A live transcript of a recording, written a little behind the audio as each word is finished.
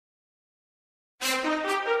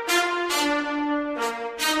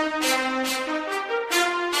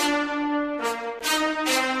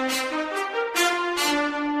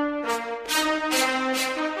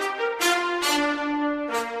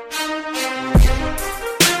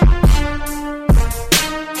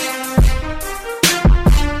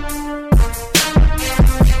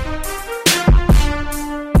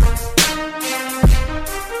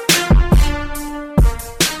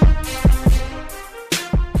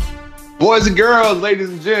Boys and girls,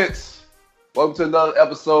 ladies and gents, welcome to another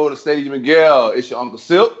episode of Stadium Miguel. It's your Uncle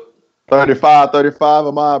Silk. 35,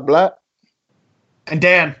 Ahmad Black. And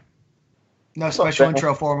Dan. No special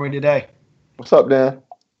intro for me today. What's up, Dan?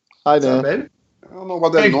 Hi, Dan. What's up, baby? I don't know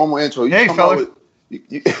about that normal intro. You fella.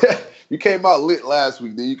 You came out lit last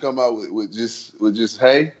week. Then you come out with just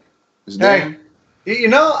hey. It's Dan. You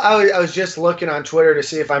know, I was just looking on Twitter to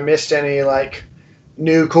see if I missed any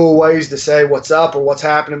new cool ways to say what's up or what's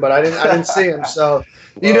happening, but I didn't see them. So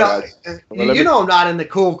I'm not in the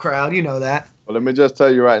cool crowd. You know that. Well, let me just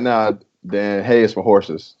tell you right now, Dan. Hay is for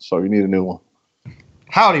horses, so you need a new one.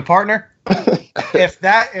 Howdy, partner. If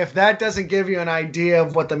that doesn't give you an idea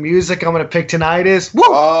of what the music I'm going to pick tonight is, woo!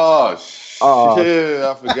 Oh, shit!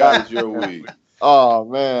 I forgot it's your week. Oh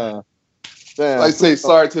man! Damn. I say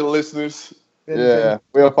sorry to the listeners. Yeah,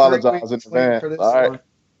 we apologize in advance. All right.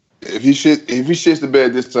 If he shits the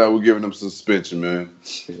bed this time, we're giving him suspension, man.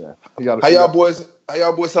 Yeah. How y'all boys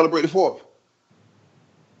celebrate the 4th?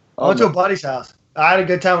 I went to a buddy's house. I had a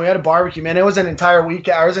good time. We had a barbecue, man. It was an entire week.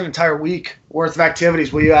 Worth of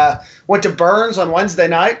activities. We went to Burns on Wednesday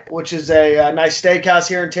night, which is a nice steakhouse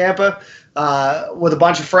here in Tampa, with a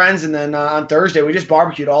bunch of friends. And then on Thursday, we just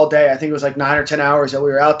barbecued all day. I think it was like 9 or 10 hours that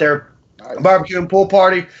we were out there barbecuing, pool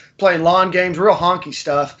party, playing lawn games, real honky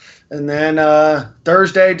stuff. And then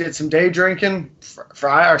Thursday, did some day drinking.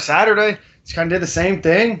 Friday or Saturday, just kind of did the same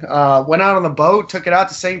thing. Went out on the boat, took it out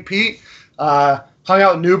to St. Pete. Hung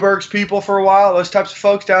out with Newburgh's people for a while, those types of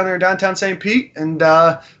folks down there in downtown St. Pete. And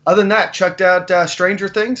other than that, checked out Stranger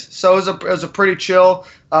Things. So it was a pretty chill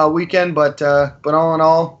weekend, but all in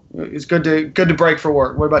all, it's good to break for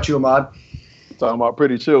work. What about you, Ahmad? Talking about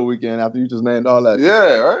pretty chill weekend after you just named all that.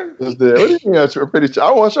 Yeah, right? What do you mean that's a pretty chill?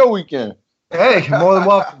 I want your weekend. Hey, more than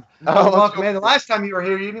welcome. Man. The last time you were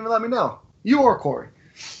here, you didn't even let me know. You or Corey.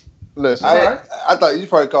 Listen, I thought you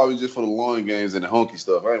probably called me just for the lawn games and the honky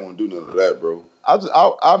stuff. I didn't want to do none of that, bro.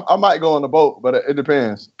 I might go on the boat, but it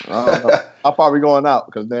depends. I don't know. I'll probably going out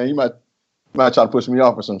because then you might try to push me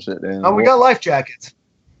off or some shit. Then we got life jackets.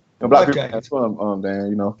 Black people have fun,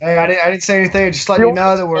 Dan. You know. Hey, I didn't say anything. Just let you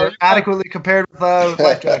know that we're adequately compared with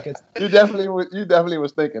life jackets. You definitely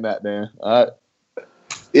was thinking that, Dan. All right.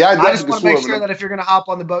 Yeah, I just want to make sure that if you're gonna hop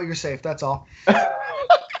on the boat, you're safe. That's all.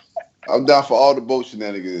 I'm down for all the boat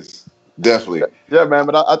shenanigans. Definitely. Yeah, man.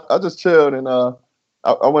 But I just chilled and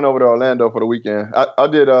I went over to Orlando for the weekend. I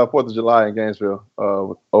did 4th of July in Gainesville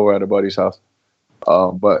over at a buddy's house.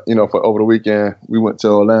 But for over the weekend we went to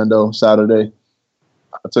Orlando Saturday.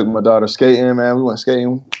 I took my daughter skating, man. We went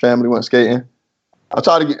skating. Family went skating. I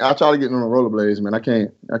try to get on the rollerblades, man. I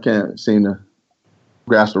can't seem to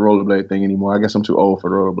grasp the rollerblade thing anymore. I guess I'm too old for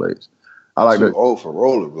rollerblades. Old for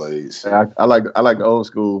rollerblades. I like the old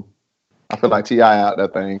school. I feel like T.I. out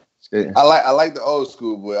that thing. Skating. I like the old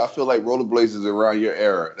school, but I feel like rollerblades is around your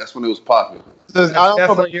era. That's when it was popular. That's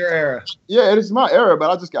definitely your era. Yeah, it is my era, but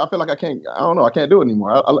I feel like I can't do it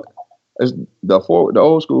anymore. It's the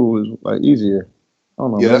old school is like easier. I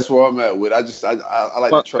don't know. Yeah, man. that's where I'm at with. I like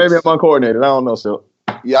to trust. Maybe I'm uncoordinated. I don't know, Silk.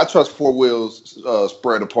 Yeah, I trust 4 wheels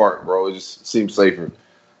spread apart, bro. It just seems safer.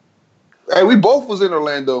 Hey, we both was in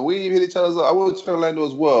Orlando. We didn't hit each other's up. I went to Orlando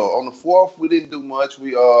as well. On the 4th, we didn't do much.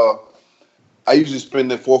 I usually spend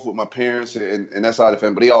the 4th with my parents and that's how the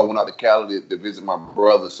family. But they all went out to Cali to visit my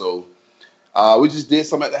brother. So we just did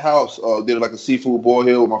something at the house. Did like a seafood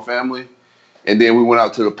boil with my family. And then we went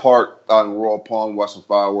out to the park out in Royal Palm, watched some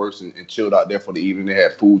fireworks and chilled out there for the evening. They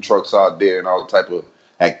had food trucks out there and all type of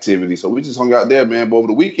activity. So we just hung out there, man. But over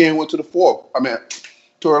the weekend, went to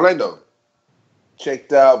to Orlando.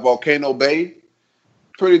 Checked out Volcano Bay.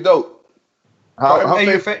 Pretty dope. Probably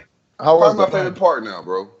my favorite park now,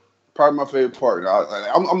 bro. Probably my favorite park.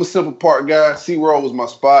 I'm a simple park guy. SeaWorld was my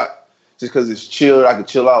spot just because it's chilled. I can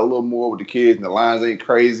chill out a little more with the kids and the lines ain't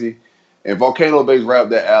crazy. And Volcano Bay's right up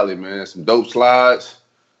that alley, man. Some dope slides.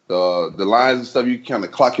 The lines and stuff, you can kind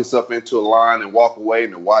of clock yourself into a line and walk away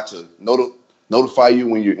and then watch it notify you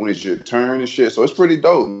when it's your turn and shit. So it's pretty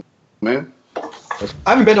dope, man.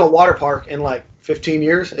 I haven't been to a water park in like 15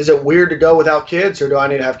 years. Is it weird to go without kids, or do I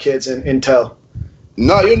need to have kids in tow?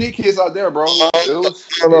 No, you need kids out there, bro.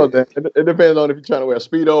 It depends on if you're trying to wear a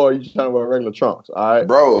Speedo or you're trying to wear regular trunks. All right,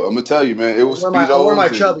 bro. I'm gonna tell you, man. It was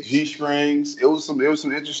Speedos and G-strings. It was some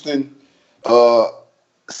interesting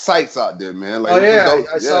sights out there, man. Like,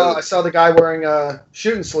 I saw the guy wearing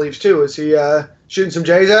shooting sleeves too. Is he shooting some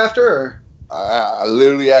J's after? Or? I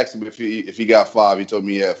literally asked him if he got 5. He told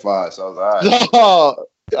me he had 5. So I was like, all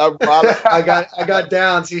right. I got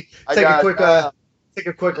down. See, take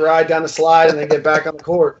a quick ride down the slide and then get back on the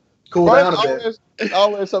court. Cool down a bit.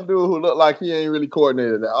 Always some dude who looked like he ain't really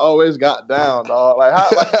coordinated. That always got down, dog. Like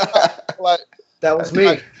like That was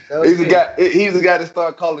me. He's the guy. He's the guy that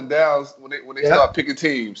started calling downs when they start picking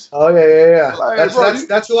teams. Oh yeah. Like,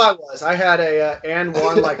 That's who I was. I had a and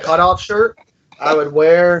one like cutoff shirt. I would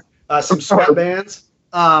wear some sweatbands.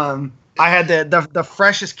 I had the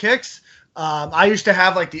freshest kicks. I used to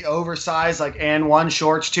have like the oversized like and one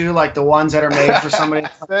shorts too, like the ones that are made for somebody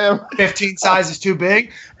 15 sizes too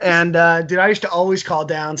big. And dude, I used to always call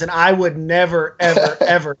downs, and I would never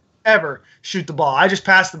ever shoot the ball. I just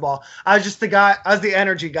passed the ball. I was just the guy. I was the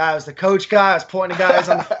energy guy. I was the coach guy. I was pointing to guys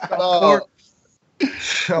on the court.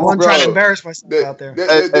 I wasn't trying to embarrass myself out there.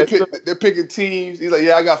 They're picking teams. He's like,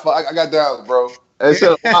 yeah, I got downs, bro. And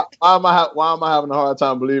so why am I having a hard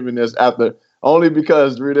time believing this after? Only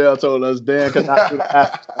because Riddell told us Dan could not do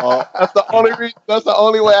basketball. That's the only reason. That's the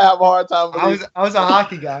only way I have a hard time believing. I was a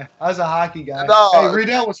hockey guy. No. Hey,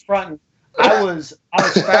 Riddell was fronting. I was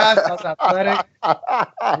fast. I was athletic.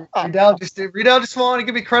 Riddell just wanted to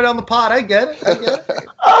give me credit on the pod. I get it.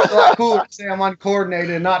 It's a lot cooler to say I'm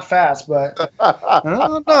uncoordinated and not fast, but I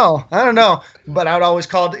don't know. But I would always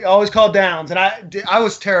call downs, and I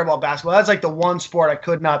was terrible at basketball. That's like the one sport I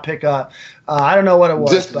could not pick up. I don't know what it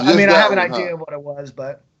was. I have an idea of what it was,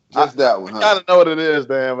 but just that one. I kind of know what it is,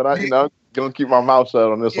 Dan. But I'm gonna keep my mouth shut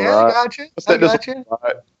on this one. All right? I got you. All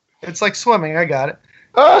right. It's like swimming. I got it.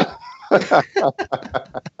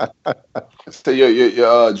 So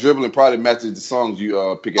your dribbling probably matches the songs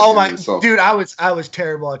you pick at. Oh my dude, I was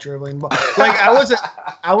terrible at dribbling. Like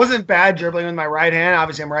I wasn't bad dribbling with my right hand.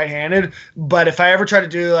 Obviously I'm right-handed, but if I ever tried to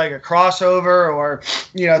do like a crossover or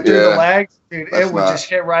through the legs, dude, it would just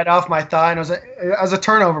hit right off my thigh, and I was a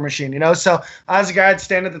turnover machine, So I was a guy that'd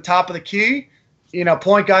stand at the top of the key,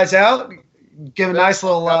 point guys out, give a nice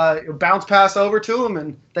little bounce pass over to them,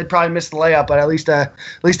 and they'd probably miss the layup. But at least I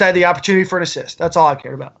had the opportunity for an assist. That's all I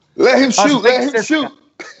cared about. Let him shoot.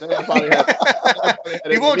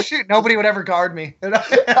 He won't shoot. Nobody would ever guard me. Like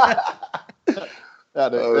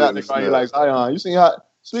Zion. You seen how?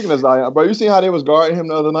 Speaking of Zion, bro, you seen how they was guarding him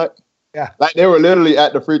the other night? Yeah. Like they were literally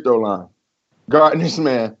at the free throw line, guarding this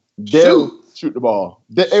man. Shoot the ball.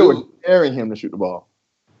 They were daring him to shoot the ball.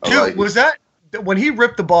 Dude, was that when he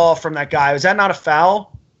ripped the ball from that guy? Was that not a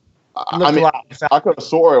foul? I could have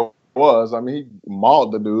swore it was. I mean, he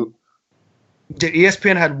mauled the dude. Dude,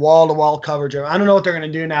 ESPN had wall-to-wall coverage. I don't know what they're going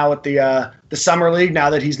to do now with the summer league. Now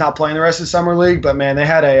that he's not playing the rest of the summer league, but man, they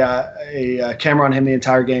had a camera on him the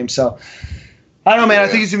entire game. So I don't know, man. I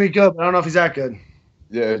think he's going to be good, but I don't know if he's that good.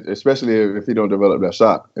 Yeah, especially if he don't develop that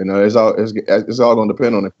shot. It's all going to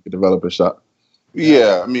depend on if he can develop his shot.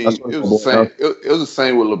 Yeah, I mean, it was the same. It was the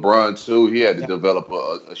same with LeBron too. He had to develop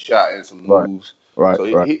a shot and some moves. Right.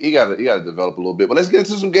 So he got to develop a little bit. But let's get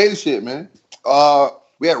into some Gator shit, man.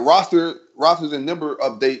 We had rosters and number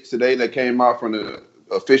updates today that came out from the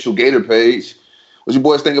official Gator page. What you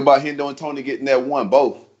boys think about Hendo and Tony getting that one,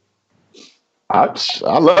 both? I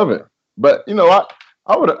love it, but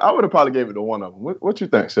I would have probably gave it to one of them. What you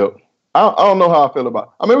think, Silk? I don't know how I feel about it.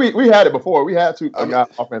 I mean, we had it before. We had a guy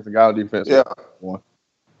offense and guy on defense. Yeah,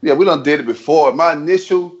 we done did it before. My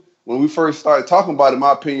initial, when we first started talking about it,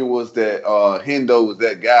 my opinion was that Hendo was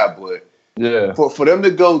that guy. But for them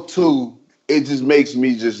to go two, it just makes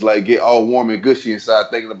me just like get all warm and gushy inside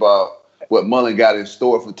thinking about what Mullen got in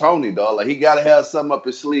store for Tony, dog. Like he got to have something up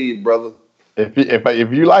his sleeve, brother.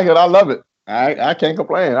 If you like it, I love it. I can't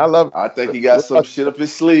complain. I love it. I think he got some shit up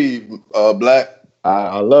his sleeve, Black.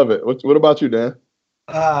 I love it. What about you, Dan?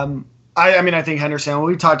 I think Henderson,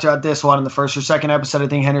 we talked about this one in the first or second episode. I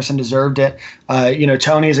think Henderson deserved it.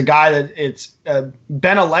 Tony is a guy that it's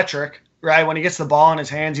been electric, right? When he gets the ball in his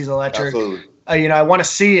hands, he's electric. Absolutely. I want to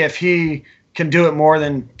see if he can do it more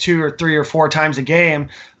than 2 or 3 or 4 times a game.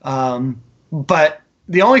 But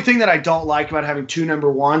the only thing that I don't like about having 2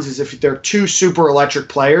 number ones is if they're 2 super electric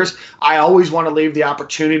players, I always want to leave the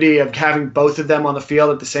opportunity of having both of them on the field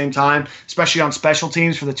at the same time, especially on special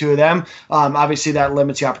teams for the 2 of them. Obviously, that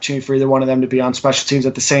limits the opportunity for either one of them to be on special teams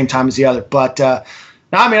at the same time as the other. But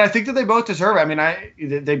I think that they both deserve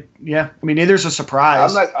it. Neither's a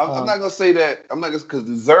surprise. I'm not gonna say that. I'm not because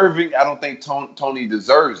deserving. I don't think Tony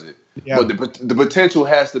deserves it. Yeah. But the potential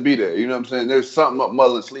has to be there. You know what I'm saying? There's something up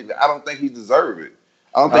Mullen's sleeve that I don't think he deserves it.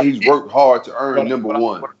 I don't think he's worked hard to earn number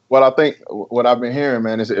one. What I've been hearing,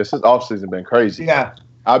 man, is his offseason been crazy. Yeah.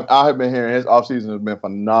 I have been hearing his offseason has been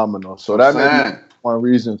phenomenal. So that may be one of the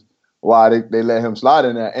reasons why they let him slide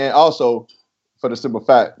in there. And also, for the simple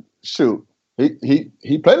fact,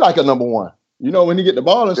 he played like a number one. When he get the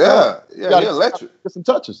ball and stuff. Yeah, electric. Get some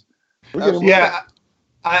touches. I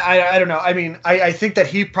don't know. I mean, I think that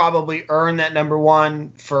he probably earned that number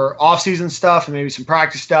one for off-season stuff and maybe some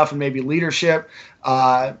practice stuff and maybe leadership.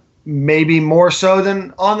 maybe more so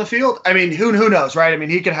than on the field. I mean, who knows, right? I mean,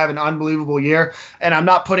 he could have an unbelievable year, and I'm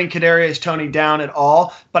not putting Kadarius Toney down at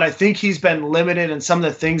all, but I think he's been limited in some of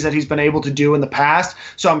the things that he's been able to do in the past.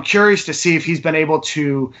 So I'm curious to see if he's been able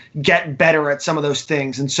to get better at some of those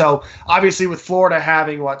things. And so obviously with Florida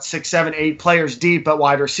having, 6, 7, 8 players deep at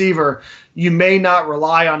wide receiver, you may not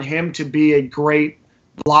rely on him to be a great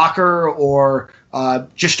blocker or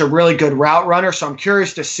just a really good route runner. So I'm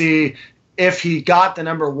curious to see if he got the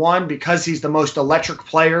number 1 because he's the most electric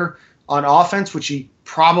player on offense, which he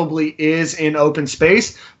probably is in open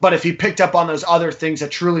space, but if he picked up on those other things that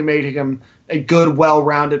truly made him a good,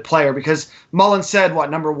 well-rounded player. Because Mullen said,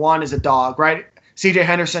 number 1 is a dog, right? CJ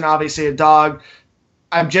Henderson, obviously a dog.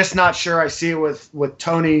 I'm just not sure I see it with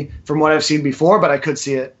Toney from what I've seen before, but I could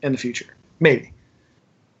see it in the future. Maybe.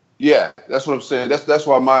 Yeah, that's what I'm saying. That's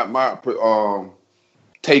why my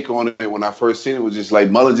take on it when I first seen it was just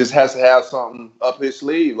like Mullen just has to have something up his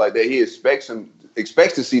sleeve like that he expects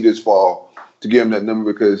to see this fall to give him that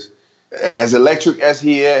number, because as electric as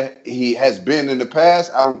he has been in the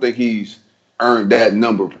past, I don't think he's earned that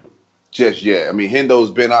number just yet. I mean,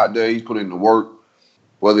 Hendo's been out there, he's put in the work,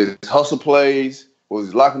 whether it's hustle plays, whether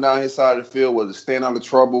it's locking down his side of the field, whether it's staying out of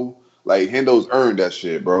trouble. Like, Hendo's earned that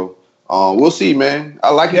shit, bro. We'll see, man.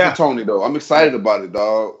 I like it for Toney, though. I'm excited about it,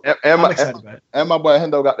 dog. I'm excited about it. And my boy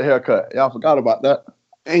Hendo got the haircut. Y'all forgot about that.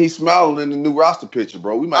 And he's smiling in the new roster picture,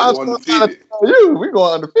 bro. We might go undefeated. We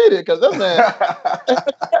going undefeated because that man.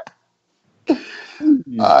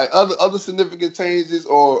 All right, other significant changes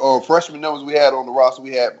or freshman numbers we had on the roster.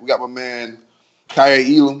 We got my man Kaya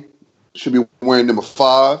Elam, should be wearing number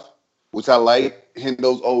 5, which I like.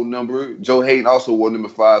 Hendo's old number. Joe Hayden also wore number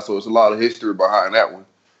 5, so it's a lot of history behind that one.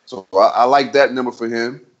 So I like that number for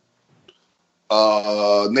him.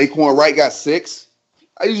 Naquan Wright got 6.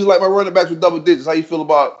 I usually like my running backs with double digits. How you feel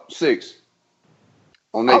about 6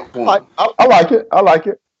 on Naquan? I like it. I like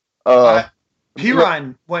it.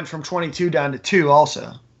 Perine went from 22 down to 2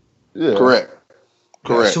 also. Yeah. Correct.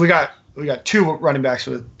 Yeah, so we got 2 running backs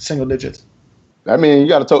with single digits. I mean, you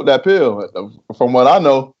got to tote that pill. From what I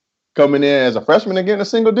know, coming in as a freshman and getting a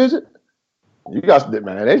single digit, you guys,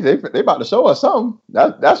 man, they about to show us something.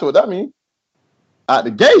 That's what that means. Out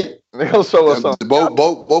the gate, they'll show us something.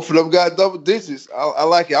 Both of them got double digits. I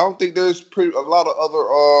like it. I don't think there's a lot of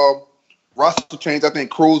other roster change. I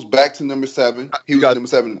think Cruz back to number 7. He was number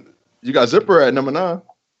 7. You got Zipper at number 9.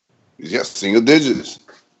 Yeah, single digits.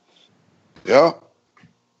 Yeah.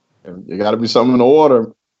 There got to be something in the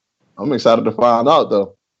order. I'm excited to find out,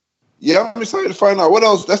 though. Yeah, I'm excited to find out. What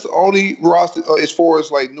else? That's the only roster as far as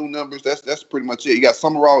like new numbers. That's pretty much it. You got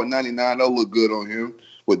Summerall at 99. That'll look good on him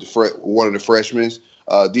with one of the freshmen.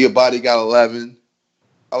 Diabate got 11.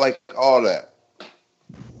 I like all that.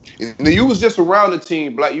 And then you was just around the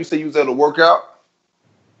team, Black. You said you was at a workout.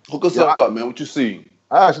 Hook us up, man. What you see?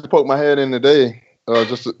 I actually poked my head in today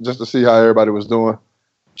just to see how everybody was doing.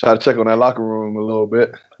 Try to check on that locker room a little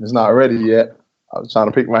bit. It's not ready yet. I was trying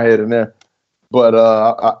to peek my head in there. But,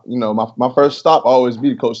 my first stop always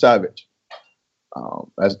be Coach Savage.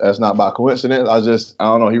 That's not by coincidence. I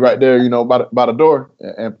don't know. He right there, by the door.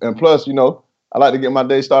 And plus, I like to get my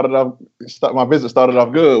day my visit started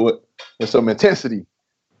off good with some intensity.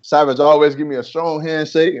 Savage always give me a strong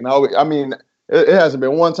handshake. And it hasn't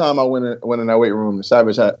been one time I went in that weight room and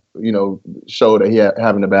Savage had, showed that he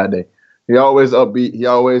having a bad day. He always upbeat. He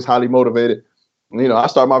always highly motivated. I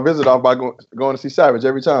start my visit off by going to see Savage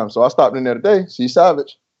every time. So I stopped in there today, see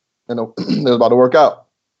Savage, and they was about to work out.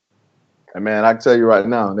 And, man, I can tell you right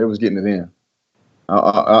now, they was getting it in.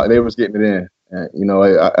 They was getting it in.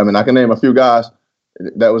 And, I can name a few guys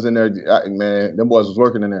that was in there. Man, them boys was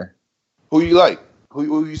working in there. Who you like?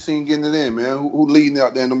 Who you seen getting it in, man? Who leading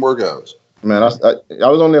out there in them workouts? Man, I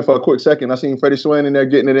was on there for a quick second. I seen Freddie Swain in there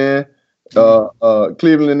getting it in.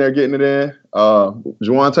 Cleveland in there getting it in.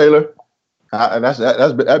 Juwan Taylor.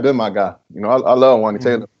 That's been my guy. I love Wani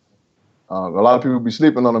Taylor. A lot of people be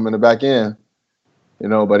sleeping on him in the back end,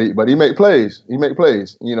 but he make plays. He make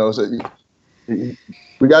plays. So we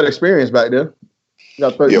got experience back there.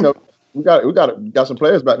 We got some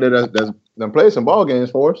players back there that's done played some ball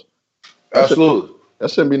games for us. Absolutely.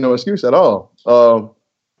 That shouldn't be no excuse at all.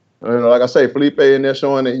 Like I say, Felipe in there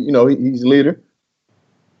showing that he's a leader.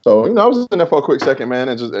 So I was just in there for a quick second, man,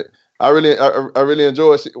 and just. I really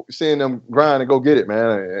enjoy seeing them grind and go get it,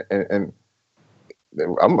 man. And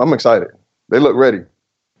I'm excited. They look ready.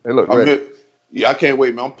 I'm ready. Good. Yeah, I can't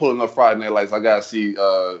wait, man. I'm pulling up Friday Night Lights. I gotta see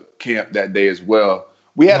camp that day as well.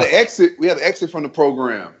 We had an exit. We had an exit from the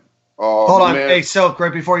program. Hold on, hey Silk.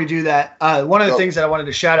 Right before you do that, one of the things that I wanted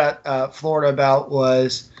to shout out Florida about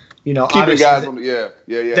was Keeping guys on. Yeah.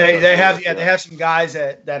 They have some guys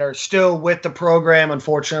that are still with the program,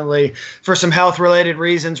 unfortunately, for some health related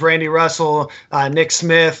reasons. Randy Russell, Nick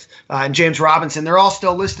Smith, and James Robinson. They're all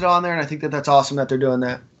still listed on there, and I think that's awesome that they're doing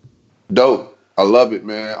that. Dope. I love it,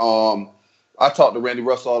 man. I talk to Randy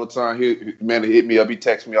Russell all the time. He hit me up. He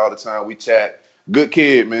texts me all the time. We chat. Good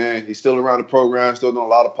kid, man. He's still around the program. Still doing a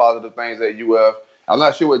lot of positive things at UF. I'm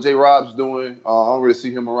not sure what J. Rob's doing. I don't really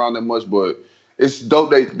see him around that much, but it's dope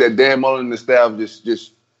that Dan Mullen and the staff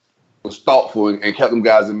just was thoughtful and kept them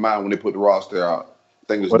guys in mind when they put the roster out. I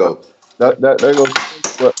think it's dope. That goes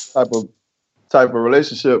what type of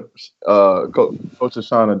relationships coach is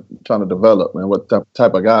trying to develop, man. What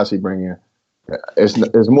type of guys he bring in?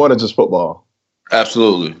 It's more than just football.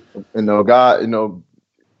 Absolutely.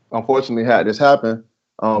 Unfortunately had this happen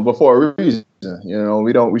for a reason.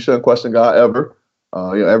 We shouldn't question God ever.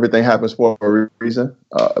 Everything happens for a reason.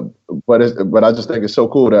 But I just think it's so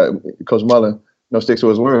cool that Coach Mullen, sticks to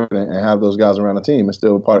his word and have those guys around the team and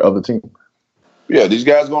still part of the team. Yeah, these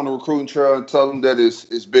guys go on the recruiting trail and tell them that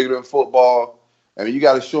it's bigger than football. I mean, you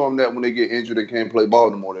got to show them that when they get injured and can't play ball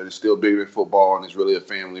anymore, that it's still bigger than football and it's really a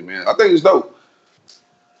family, man. I think it's dope.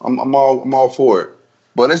 I'm all for it.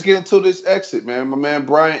 But let's get into this exit, man. My man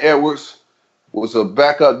Brian Edwards was a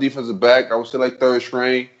backup defensive back. I would say like third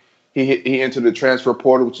string. He entered the transfer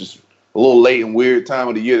portal, which is a little late and weird time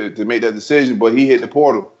of the year to make that decision, but he hit the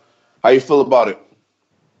portal. How you feel about it?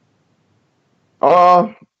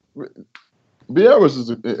 B. Edwards is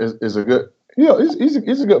a good, he's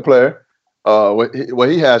a good player. What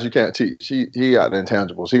he has, you can't teach. He got the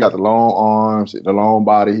intangibles. He got the long arms, the long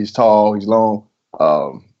body. He's tall. He's long.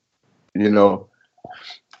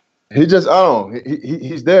 He just,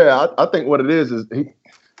 he's there. I think what it is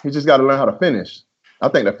he just got to learn how to finish. I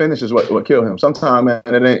think the finish is what killed him. Sometimes, man,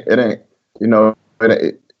 it ain't the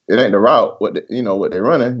route. What they're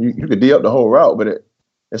running. You could D up the whole route, but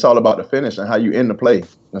it's all about the finish and how you end the play.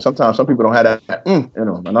 And sometimes some people don't have that in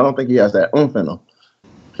them, and I don't think he has that in them.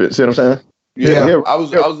 See what I'm saying? Yeah, I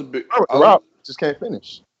was a big route. Just can't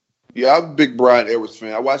finish. Yeah, I'm a big Brian Edwards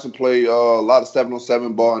fan. I watched him play a lot of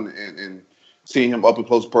 7-on-7 ball and seeing him up and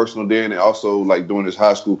close personal then, and also like during his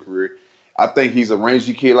high school career. I think he's a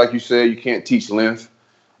rangy kid, like you said. You can't teach length.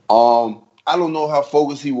 I don't know how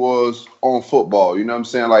focused he was on football. You know what I'm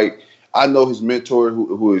saying? Like, I know his mentor,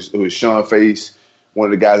 who is Sean Face, one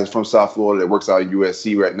of the guys that's from South Florida that works out at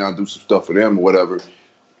USC right now, do some stuff for them or whatever.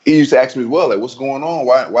 He used to ask me as well, like, what's going on?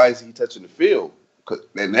 Why is he touching the field?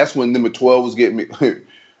 And that's when number 12 was getting me.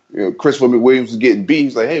 Christopher McWilliams was getting beat.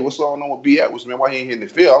 He's like, hey, what's going on with B. Edwards, man? Why he ain't hitting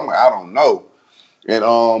the field? I'm like, I don't know. And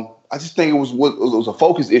I just think it was a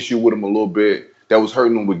focus issue with him a little bit that was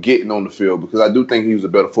hurting him with getting on the field, because I do think he was a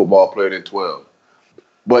better football player than 12.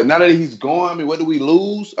 But now that he's gone, I mean, what do we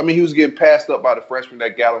lose? I mean, he was getting passed up by the freshmen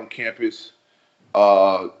that got on campus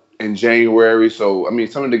in January. So, I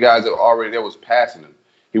mean, some of the guys that were already there was passing him.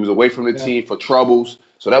 He was away from the team for troubles,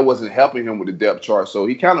 so that wasn't helping him with the depth chart. So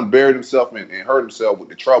he kind of buried himself and hurt himself with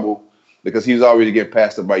the trouble because he was already getting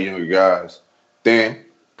passed up by younger guys. Dan?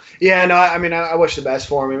 Yeah, no, I mean, I wish the best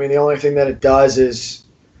for him. I mean, the only thing that it does is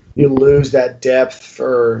you lose that depth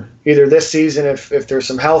for either this season if there's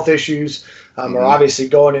some health issues, or obviously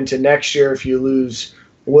going into next year if you lose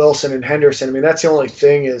Wilson and Henderson. I mean, that's the only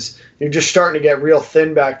thing is you're just starting to get real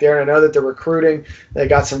thin back there. And I know that they're recruiting. They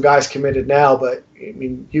got some guys committed now, but, I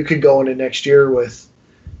mean, you could go into next year with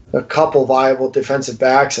a couple viable defensive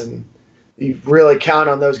backs, and you really count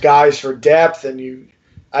on those guys for depth. And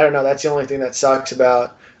I don't know, that's the only thing that sucks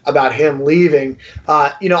about him leaving.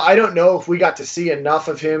 I don't know if we got to see enough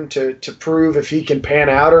of him to prove if he can pan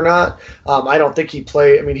out or not. I don't think he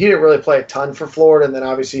played. I mean, he didn't really play a ton for Florida, and then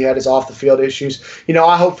obviously he had his off the field issues.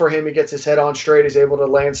 I hope for him he gets his head on straight, is able to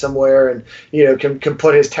land somewhere, and can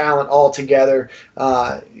put his talent all together.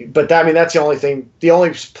 But that's the only thing, the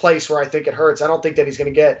only place where I think it hurts. I don't think that he's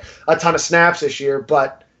going to get a ton of snaps this year,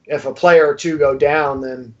 but if a player or two go down,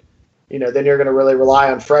 then then you're going to really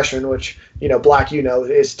rely on freshmen, which, Black,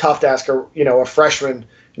 is tough to ask a freshman,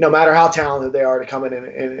 no matter how talented they are, to come in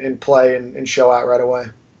and play and show out right away.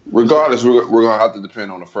 Regardless, we're going to have to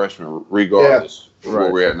depend on the freshman, regardless of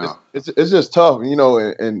where we're at now. It's just tough,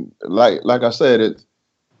 and like I said,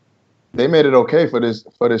 they made it okay for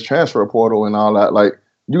this transfer portal and all that. Like,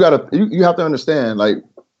 you have to understand, I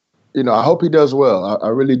hope he does well. I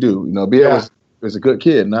really do. B. Edwards is a good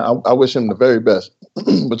kid, and I wish him the very best.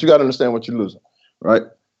 But you got to understand what you're losing, right?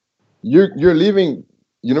 You're leaving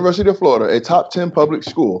University of Florida, a top 10 public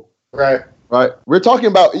school. Right. Right. We're talking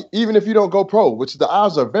about even if you don't go pro, which the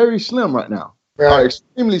odds are very slim right now. Right.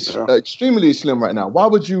 Extremely slim right now. Why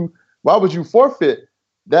would you forfeit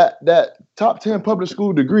that top 10 public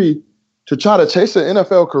school degree to try to chase an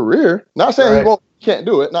NFL career. Not saying he can't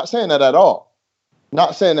do it. Not saying that at all.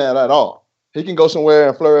 Not saying that at all. He can go somewhere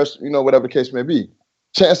and flourish, whatever the case may be.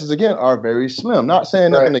 Chances again are very slim. Not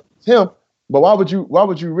saying nothing against him, but why would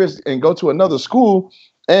you risk and go to another school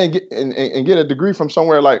and get a degree from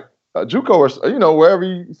somewhere like JUCO or wherever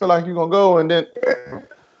you feel like you're gonna go, and then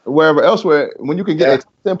wherever elsewhere when you can get a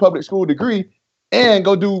top 10 public school degree and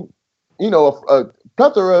go do a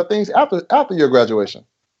plethora of things after your graduation.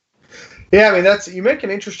 Yeah, I mean you make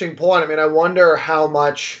an interesting point. I mean, I wonder how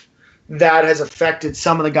much that has affected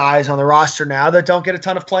some of the guys on the roster now that don't get a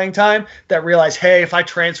ton of playing time, that realize, hey, if I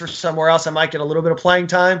transfer somewhere else, I might get a little bit of playing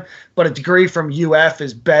time, but a degree from UF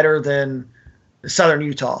is better than Southern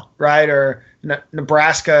Utah, right? Or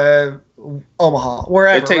Nebraska, Omaha,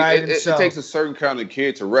 wherever, it takes a certain kind of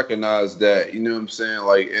kid to recognize that, you know what I'm saying?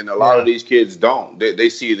 Like, and a lot of these kids don't. They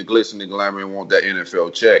see the glitz and the glamour and want that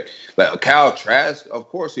NFL check. Like Kyle Trask, of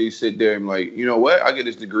course, he sit there and like, you know what? I get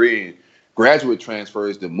this degree and graduate transfer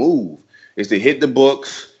is the move. Is to hit the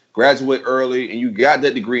books, graduate early, and you got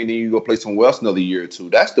that degree, and then you go play somewhere else another year or two.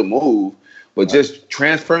 That's the move. But just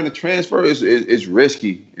transferring the transfer is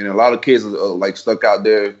risky, and a lot of kids are like stuck out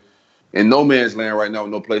there in no man's land right now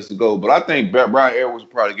with no place to go. But I think Brian Edwards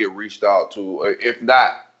will probably get reached out to, if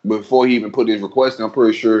not before he even put his request in. I'm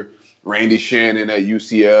pretty sure Randy Shannon at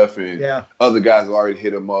UCF and other guys have already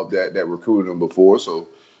hit him up that recruited him before, so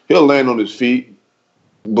he'll land on his feet.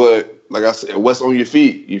 But like I said, what's on your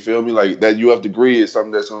feet? You feel me? Like that UF degree is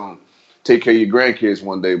something that's going to take care of your grandkids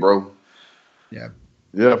one day, bro. Yeah.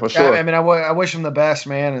 Yeah, for sure. I mean, I wish him the best,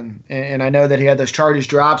 man, and I know that he had those charges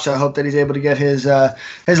dropped, so I hope that he's able to get his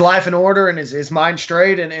life in order and his mind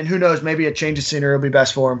straight, and who knows, maybe a change of scenery will be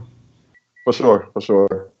best for him. For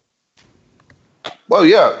sure. Well,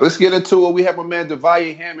 yeah, let's get into it. We have my man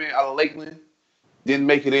De'Vaya Hammond out of Lakeland. Didn't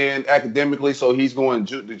make it in academically, so he's going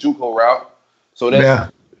the JUCO route. So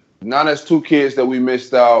that's two kids that we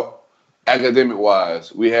missed out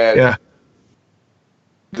academic-wise. We had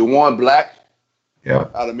DeJuan Black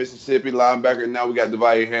out of Mississippi, linebacker, and now we got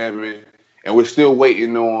De'Vaya Hammond, and we're still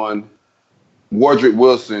waiting on Wardrick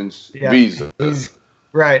Wilson's visa.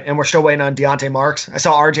 Right, and we're still waiting on Deontay Marks. I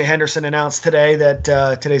saw R.J. Henderson announce today that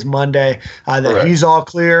today's Monday, that he's all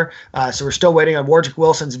clear. So we're still waiting on Wardrick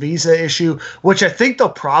Wilson's visa issue, which I think they'll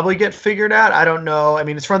probably get figured out. I don't know. I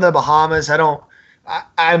mean, it's from the Bahamas.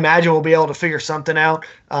 I imagine we'll be able to figure something out.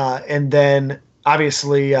 And then,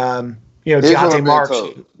 obviously, Deontay Marks.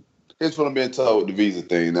 Here's what I'm being told with the visa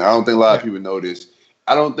thing. Now, I don't think a lot of people know this.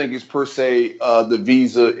 I don't think it's per se the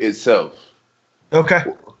visa itself. Okay.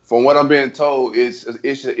 From what I'm being told, it's an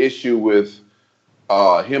issue with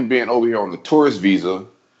him being over here on the tourist visa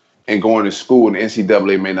and going to school, and the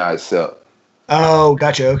NCAA may not accept. Oh,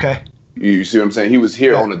 gotcha. Okay. You see what I'm saying? He was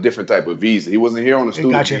here on a different type of visa. He wasn't here on a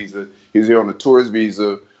student visa. He was here on a tourist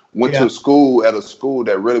visa. Went to school at a school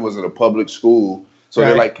that really wasn't a public school. So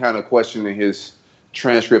they're like kind of questioning his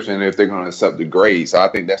transcripts and if they're going to accept the grades. So I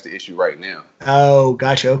think that's the issue right now. Oh,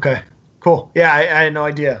 gotcha. Okay. Cool. Yeah, I had no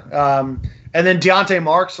idea. And then Deontay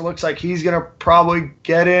Marks, it looks like he's going to probably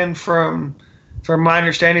get in from my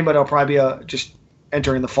understanding, but he'll probably be just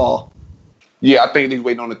entering the fall. Yeah, I think he's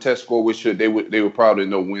waiting on the test score, which they would probably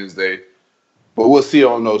know Wednesday. But we'll see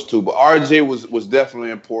on those two. But RJ was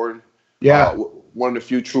definitely important. Yeah. One of the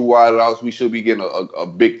few true wideouts. We should be getting a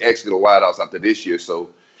big exit of wideouts after this year. So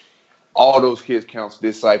all those kids counts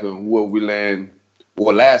this cycle, and whoever we land,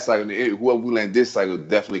 last cycle, whoever we land this cycle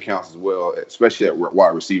definitely counts as well, especially at wide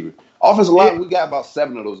receiver. Offensive line, we got about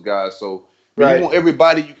 7 of those guys. So you want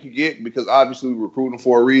everybody you can get because obviously we're recruiting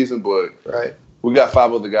for a reason, but we got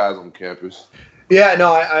 5 other guys on campus. Yeah,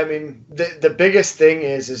 no, I mean, the biggest thing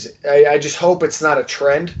is I just hope it's not a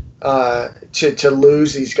trend to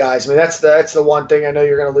lose these guys. I mean, that's the one thing. I know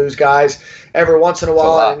you're going to lose guys every once in a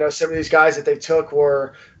while. I know some of these guys that they took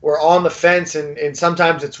were on the fence, and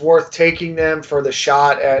sometimes it's worth taking them for the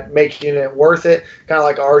shot at making it worth it, kind of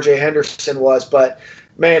like R.J. Henderson was. But,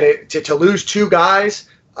 man, to lose 2 guys,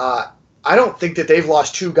 I don't think that they've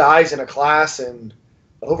lost 2 guys in a class in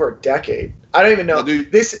over a decade. I don't even know.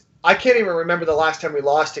 I can't even remember the last time we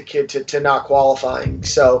lost a kid to not qualifying.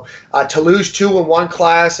 So to lose 2 in one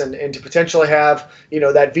class and to potentially have,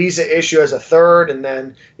 that visa issue as a third, and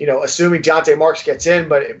then, assuming Deontay Marks gets in,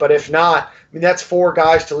 but if not, I mean, that's 4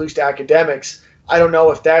 guys to lose to academics. I don't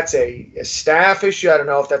know if that's a staff issue. I don't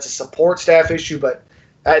know if that's a support staff issue, but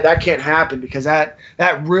that can't happen because that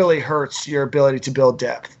really hurts your ability to build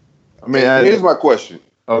depth. I mean, here's my question.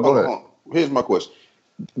 Oh, go ahead. Here's my question.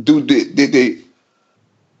 Did they?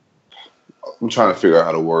 I'm trying to figure out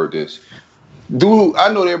how to word this. Dude,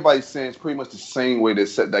 I know everybody's saying it's pretty much the same way that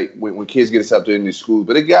set like when kids get accepted in these schools,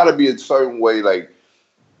 but it got to be a certain way. Like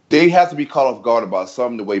they have to be caught off guard about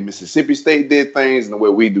something the way Mississippi State did things and the way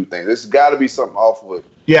we do things. There's got to be something off of it.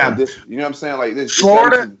 Yeah, this, you know what I'm saying? Like this,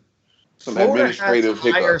 Florida. Some administrative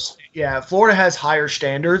hiccups. Florida has higher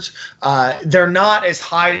standards. They're not as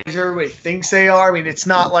high as everybody thinks they are. I mean, it's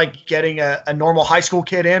not like getting a normal high school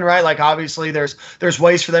kid in, right? Like, obviously, there's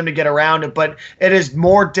ways for them to get around it, but it is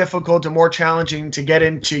more difficult and more challenging to get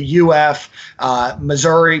into UF,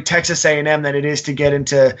 Missouri, Texas A&M than it is to get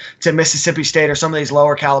into Mississippi State or some of these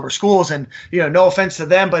lower caliber schools. And, no offense to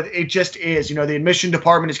them, but it just is. The admission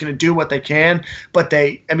department is going to do what they can, but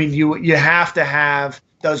you have to have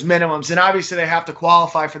those minimums. And obviously they have to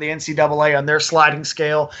qualify for the NCAA on their sliding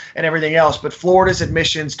scale and everything else. But Florida's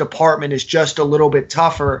admissions department is just a little bit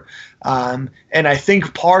tougher. And I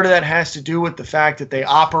think part of that has to do with the fact that they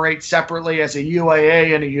operate separately as a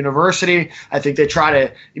UAA and a university. I think they try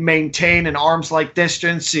to maintain an arm's-length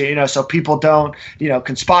distance, so people don't,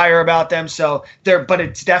 conspire about them. So but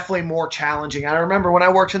it's definitely more challenging. I remember when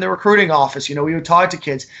I worked in the recruiting office, we would talk to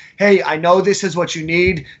kids, hey, I know this is what you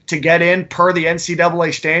need to get in per the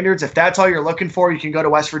NCAA standards. If that's all you're looking for, you can go to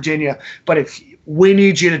West Virginia. But if we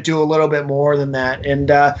need you to do a little bit more than that. And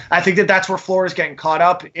I think that's where Florida's getting caught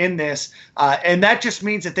up in this. And that just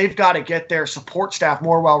means that they've got to get their support staff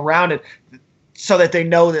more well-rounded so that they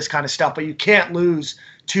know this kind of stuff. But you can't lose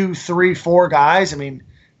 2, 3, 4 guys. I mean,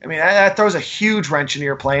 that throws a huge wrench into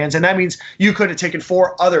your plans. And that means you could have taken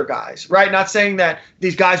 4 other guys, right? Not saying that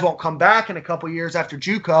these guys won't come back in a couple years after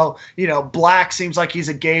JUCO. Black seems like he's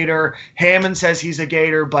a Gator. Hammond says he's a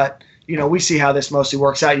Gator. But, we see how this mostly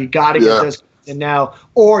works out. You got to get those in now,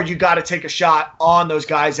 or you got to take a shot on those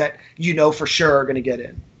guys that for sure are going to get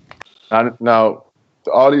in. Now,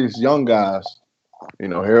 all these young guys,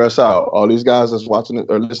 hear us out. All these guys that's watching it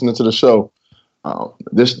or listening to the show,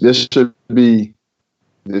 this should be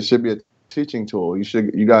a teaching tool.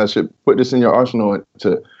 You guys should put this in your arsenal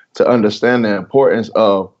to understand the importance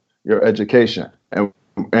of your education.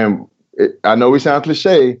 And I know we sound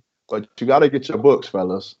cliche, but you got to get your books,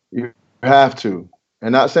 fellas. You have to.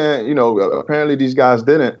 And not saying, apparently these guys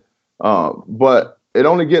didn't, but it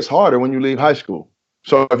only gets harder when you leave high school.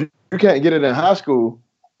 So if you can't get it in high school,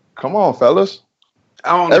 come on, fellas.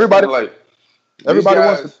 I don't everybody like everybody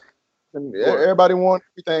wants everybody wants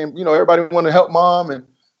everything. Everybody want to help mom, and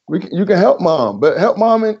you can help mom, but help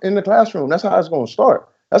mom in the classroom. That's how it's going to start.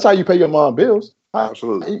 That's how you pay your mom bills.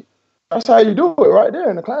 Absolutely. That's how you do it right there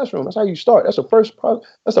in the classroom. That's how you start. That's the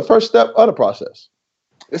first step of the process.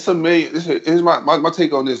 It's a million. Here's my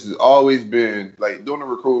take on this has always been like during the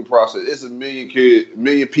recruiting process. It's a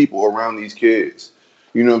million people around these kids.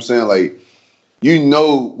 You know what I'm saying? Like,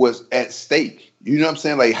 what's at stake. You know what I'm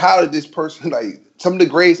saying? Like, how did this person like some of the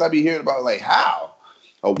grades I be hearing about? Like, how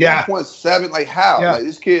 1.7? Like, how? Like,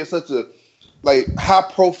 this kid is such a high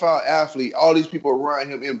profile athlete. All these people around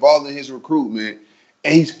him involved in his recruitment,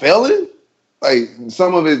 and he's failing. Like,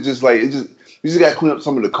 some of it just like it just. You just got to clean up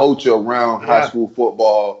some of the culture around high school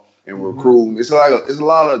football and recruiting. It's a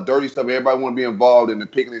lot of dirty stuff. Everybody want to be involved in the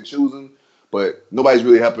picking and choosing, but nobody's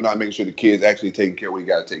really helping out making sure the kids actually taking care of what you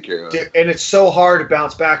got to take care of. And it's so hard to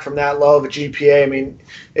bounce back from that low of a GPA. I mean,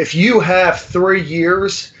 if you have 3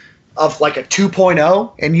 years of like a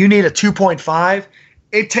 2.0 and you need a 2.5,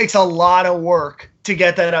 it takes a lot of work to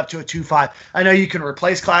get that up to a 2.5. I know you can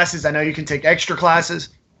replace classes. I know you can take extra classes.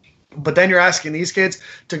 But then you're asking these kids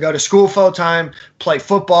to go to school full time, play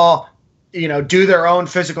football, do their own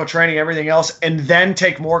physical training, everything else, and then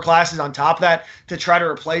take more classes on top of that to try to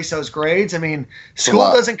replace those grades. I mean,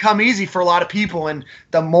 school doesn't come easy for a lot of people, and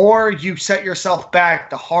the more you set yourself back,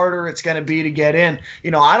 the harder it's going to be to get in.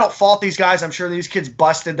 I don't fault these guys. I'm sure these kids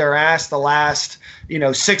busted their ass the last,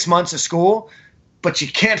 6 months of school, but you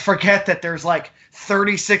can't forget that there's like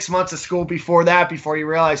 36 months of school before you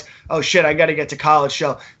realize, oh shit, I got to get to college.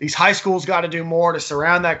 So these high schools got to do more to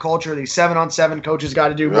surround that culture. These 7-on-7 coaches got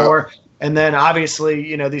to do more. And then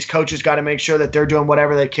obviously, these coaches got to make sure that they're doing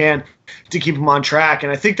whatever they can to keep them on track.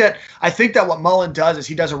 And I think that what Mullen does is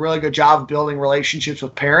he does a really good job of building relationships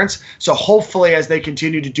with parents. So hopefully as they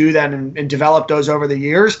continue to do that and develop those over the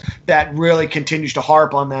years, that really continues to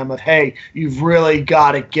harp on them of, hey, you've really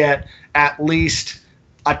got to get at least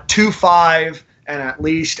a 2.5 and at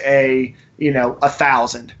least a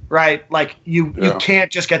 1,000, right? Like you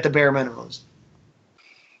can't just get the bare minimums.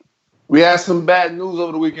 We had some bad news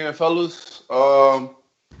over the weekend, fellas.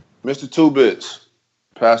 Mr. Two Bits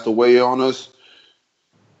passed away on us.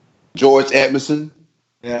 George Edmondson.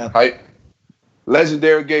 Yeah.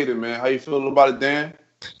 Legendary Gator, man. How you feeling about it, Dan?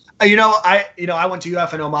 I went to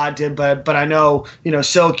UF and Ahmad did, but I know,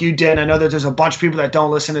 Silk, you did. I know that there's a bunch of people that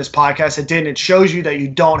don't listen to this podcast that didn't. It shows you that you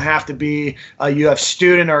don't have to be a UF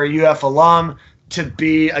student or a UF alum to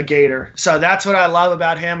be a Gator. So that's what I love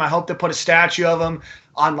about him. I hope to put a statue of him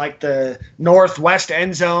on like the northwest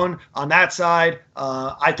end zone on that side.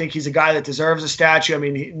 I think he's a guy that deserves a statue. I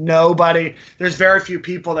mean, there's very few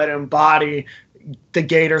people that embody the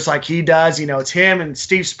Gators like he does. It's him and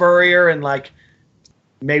Steve Spurrier and like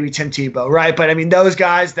maybe Tim Tebow, right? But I mean, those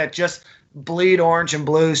guys that just bleed orange and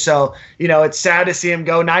blue. So, it's sad to see him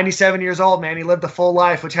go. 97 years old, man. He lived a full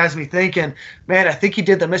life, which has me thinking, man, I think he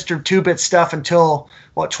did the Mr. Two-Bit stuff until,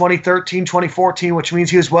 2013, 2014, which means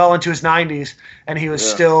he was well into his 90s, and he was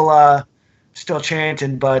still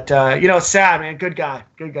chanting. But, it's sad, man. Good guy.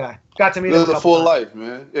 Got to meet him. Lived a full life,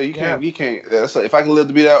 man. Yeah, you can't. If I can live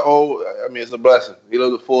to be that old, I mean, it's a blessing. He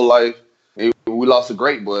lived a full life. We lost a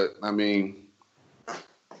great, but, I mean,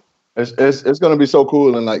 It's going to be so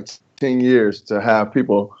cool in like 10 years to have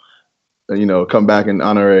people, come back and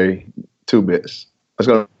honor a Two-Bits. It's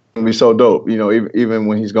going to be so dope. Even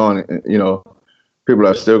when he's gone, people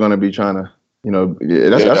are still going to be trying to,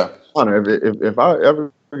 that's an honor. If I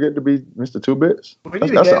ever get to be Mr. Two-Bits, we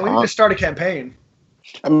need to start a campaign.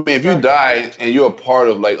 I mean, if you die and you're a part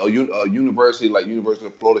of like a university, like University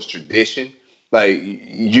of Florida's tradition, like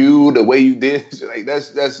the way you did, like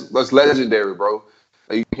that's legendary, bro.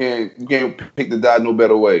 You can't pick the die no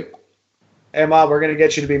better way. Hey, Mom, we're going to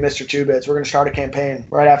get you to be Mr. Two-Bits. We're going to start a campaign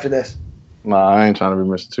right after this. Nah, I ain't trying to be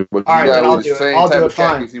Mr. Two-Bits. All right, then I'll do it. I'll do it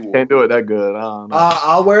fine. Can't do it that good.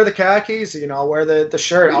 I'll wear the khakis. I'll wear the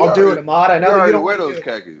shirt. I'll do it, Ahmad. I know you don't wear those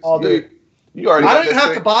khakis. I'll do it. You already. I don't even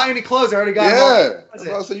have to buy any clothes. I already got them.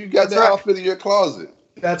 Yeah. So you got the outfit in your closet.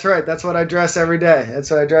 That's right. That's what I dress every day.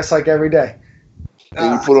 That's what I dress like every day.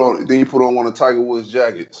 Then you put on one of Tiger Woods'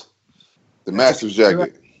 jackets, the Masters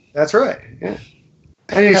jacket. That's right. Yeah.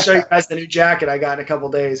 I need to show you guys the new jacket I got in a couple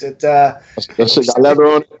days. It that shit got leather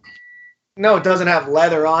on it? No, it doesn't have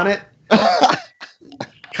leather on it.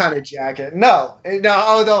 Kind of jacket. No.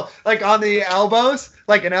 Like on the elbows,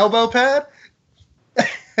 like an elbow pad.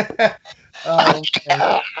 Oh,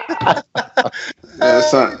 okay. It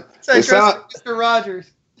sounds Mr.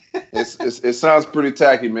 Rogers. It sounds pretty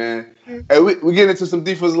tacky, man. Hey, we get into some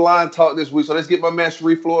defensive line talk this week, so let's get my man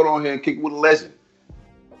Sharif Floyd on here and kick with a legend.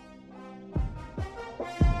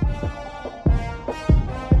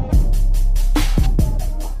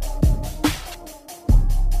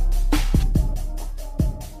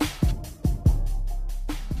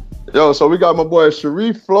 Yo, so we got my boy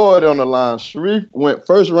Sharif Floyd on the line. Sharif went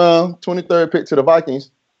first round, 23rd pick to the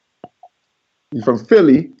Vikings. You from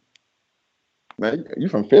Philly. Man, you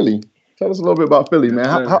from Philly. Tell us a little bit about Philly,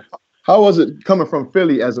 man. How was it coming from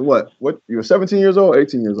Philly as a what? You were 17 years old,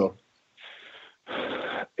 18 years old?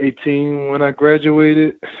 18 when I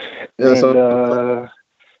graduated. Yeah,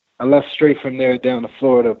 I left straight from there down to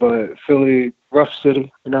Florida. But Philly, rough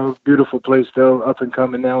city, beautiful place though, up and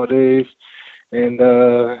coming nowadays. And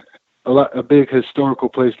a big historical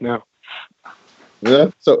place now. Yeah.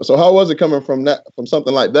 So how was it coming from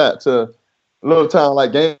something like that to a little town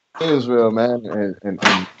like Gainesville, man, and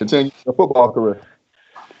continue a football career?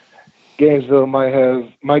 Gainesville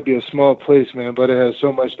might be a small place, man, but it has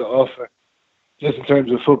so much to offer, just in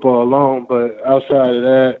terms of football alone. But outside of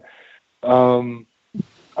that,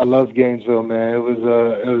 I love Gainesville, man. It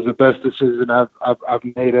was the best decision I've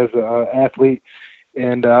made as an athlete,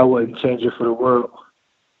 and I wouldn't change it for the world.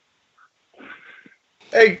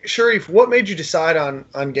 Hey, Sharif, what made you decide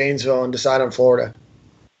on Gainesville and decide on Florida?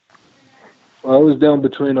 Well, I was down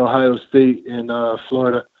between Ohio State and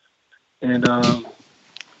Florida, and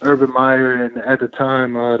Urban Meyer, and at the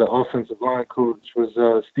time, the offensive line coach was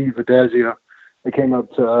Steve Adazio. They came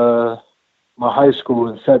up to my high school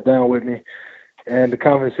and sat down with me, and the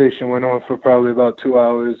conversation went on for probably about 2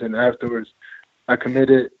 hours, and afterwards, I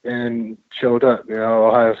committed and showed up.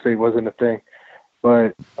 Ohio State wasn't a thing.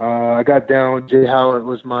 But I got down. Jay Howard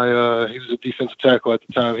was my he was a defensive tackle at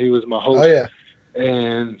the time. He was my host. Oh, yeah.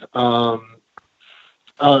 And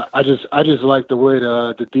I just liked the way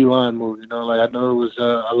the D-line moved. I know it was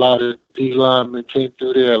a lot of D-linemen came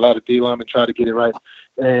through there. A lot of D-linemen tried to get it right.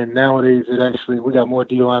 And nowadays, we got more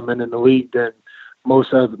D-linemen in the league than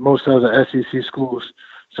most other SEC schools.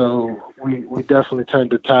 So we definitely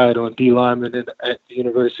turned the tide on D-linemen at the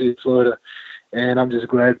University of Florida. And I'm just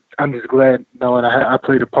glad knowing I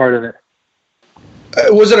played a part in it.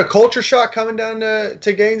 Was it a culture shock coming down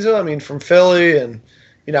to Gainesville? I mean, from Philly and,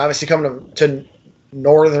 obviously coming to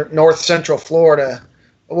north central Florida.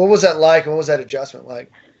 What was that like? And what was that adjustment like?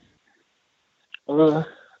 I'll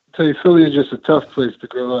tell you, Philly is just a tough place to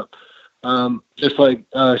grow up. just like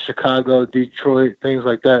Chicago, Detroit, things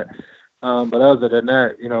like that. But other than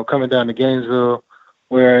that, coming down to Gainesville,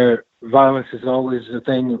 where violence is always a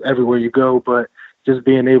thing everywhere you go, but just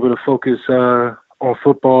being able to focus on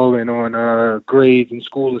football and on grades and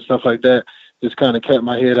school and stuff like that just kind of kept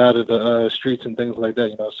my head out of the streets and things like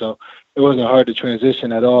that, So it wasn't hard to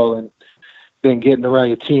transition at all. And then getting around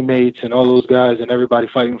your teammates and all those guys and everybody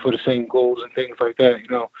fighting for the same goals and things like that,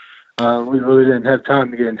 we really didn't have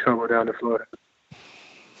time to get in trouble down in Florida.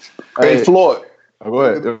 Hey, Floyd. Go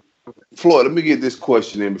ahead. Floyd, let me get this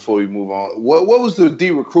question in before we move on. What was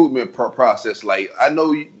the recruitment process like? I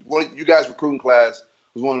know you guys' recruiting class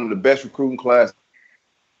was one of the best recruiting classes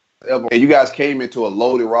ever. And you guys came into a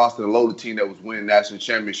loaded roster, a loaded team that was winning national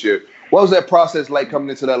championship. What was that process like coming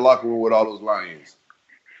into that locker room with all those Lions?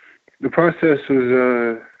 The process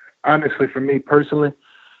was honestly, for me personally,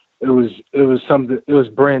 it was something. It was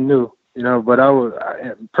brand new, But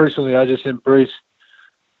I just embraced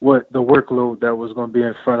what the workload that was going to be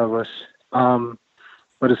in front of us.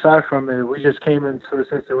 But aside from it, we just came into a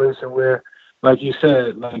situation where, like you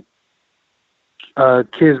said,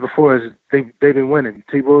 kids before us, they've been winning.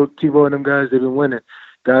 Tebow and them guys, they've been winning.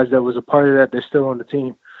 Guys that was a part of that, they're still on the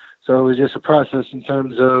team. So it was just a process in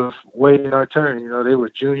terms of waiting our turn. They were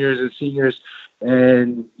juniors and seniors,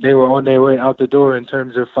 and they were on their way out the door in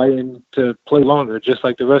terms of fighting to play longer, just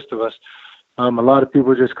like the rest of us. A lot of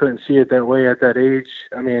people just couldn't see it that way at that age.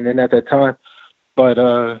 And at that time.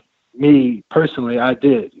 But me personally, I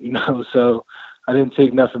did, So I didn't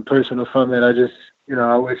take nothing personal from it. I just,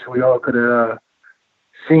 I wish we all could have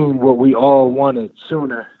seen what we all wanted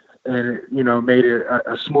sooner, and made it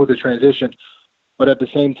a smoother transition. But at the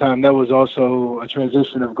same time, that was also a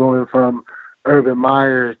transition of going from Urban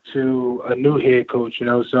Meyer to a new head coach,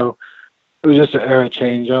 So it was just an era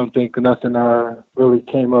change. I don't think nothing really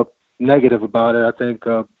came up negative about it. I think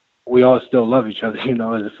we all still love each other,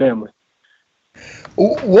 as a family.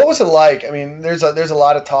 What was it like? There's a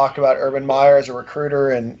lot of talk about Urban Meyer as a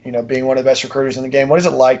recruiter and, being one of the best recruiters in the game. What is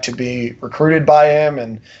it like to be recruited by him?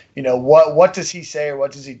 And, what does he say or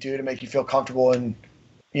what does he do to make you feel comfortable and,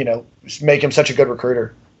 make him such a good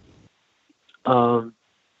recruiter?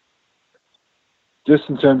 Just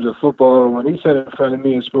in terms of football, when he sat in front of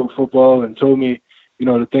me and spoke football and told me,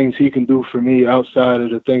 the things he can do for me outside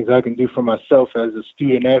of the things I can do for myself as a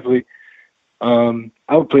student athlete, I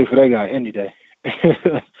would play for that guy any day.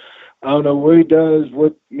 I don't know what he does,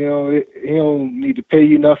 he don't need to pay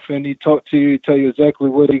you nothing. He talk to you, tell you exactly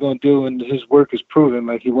what he's going to do, and his work is proven,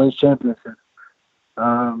 like he wins championships.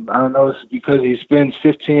 I don't know if it's because he spends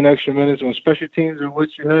 15 extra minutes on special teams or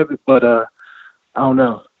what you have it, but I don't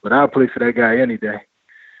know. But I'll play for that guy any day.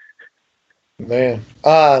 Man.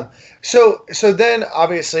 So then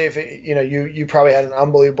obviously if you probably had an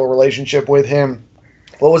unbelievable relationship with him.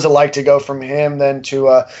 What was it like to go from him then to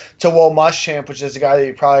Will Muschamp, which is a guy that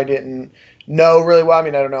you probably didn't know really well? I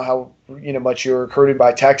don't know how much you were recruited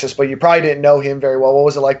by Texas, but you probably didn't know him very well. What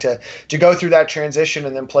was it like to go through that transition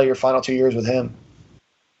and then play your final 2 years with him?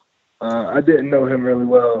 I didn't know him really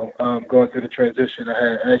well going through the transition. I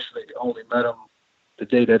had actually only met him the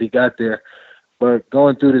day that he got there. But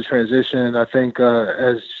going through the transition, I think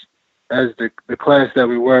as the class that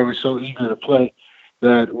we were so eager to play,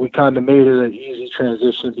 that we kind of made it an easy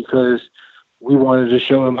transition because we wanted to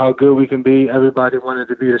show him how good we can be. Everybody wanted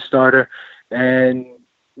to be the starter. And,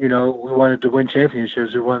 we wanted to win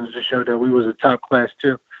championships. We wanted to show that we was a top class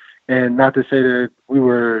too. And not to say that we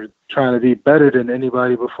were trying to be better than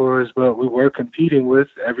anybody before us, but we were competing with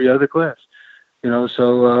every other class.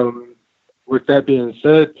 So with that being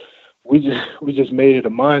said, we just made it a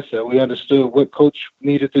mindset. We understood what coach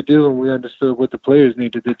needed to do, and we understood what the players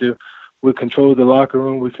needed to do. We controlled the locker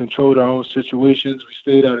room. We controlled our own situations. We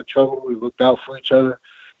stayed out of trouble. We looked out for each other,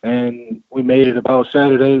 and we made it about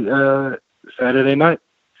Saturday night.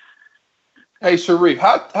 Hey, Sharif,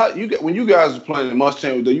 how when you guys were playing in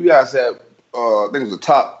Muschamp, you guys had I think it was the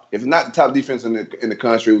top, if not the top defense in the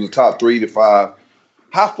country, it was the top 3 to 5.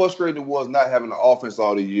 How frustrating it was not having an offense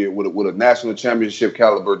all the year with a national championship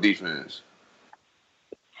caliber defense?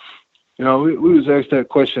 We was asked that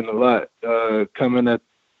question a lot coming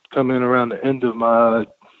around the end of my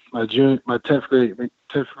 10th grade,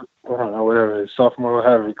 whatever, sophomore,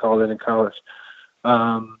 however you call it in college.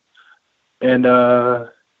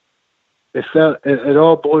 It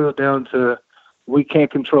all boiled down to we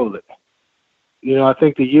can't control it. I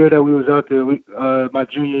think the year that we was out there, my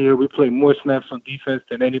junior year, we played more snaps on defense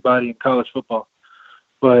than anybody in college football.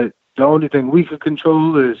 But the only thing we could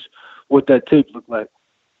control is what that tape looked like.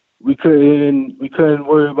 We couldn't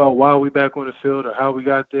worry about why we back on the field or how we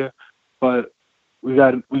got there. But we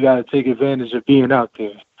got to take advantage of being out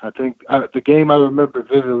there. I think the game I remember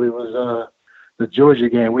vividly was the Georgia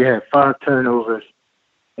game. We had 5 turnovers,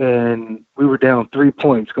 and we were down 3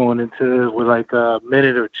 points going into with like a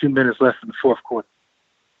minute or 2 minutes left in the fourth quarter.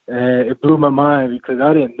 And it blew my mind because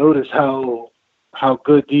I didn't notice how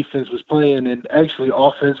good defense was playing, and actually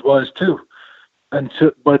offense was too.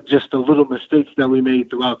 But just the little mistakes that we made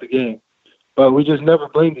throughout the game. But we just never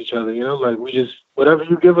blamed each other, you know. Like we just whatever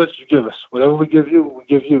you give us, you give us. Whatever we give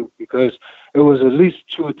you, because it was at least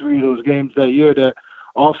 2 or 3 of those games that year that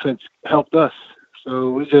offense helped us.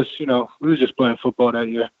 So we just, we were just playing football that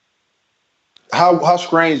year. How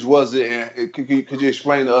strange was it? And could you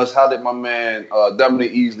explain to us how did my man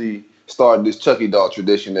Dominic Easley start this Chucky doll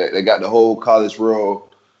tradition that got the whole college world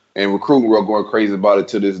and recruiting world going crazy about it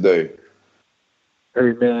to this day?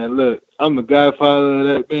 Hey man, look, I'm the godfather of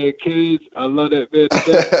that man, kids. I love that man to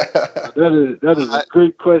death. That is a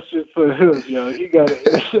great question for him, yo. You got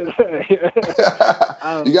it.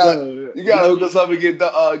 You gotta hook us up and get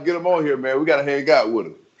him on here, man. We gotta hang out with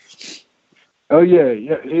him. Oh yeah,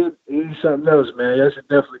 he's something else, man. I should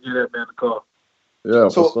definitely give that man a call. Yeah,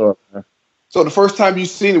 for sure, man. So the first time you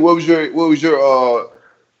seen it, what was your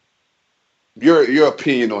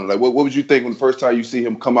opinion on it? Like, what would you think when the first time you see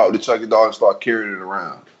him come out with the Chucky doll and start carrying it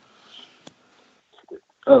around?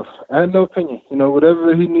 Oh, I had no opinion.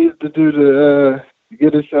 Whatever he needed to do to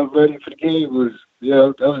get himself ready for the game was,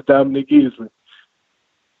 that was Dominic Easley.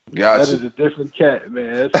 Gotcha. That is a different cat,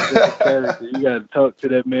 man. That's a different character. You got to talk to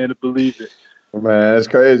that man to believe it. Man, it's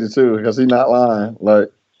crazy too because he's not lying. Like,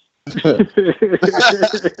 that's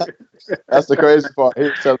the crazy part.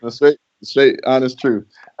 He's telling the straight, honest truth.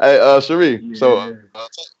 Hey, Cherie. Yeah. So,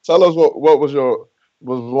 tell us what was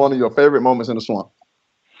one of your favorite moments in the swamp?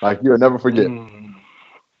 Like you'll never forget.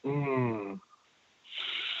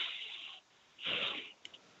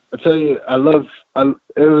 I tell you,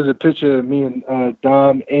 it was a picture of me and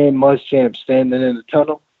Dom and Muschamp standing in the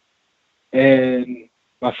tunnel, and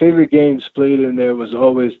my favorite games played in there was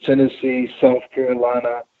always Tennessee, South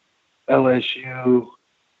Carolina, LSU,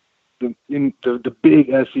 the big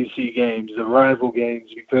SEC games, the rival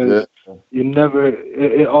games, because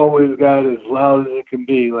it always got as loud as it can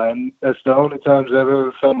be. Like that's the only times I've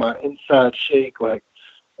ever felt my inside shake, like,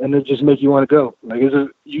 and it just make you want to go. Like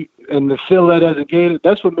and to feel that as a Gator,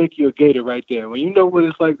 that's what make you a Gator right there. When you know what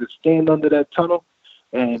it's like to stand under that tunnel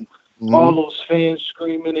and all those fans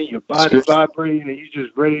screaming and your body vibrating and you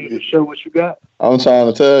just ready to show what you got. I'm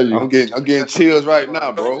trying to tell you. I'm getting chills right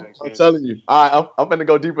now, bro. I'm telling you. All right, I'm finna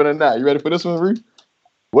go deeper than that. You ready for this one, Reed?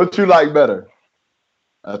 What you like better?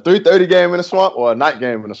 A 3:30 game in the swamp or a night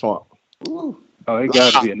game in the swamp? Ooh. Oh, it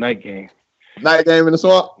got to be a night game. Night game in the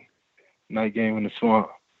swamp? Night game in the swamp.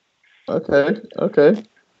 Okay.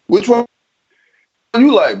 Which one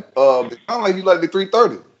you like? It sounds like you like the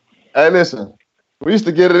 3:30. Hey, listen. We used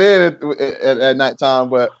to get it in at nighttime,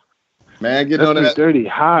 but man, getting on that 3:30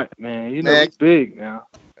 hot, man. It's big now.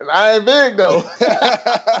 And I ain't big though.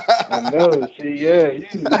 I know. See, yeah,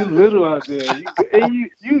 you little out there.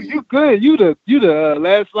 You good. You the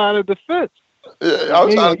last line of defense. Yeah,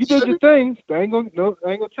 you did your thing. I ain't gonna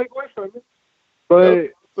take away from it.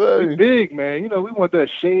 But it's big, man. We want that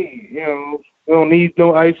shade. We don't need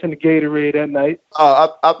no ice in the Gatorade at night. I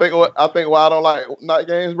think why I don't like night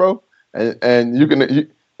games, bro. And you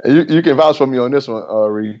can vouch for me on this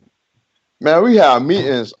one, Reed. Man, we have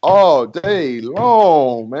meetings all day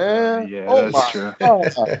long, man. Yeah, that's true.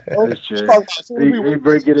 That's true. We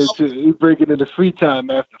break it into free time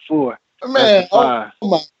after 4. Man, oh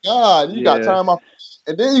my God, you got time off,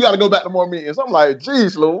 and then you got to go back to more meetings. I'm like,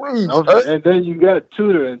 geez, Louise. And then you got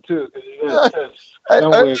tutoring too, because you got tests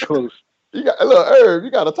somewhere close. You got Herb. You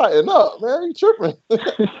got to tighten up, man. You tripping?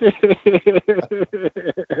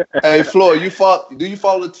 Hey, Floyd, do you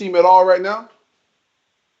follow the team at all right now?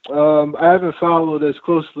 I haven't followed as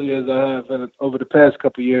closely as I have over the past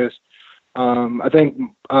couple of years. I think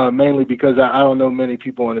mainly because I don't know many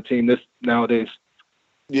people on the team nowadays.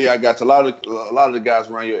 Yeah, I got you. A lot of the guys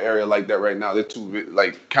around your area like that right now. They're too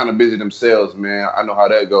kind of busy themselves, man. I know how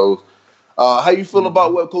that goes. How you feel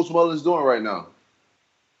about what Coach Mullen's doing right now?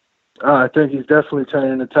 I think he's definitely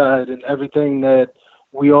turning the tide, and everything that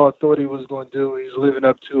we all thought he was going to do, he's living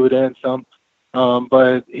up to it and some.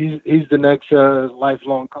 But he's the next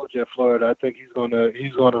lifelong coach at Florida. I think he's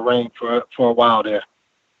gonna reign for a while there.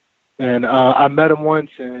 And I met him once,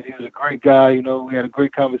 and he was a great guy. We had a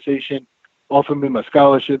great conversation. Offered me my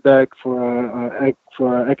scholarship back for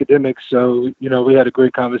academics. So we had a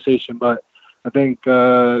great conversation. But I think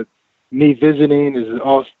me visiting is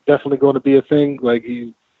also definitely going to be a thing. Like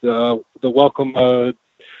he's the welcome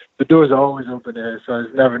the doors are always open there, so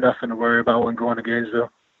there's never nothing to worry about when going to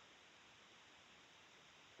Gainesville.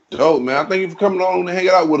 Dope, man. I thank you for coming on and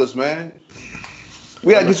hanging out with us, man.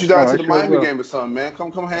 We gotta get you down to the Miami game or something, man.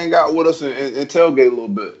 Come hang out with us and tailgate a little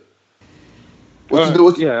bit. What you do?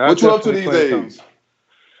 What you up to these days?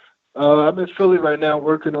 I'm in Philly right now,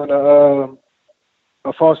 working on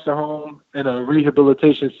a foster home and a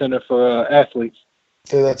rehabilitation center for athletes.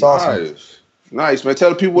 Dude, that's awesome. Nice, man.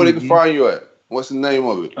 Tell the people where they can find you at. What's the name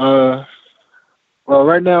of it? Well,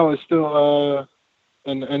 right now it's still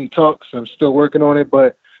in talks. I'm still working on it,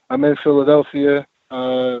 but I'm in Philadelphia,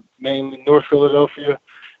 mainly North Philadelphia,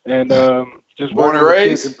 and just born and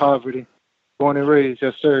raised in poverty. Born and raised,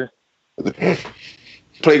 yes, sir.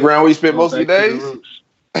 Playground where you spend most of your days?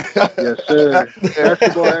 Yes, sir.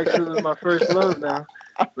 Basketball actually was my first love now.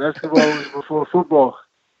 Basketball was before football.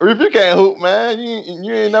 If you can't hoop, man,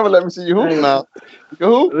 you ain't never let me see you hoop now. You can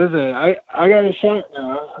hoop? Listen, I got a shot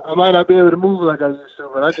now. I might not be able to move like I used to,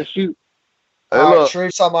 but I can shoot. Hey, all right,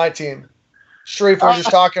 Sharif's on my team. Sharif, we're just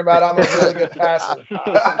talking about I'm a really good passer.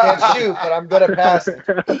 I can't shoot, but I'm good at passing.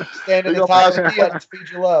 Stand in the top of the key and speed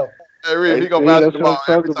you low. Hey, Reed, he gonna pass the ball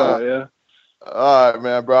every time. Yeah. All right,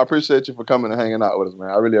 man, bro. I appreciate you for coming and hanging out with us, man.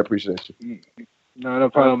 I really appreciate you. No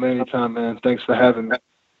problem. Anytime, man. Thanks for having me.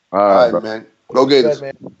 All right, man. Go Gators.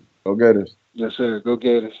 Go Gators. Yes, sir. Go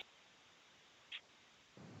Gators.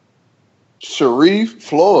 Sharif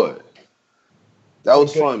Floyd. That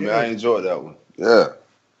was fun, man. I enjoyed that one. Yeah.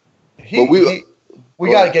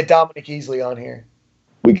 We got to get Dominic Easley on here.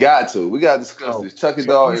 We got to. We got to discuss this. Chucky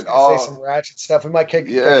Dog and all. Say some ratchet stuff. We might get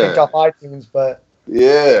kicked off iTunes, but.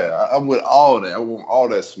 Yeah, I'm with all that. I want all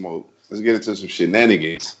that smoke. Let's get into some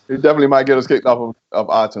shenanigans. He definitely might get us kicked off of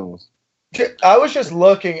iTunes. I was just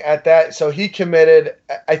looking at that. So he committed.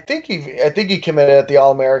 I think he committed at the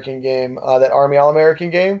All-American game, that Army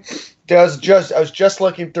All-American game. I was just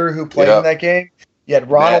looking through who played in that game. You had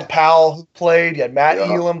Ronald Powell who played. You had Matt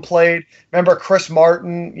Elam played. Remember Chris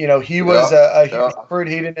Martin? You know, he was a huge recruit.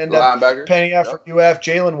 He didn't end up penning out for UF.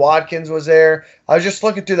 Jalen Watkins was there. I was just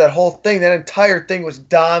looking through that whole thing. That entire thing was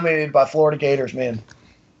dominated by Florida Gators, man.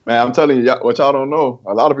 Man, I'm telling you, what y'all don't know,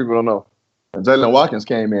 a lot of people don't know. Jalen Watkins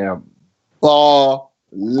came in balling.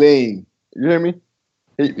 You hear me?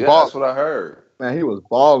 That's what I heard. Man, he was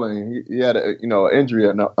balling. He had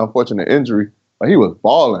an unfortunate injury. He was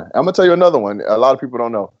balling. I'm gonna tell you another one. A lot of people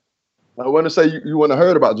don't know. I want to say you wouldn't have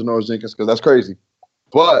heard about Janoris Jenkins because that's crazy,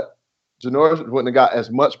 but Janoris wouldn't have got as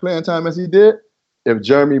much playing time as he did if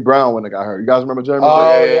Jeremy Brown wouldn't have got hurt. You guys remember Jeremy?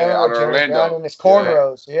 Out of Orlando. Brown and his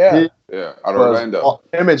cornrows. Yeah, out of Orlando.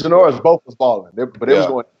 Him and Janoris both was balling, but it was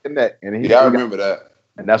going in that. And I remember that.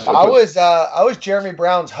 And that's what I was Jeremy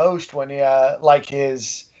Brown's host when he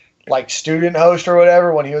his student host or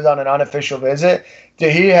whatever when he was on an unofficial visit.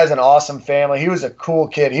 Dude, he has an awesome family. He was a cool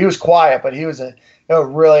kid. He was quiet, but he was a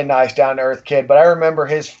really nice, down-to-earth kid. But I remember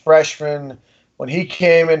when he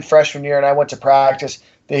came in freshman year and I went to practice,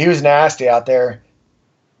 he was nasty out there.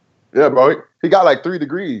 Yeah, bro. He got like 3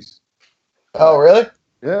 degrees. Oh, really?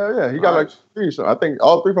 Yeah. He got like 3. So I think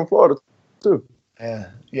all 3 from Florida, too.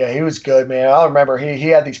 Yeah, he was good, man. I remember he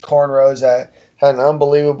had these cornrows that had an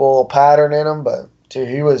unbelievable pattern in them, but dude,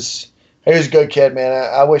 he was a good kid, man.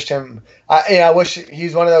 I wished him. I wish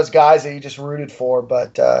he's one of those guys that you just rooted for.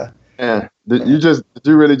 But did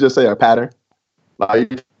you really just say a pattern?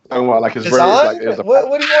 Like talking about like his design?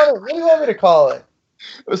 What do you want me to call it?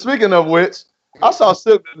 Speaking of which, I saw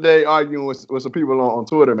Silk today arguing with some people on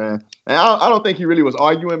Twitter, man. And I don't think he really was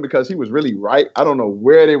arguing because he was really right. I don't know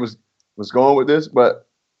where they was going with this, but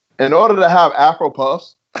in order to have Afro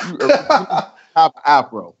puffs, you have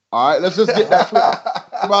Afro. All right, let's just get that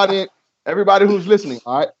clear. Everybody who's listening,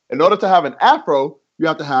 all right? In order to have an Afro, you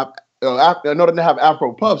have to have, in order to have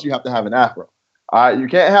Afro puffs, you have to have an Afro. All right, you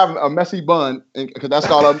can't have a messy bun because that's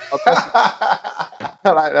called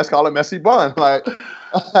that's called a messy bun.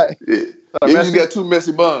 You just got 2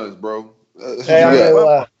 messy buns, bro. Hey,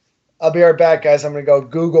 I'll be right back, guys. I'm gonna go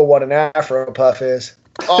Google what an Afro puff is.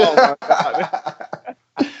 Oh my God.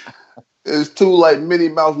 It's 2 like Minnie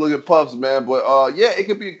Mouse looking puffs, man. But it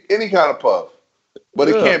could be any kind of puff. But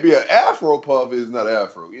it can't be an Afro puff. It's not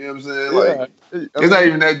Afro. You know what I'm saying? It's not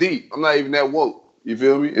even that deep. I'm not even that woke. You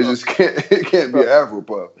feel me? It just can't be an Afro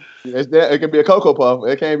puff. It can be a Cocoa Puff.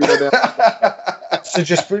 It can't be no damn. So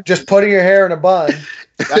just putting your hair in a bun.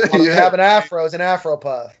 Have an Afro is an Afro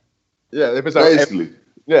puff. Yeah, if it's basically.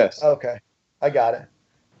 Yes. Okay, I got it.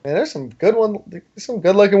 Man, there's some good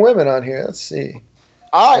looking women on here. Let's see.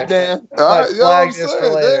 All right, Dan. Flag this for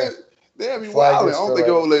later. Damn, you wild. I don't think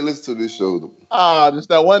old lady listen to this show. Just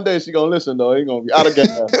that one day she gonna listen though. Ain't gonna be out of game.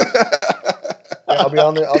 I'll be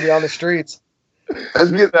on the streets.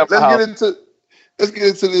 Let's get into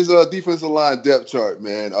this defensive line depth chart,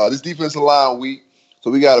 man. This defensive line week,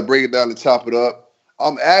 so we got to break it down and chop it up.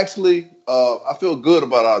 I feel good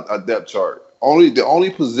about our depth chart. The only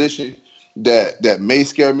position that may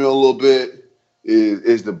scare me a little bit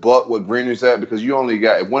is the buck where Greener's at, because you only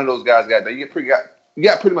got, if one of those guys got that, you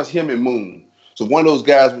got pretty much him and Moon. So if one of those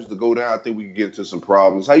guys was to go down, I think we could get into some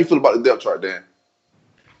problems. How you feel about the depth chart, Dan?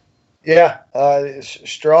 Yeah,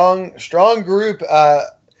 strong group.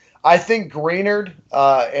 I think Greenard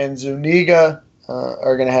and Zuniga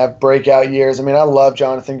are going to have breakout years. I mean, I love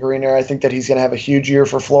Jonathan Greenard. I think that he's going to have a huge year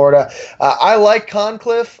for Florida. I like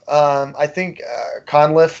Conklin. I think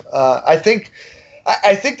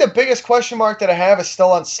the biggest question mark that I have is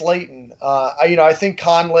still on Slayton. I think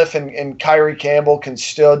Conklin and Kyrie Campbell can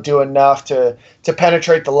still do enough to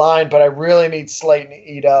penetrate the line, but I really need Slayton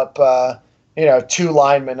to eat up, two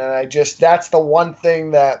linemen, and that's the one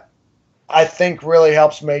thing that I think really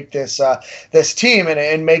helps make this team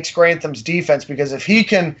and makes Grantham's defense, because if he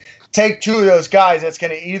can take two of those guys, that's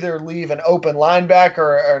going to either leave an open linebacker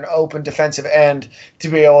or an open defensive end to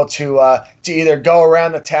be able to either go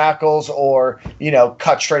around the tackles or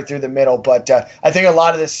cut straight through the middle. But I think a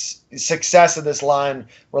lot of this success of this line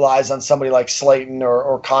relies on somebody like Slayton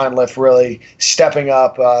or Conklin really stepping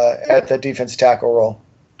up at the defensive tackle role.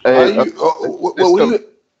 Hey,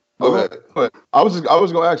 Go ahead. I was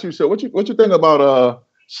going to ask you, so what you think about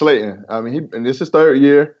Slayton? I mean, and this is his third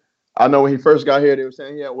year. I know when he first got here, they were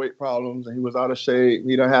saying he had weight problems and he was out of shape.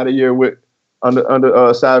 He done had a year with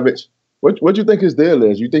under Savage. What you think his deal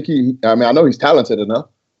is? You think I know he's talented enough.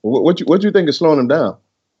 What you think is slowing him down?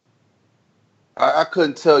 I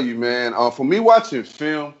couldn't tell you, man. For me watching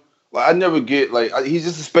film, I never get he's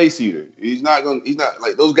just a space eater. He's not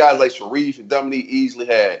like those guys like Sharif and Dominique easily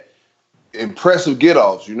had impressive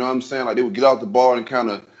get-offs, you know what I'm saying? Like they would get off the ball and kind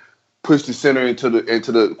of push the center into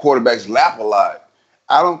the quarterback's lap a lot.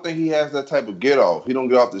 I don't think he has that type of get-off. He don't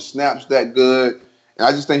get off the snaps that good. And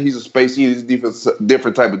I just think he's a space eater. He's a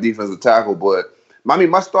different type of defensive tackle. But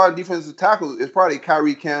my starting defensive tackle is probably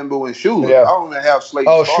Kyrie Campbell and Schuler. Yeah. I don't even have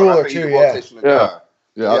Slayton. Oh, Schuler too, yeah.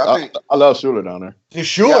 I love Schuler down there. Dude,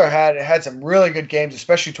 Schuler had some really good games,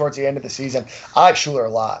 especially towards the end of the season. I like Schuler a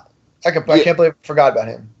lot. I can't believe I forgot about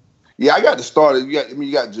him. Yeah, I got the starter. You got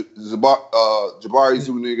Jabari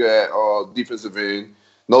Zuniga at defensive end.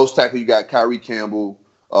 Nose tackle, you got Kyrie Campbell.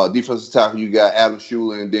 Defensive tackle, you got Adam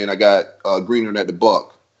Schuler, and then I got Greenard at the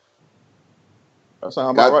buck. That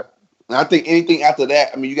sounds about right. And I think anything after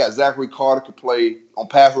that, you got Zachary Carter could play on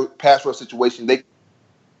pass rush situation. They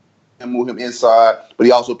can move him inside, but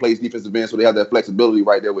he also plays defensive end, so they have that flexibility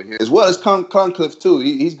right there with him. As well as Cunliffe, too.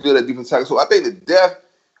 He's good at defensive tackle. So I think the depth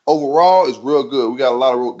overall is real good. We got a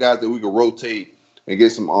lot of guys that we can rotate and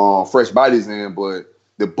get some fresh bodies in, but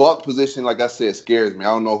the buck position, like I said, scares me. I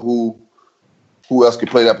don't know who else can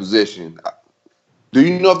play that position. Do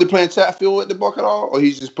you know if they're playing Chatfield at the buck at all, or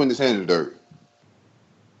he's just putting his hand in the dirt?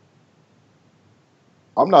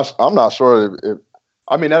 I'm not sure if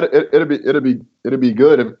it'll be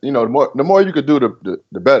good if the more you could do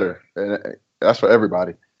the better, and that's for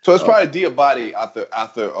everybody. So it's probably Diabate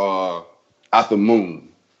after Moon.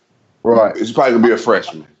 Right. It's probably gonna be a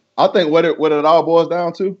freshman. I think what it all boils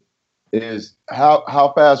down to is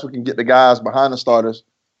how fast we can get the guys behind the starters,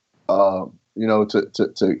 to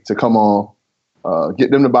come on,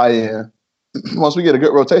 get them to buy in. Once we get a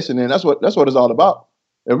good rotation in, that's what it's all about.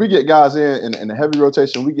 If we get guys in a heavy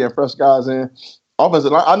rotation, we get fresh guys in.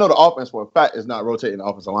 Offensive line, I know the offense for a fact is not rotating the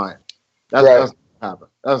offensive line. That's not gonna happen.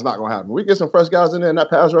 That's not gonna happen. We get some fresh guys in there and that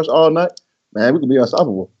pass rush all night, man, we can be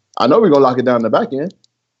unstoppable. I know we're gonna lock it down in the back end,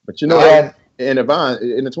 but in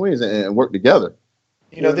the twins and work together.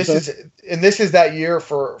 This is that year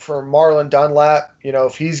for Marlon Dunlap.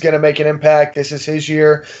 If he's going to make an impact, this is his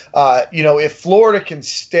year. If Florida can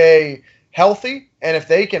stay healthy and if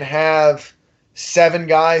they can have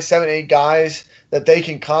 7, 8 guys that they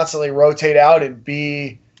can constantly rotate out and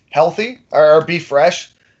be healthy or be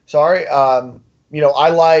fresh. Sorry. I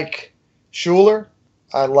like Schuler.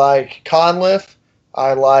 I like Conliffe.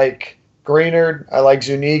 I like Greenard. I like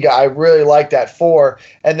Zuniga. I really like that 4.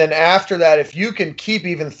 And then after that, if you can keep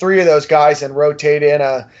even 3 of those guys and rotate in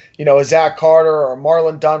a Zach Carter or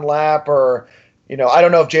Marlon Dunlap or, I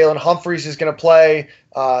don't know if Jalen Humphreys is going to play,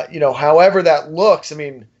 however that looks.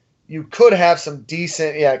 You could have some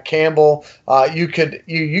decent, Campbell. You could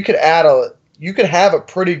have a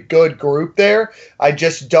pretty good group there. I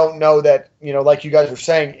just don't know that, like you guys were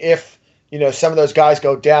saying, if some of those guys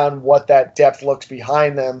go down, what that depth looks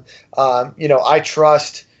behind them. I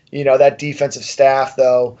trust, that defensive staff,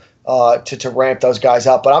 though, to ramp those guys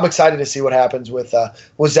up. But I'm excited to see what happens with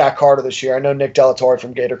Zach Carter this year. I know Nick Delatorre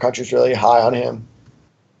from Gator Country is really high on him.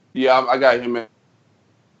 Yeah, I got him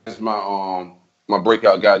as my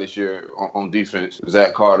breakout guy this year on defense,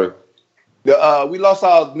 Zach Carter. We lost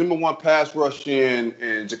our number one pass rush in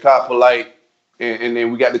Jakai Polite, and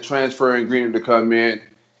then we got the transfer in Greener to come in.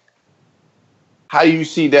 How do you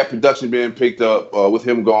see that production being picked up with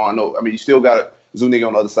him gone? You still got Zuniga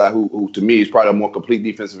on the other side, who to me is probably a more complete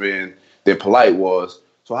defensive end than Polite was.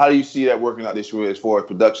 So how do you see that working out this year as far as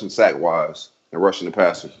production sack-wise and rushing the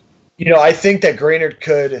passer? I think that Greener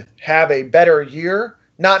could have a better year.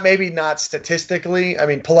 Maybe not statistically.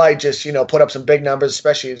 Polite just, put up some big numbers,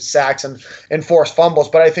 especially sacks and forced fumbles.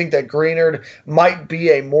 But I think that Greener might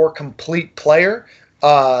be a more complete player.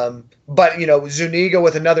 But Zuniga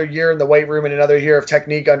with another year in the weight room and another year of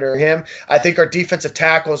technique under him, I think our defensive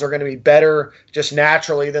tackles are going to be better just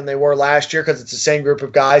naturally than they were last year because it's the same group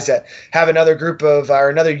of guys that have another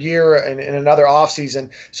year and another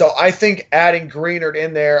offseason. So I think adding Greener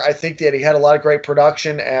in there, I think that he had a lot of great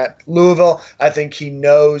production at Louisville. I think he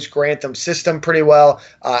knows Grantham's system pretty well.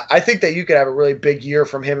 I think that you could have a really big year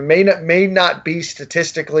from him. It may not be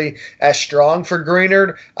statistically as strong for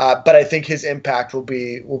Greener, but I think his impact will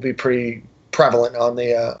be pretty prevalent on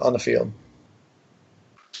the field.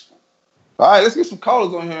 All right, let's get some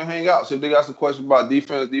callers on here and hang out. See if they got some questions about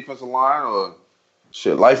defensive line, or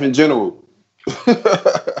life in general. We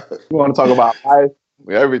want to talk about life,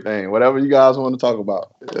 everything, whatever you guys want to talk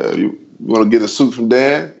about. You want to get a suit from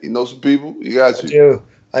Dan? You know some people? You got you.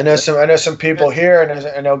 I do. I know some people here, and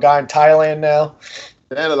I know a guy in Thailand now.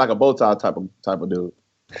 Dan look like a bow tie type of dude.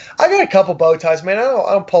 I got a couple bow ties, man. I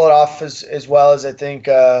don't pull it off as well as I think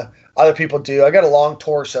other people do. I got a long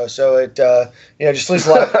torso, so it just leaves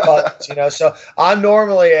a lot of buttons. So I'm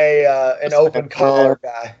normally an open collar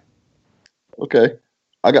guy. Okay,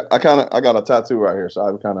 I got a tattoo right here, so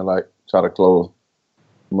I kind of like try to close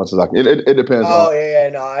as much as I can. It depends. No,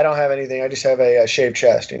 I don't have anything. I just have a shaved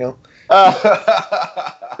chest. Then you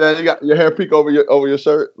got your hair peek over your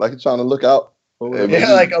shirt, like you're trying to look out.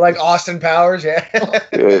 Yeah, like Austin Powers, yeah.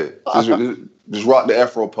 Yeah, just rock the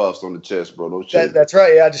Afro puffs on the chest, bro. No shit. That's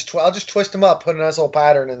right. Yeah, I'll just twist them up, put a nice little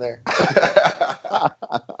pattern in there.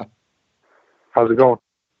 How's it going?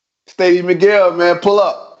 Stadium Miguel, man, pull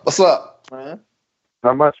up. What's up, man?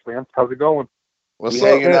 Not much, man. How's it going? What's up,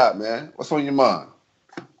 hanging out, man? What's on your mind?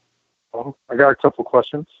 Well, I got a couple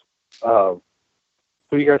questions. Who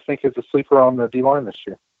do you guys think is the sleeper on the D-line this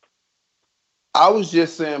year? I was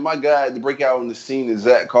just saying, my guy to break out on the scene is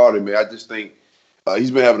Zach Carter, man. I just think he's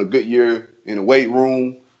been having a good year in the weight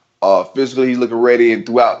room. Physically, he's looking ready, and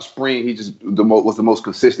throughout spring, he just was the most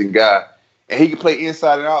consistent guy. And he can play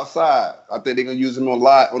inside and outside. I think they're going to use him a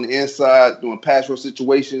lot on the inside, doing pass rush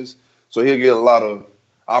situations, so he'll get a lot of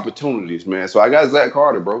opportunities, man. So I got Zach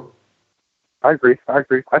Carter, bro. I agree. I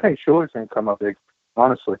think Schuler's going to come up big,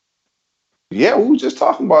 honestly. Yeah, we were just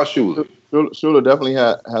talking about Schuler. Schuler definitely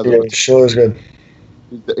has. Schuler's good.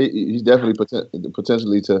 He's definitely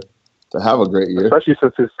potentially to have a great year, especially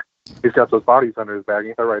since he's got those bodies under his bag.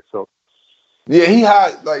 Ain't that right? So yeah, he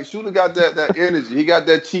had Schuler got that energy. He got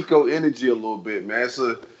that Chico energy a little bit, man.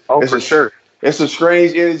 For sure. It's a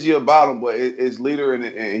strange energy about him, but it's leader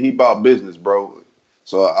and he about business, bro.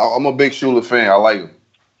 So I'm a big Schuler fan. I like him.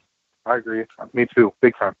 I agree. Me too.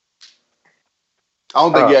 Big fan. I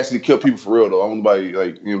don't think he actually killed people for real, though. I don't know nobody,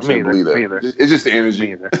 believe that. It's just the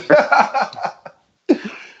energy.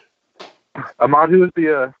 Ahmad, who was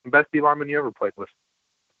the best D lineman you ever played with?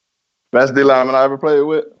 Best D lineman I ever played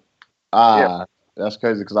with? That's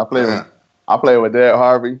crazy because I played with Derek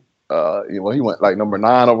Harvey. He went like number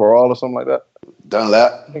 9 overall or something like that.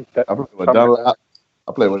 Dunlap. I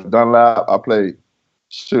played with Dunlap. I played with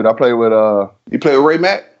You played with Ray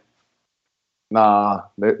Mack? Nah,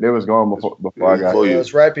 they was gone before I got here. It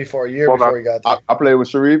was right before he got there. I played with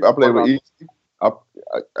Sharif. I played with Easy.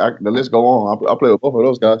 The list go on. I played with both of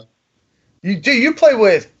those guys. You play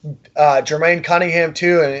with Jermaine Cunningham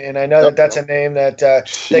too, and I know that's a name that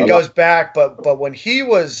goes back. But when he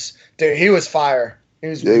was fire. He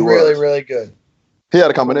was really good. He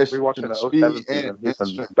had a combination. We watching the 07 season. He's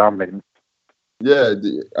been dominating. Yeah,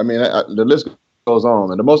 the list goes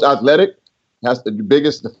on. And the most athletic has the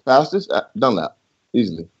biggest, the fastest, Dunlap,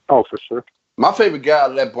 easily. Oh, for sure. My favorite guy I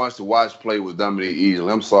let bunch to watch play was Dominic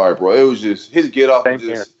Easley. I'm sorry, bro. It was just his get off.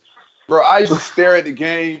 Bro, I used to stare at the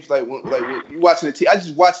games like when you watching the team. I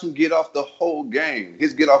just watched him get off the whole game.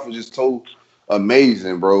 His get off was just so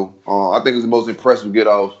amazing, bro. I think it was the most impressive get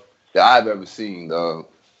off that I've ever seen.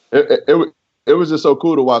 It was just so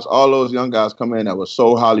cool to watch all those young guys come in that were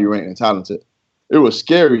so highly ranked and talented. it was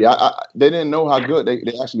scary. They didn't know how good they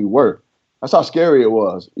actually were. That's how scary it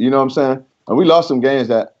was. You know what I'm saying? And we lost some games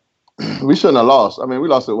that we shouldn't have lost. I mean, we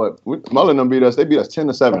lost it. Mullen them beat us. They beat us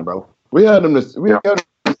 10-7, bro. We had them. We had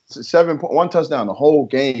them 1 touchdown the whole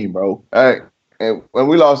game, bro. All right. And when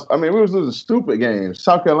we lost, I mean, we was losing stupid games.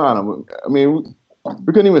 South Carolina. I mean, we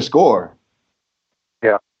couldn't even score.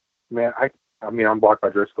 Yeah, man. I'm blocked by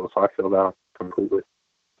Driscoll, so I feel that completely.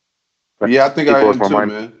 Yeah, I think I am too,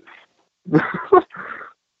 man.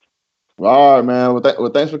 All right, man. Well,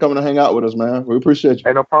 thanks for coming to hang out with us, man. We appreciate you.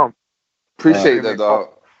 Hey, no problem. Appreciate that, dog.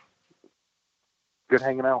 Good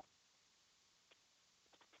hanging out.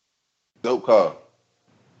 Dope call.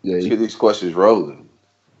 Yeah. Let's get these questions rolling.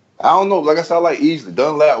 I don't know. Like I said, I like Easley.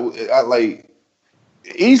 Dunlap,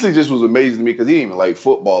 Easley just was amazing to me because he didn't even like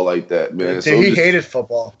football like that, man. Dude, he hated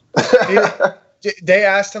football. They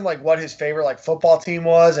asked him like what his favorite like football team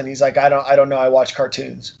was, and he's like, I don't know. I watch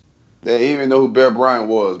cartoons. They didn't even know who Bear Bryant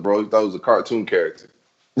was, bro. He thought it was a cartoon character.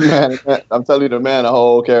 Man, I'm telling you, the man, a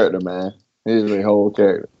whole character, man. He's a whole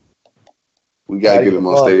character. We gotta get him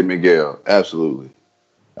on Stadium Miguel. Absolutely.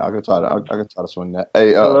 I can try to swing that.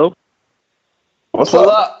 Hey, hello. What's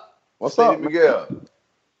up? What's up, Miguel?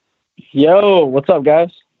 Yo, what's up, guys?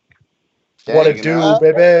 What it do,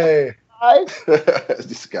 baby?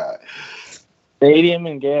 This guy. Stadium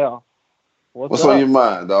and Gale. What's on your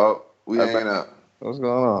mind, dog? We hanging out. What's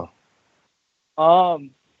going on?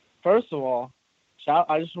 First of all,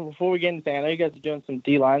 before we get into, I know you guys are doing some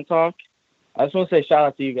D-line talk. I just want to say shout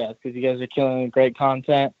out to you guys because you guys are killing great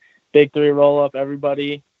content. Big 3 roll up,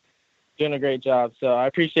 everybody doing a great job. So I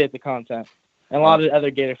appreciate the content, and a lot of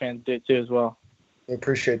other Gator fans do it too as well. We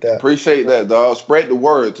appreciate that. Appreciate that, dog. Spread the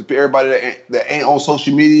word to everybody that ain't on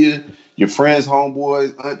social media. Your friends,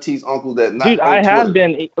 homeboys, aunties, uncles that not. Dude, I have Twitter.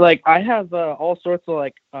 been like I have all sorts of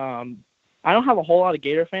like I don't have a whole lot of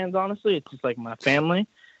Gator fans, honestly. It's just like my family,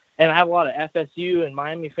 and I have a lot of FSU and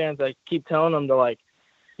Miami fans. I keep telling them to like,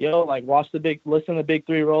 yo, like listen to Big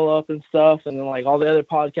 3 roll up and stuff, and then like all the other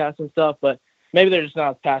podcasts and stuff. But maybe they're just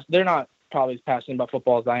not as passionate. They're not probably as passionate about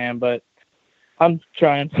football as I am, but I'm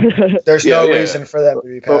trying. There's no reason for them to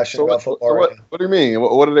be passionate about football. What do you mean?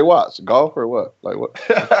 What do they watch? Golf or what? Like what?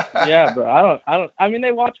 Yeah, bro. I don't. I mean,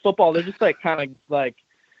 they watch football. They're just like kind of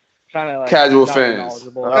casual fans.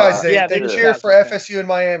 Guys, they cheer for FSU and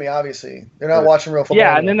Miami. Obviously, they're not watching real football.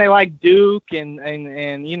 Yeah, and then they like Duke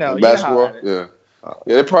and you know basketball. Yeah,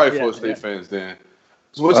 they're probably Florida State fans then.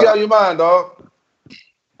 So what you got on your mind, dog?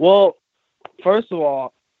 Well, first of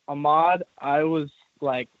all, Ahmad, I was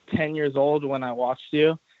like 10 years old when I watched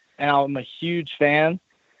you, and I'm a huge fan.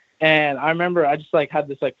 And I remember I just like had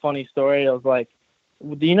this like funny story. I was like,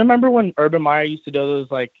 do you remember when Urban Meyer used to do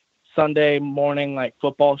those like Sunday morning like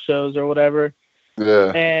football shows or whatever?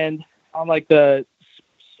 Yeah. And on like I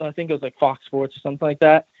think it was like Fox Sports or something like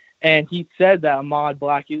that. And he said that Ahmad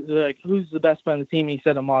Black, he was like, who's the best player on the team? And he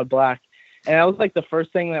said Ahmad Black. And that was like the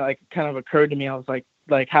first thing that like kind of occurred to me. I was like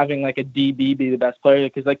having like a DB be the best player,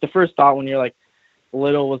 because like the first thought when you're like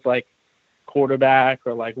little was like quarterback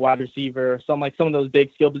or like wide receiver or some of those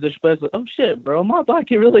big skill position players. Like, oh shit, bro, Ahmad Black,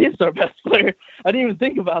 he really is our best player. I didn't even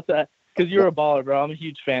think about that because you're a baller, bro. I'm a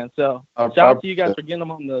huge fan. So shout out to you guys for getting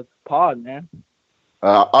them on the pod, man.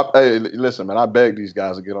 Hey, listen, man, I begged these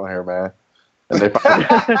guys to get on here, man. And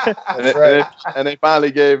they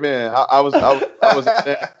finally gave in. I was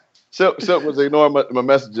Silk was ignoring my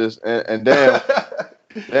messages, and Dan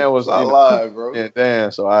was not live, bro. And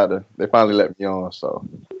Dan, so they finally let me on. So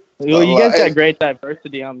well, you guys got great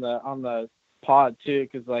diversity on the pod too,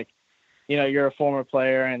 because like, you know, you're a former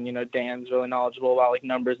player, and you know Dan's really knowledgeable about like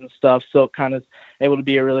numbers and stuff. So kind of able to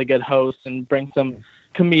be a really good host and bring some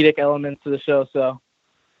comedic elements to the show. So,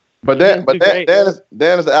 Dan is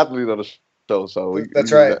the athlete of the show. So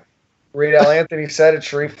that's right. Reed L. Anthony said it.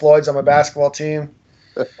 Sharif Floyd's on my basketball team.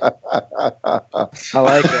 I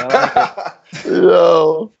like it.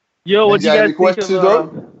 Yo, what you guys think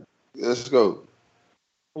of? Let's go.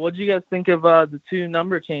 What do you guys think of the 2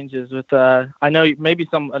 number changes? With I know maybe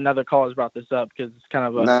another caller's brought this up because it's kind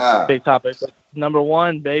of a big topic. But number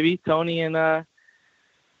 1, baby, Tony and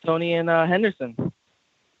Henderson.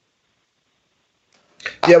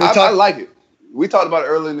 Yeah, I like it. We talked about it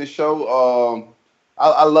earlier in the show.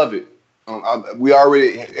 I love it.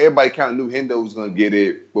 Everybody kind of knew Hendo was going to get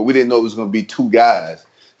it, but we didn't know it was going to be 2 guys.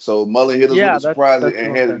 So Mullen hit us with a surprise and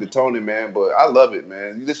handed it to Tony, man. But I love it,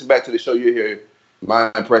 man. You listen back to the show, you hear my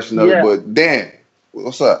impression of it. But Dan,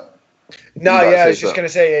 what's up? No, I was just going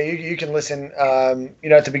to say, you can listen.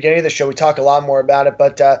 At the beginning of the show, we talk a lot more about it,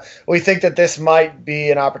 but we think that this might be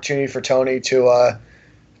an opportunity for Tony to,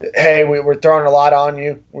 hey, we're throwing a lot on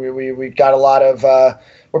you. We got a lot of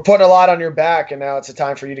we're putting a lot on your back, and now it's a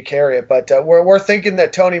time for you to carry it. But we're thinking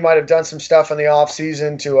that Tony might have done some stuff in the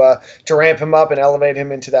offseason to ramp him up and elevate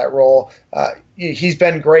him into that role. He's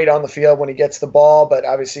been great on the field when he gets the ball, but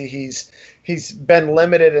obviously he's been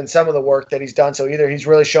limited in some of the work that he's done. So either he's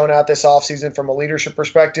really shown out this offseason from a leadership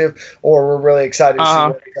perspective, or we're really excited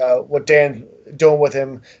to see what Dan's doing with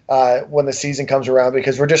him when the season comes around,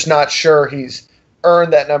 because we're just not sure he's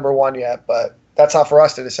earned that number one yet. But that's not for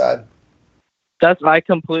us to decide. I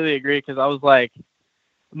completely agree, because I was like,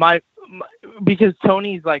 because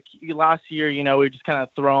Tony's like, last year, we just kind of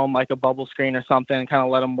throw him like a bubble screen or something and kind of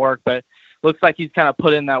let him work, but looks like he's kind of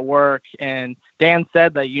put in that work. And Dan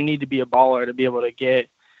said that you need to be a baller to be able to get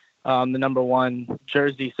the number one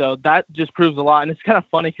jersey. So that just proves a lot. And it's kind of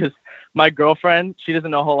funny because my girlfriend, she doesn't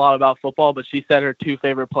know a whole lot about football, but she said her two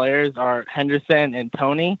favorite players are Henderson and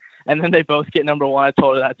Tony. And then they both get number one. I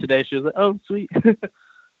told her that today. She was like, oh, sweet.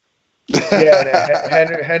 Yeah,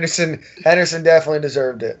 Henderson definitely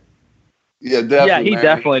deserved it. Yeah, definitely. Yeah, he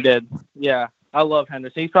definitely did. Yeah, I love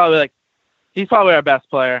Henderson. He's probably our best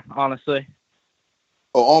player, honestly.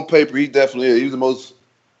 Oh, on paper, he definitely is. He was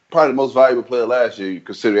probably the most valuable player last year. You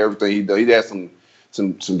consider everything he did. He had some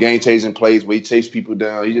game-changing plays where he chased people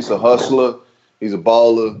down. He's just a hustler. He's a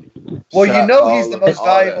baller. Well, he's the most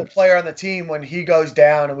valuable player on the team when he goes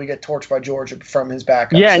down and we get torched by Georgia from his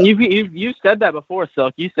backup. Yeah, and you said that before,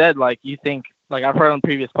 Silk. You said you think, I've heard on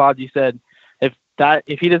previous pods, you said if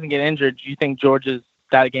he doesn't get injured, you think Georgia's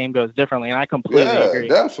that game goes differently, and I completely agree.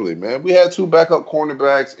 Yeah, definitely, man. We had two backup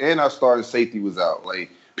cornerbacks, and our starting safety was out. Like,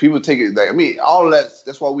 people take it. All of that.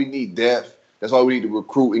 That's why we need depth. That's why we need to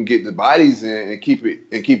recruit and get the bodies in and keep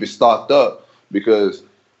it stocked up.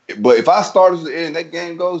 But if our starters are in, that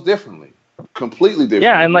game goes differently, completely different.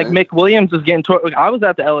 Yeah, and Mick Williams was getting tortured. I was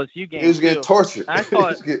at the LSU game. He was getting tortured. I saw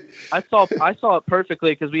it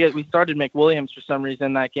perfectly because we started Mick Williams for some reason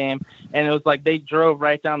in that game, and it was like they drove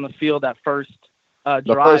right down the field that first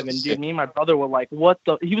drive, and dude, me and my brother were like, "What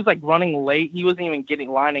the?" He was like running late. He wasn't even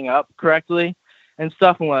lining up correctly and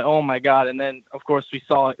stuff. And we're like, "Oh my god!" And then of course we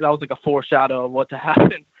saw it. That was like a foreshadow of what to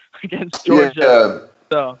happen against Georgia. Yeah.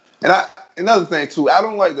 So. And another thing too, I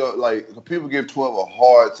don't like the people give 12 a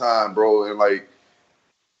hard time, bro. And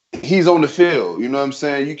he's on the field. You know what I'm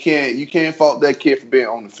saying? You can't fault that kid for being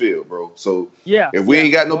on the field, bro. So if we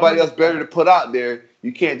ain't got nobody else better to put out there,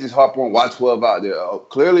 you can't just hop on Y12 out there.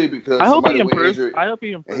 Clearly, because I hope he improves. I hope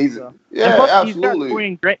he improves.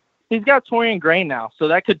 Absolutely. He's got Torian Gray now, so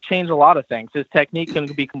that could change a lot of things. His technique can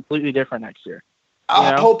be completely different next year.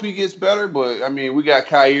 I hope he gets better, but we got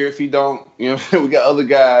Kyer. If he don't, we got other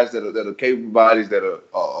guys that are capable bodies that are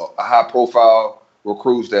high profile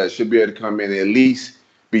recruits that should be able to come in and at least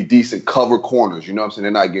be decent cover corners. You know what I'm saying?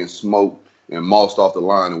 They're not getting smoked and mossed off the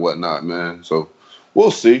line and whatnot, man. So we'll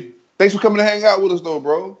see. Thanks for coming to hang out with us, though,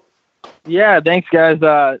 bro. Yeah, thanks, guys.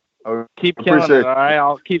 Keep killing it. All right,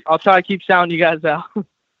 I'll try to keep shouting you guys out. Do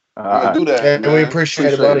that. Yeah, we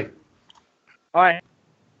appreciate it, buddy. All right.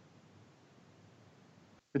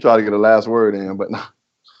 We try to get a last word in, but no.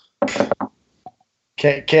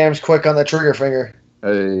 Cam's quick on the trigger finger.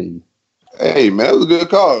 Hey, man, that was a good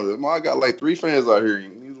call. I got 3 fans out here.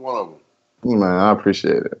 He's one of them. Man, I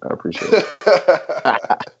appreciate it.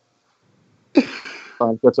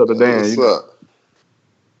 Catch up to Dan. What's up?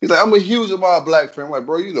 He's like, I'm a huge amount of black fan. I'm like,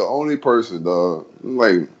 bro, you the only person, dog. I'm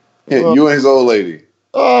like, you and his old lady.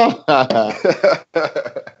 Oh. I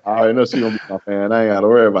already know she's going to be my fan. I ain't got to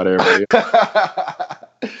worry about everybody.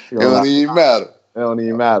 It don't even matter. It don't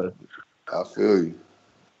even matter. I feel you.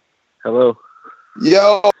 Hello.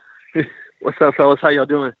 Yo. What's up, fellas? How y'all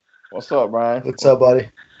doing? What's up, Brian? What's up, buddy?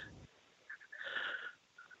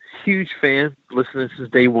 Huge fan. Listening since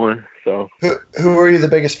day one. So. Who are you the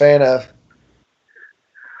biggest fan of?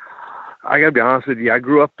 I gotta be honest with you. I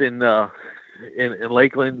grew up in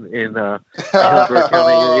Lakeland in Hillsborough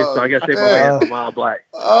County area, so I gotta say my man's Mile Black.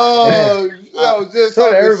 Just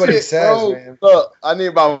what everybody says, bro. Man. Look, I need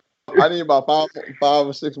about 5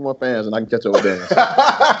 or 6 more fans, and I can catch up with Dan.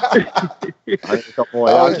 I need a couple more.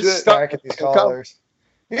 I'm just stacking these callers.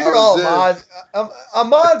 These are all mods.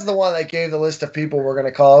 Ahmad's the one that gave the list of people we're going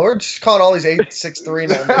to call. We're just calling all these 863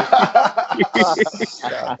 numbers.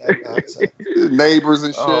 Neighbors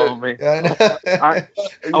and shit. Oh, man. Yeah,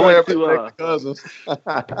 I went to cousins.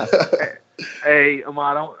 Hey,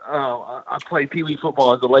 Ahmad, I played Pee Wee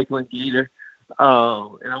football as a Lakeland Gator,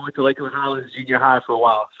 and I went to Lakeland Highlands Junior High for a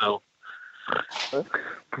while. So,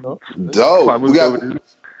 dope.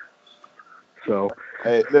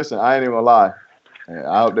 Hey, listen, I ain't even gonna lie.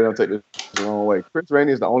 I hope they don't take this the wrong way. Chris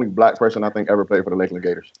Rainey is the only black person I think ever played for the Lakeland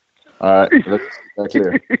Gators. All right, let's get that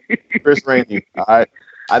clear. Chris Rainey. All right,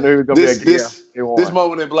 I knew he was gonna be a this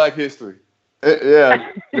moment in Black history.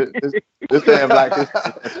 Yeah, this day in Black history.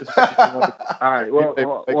 All right.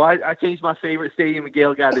 Well, I changed my favorite stadium.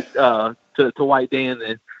 Miguel got it to White Dan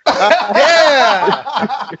then.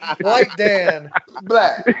 Yeah, White Dan.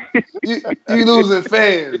 Black. You losing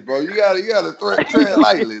fans, bro. You gotta tread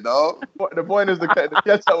lightly, dog. The point is to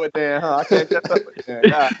catch up with Dan, huh? I can't catch up with Dan.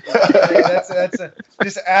 Nah. That's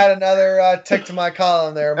just add another tick to my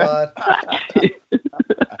column there, Mod.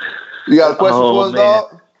 You got a question for us,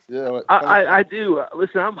 dog? Yeah, I do.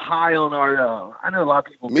 Listen, I'm high on our. I know a lot of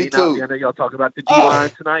people. Me too. I know y'all talking about the D line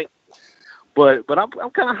tonight, but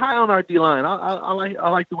I'm kind of high on our D line. I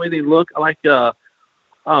like the way they look. I like I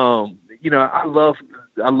love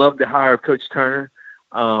the hire of Coach Turner.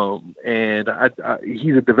 And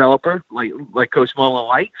he's a developer like Coach Mullen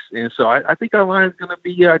likes, and so I think our D line is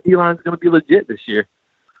going to be legit this year.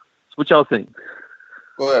 So what y'all think?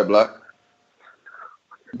 Go ahead, Black.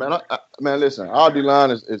 Man, listen, our D line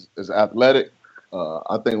is athletic.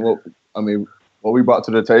 I think what we brought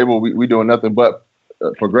to the table, we doing nothing but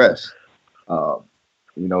progress. The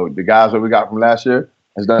guys that we got from last year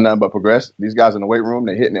has done nothing but progress. These guys in the weight room,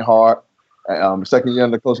 they're hitting it hard. Second year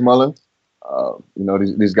under Coach Mullen,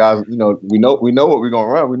 these guys, we know what we're gonna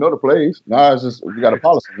run. We know the plays. Now it's just we got to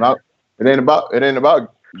polish them. Now it ain't about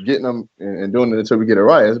getting them and doing it until we get it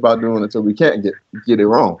right. It's about doing it until we can't get it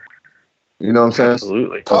wrong. You know what I'm saying?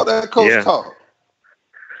 Absolutely. Talk that coach talk.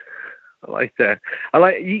 I like that. I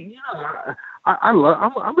like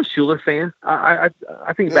I'm a Schuler fan. I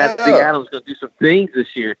think Big Adam's going to do some things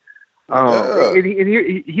this year. And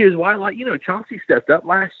here's why. Chauncey stepped up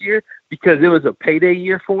last year because it was a payday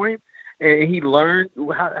year for him, and he learned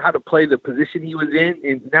how to play the position he was in,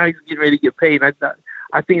 and now he's getting ready to get paid. And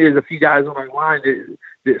I think there's a few guys on our line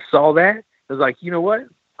that saw that. It was like, you know what?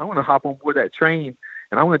 I want to hop on board that train,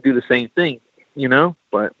 and I want to do the same thing.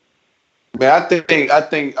 But man, I think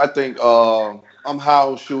I'm high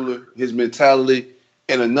on Schuler, his mentality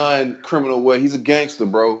in a non-criminal way. He's a gangster,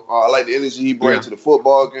 bro. I like the energy he brings to the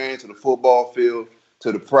football game, to the football field,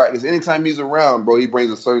 to the practice. Anytime he's around, bro, he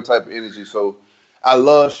brings a certain type of energy. So I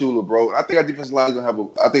love Schuler, bro. I think our defensive line is gonna have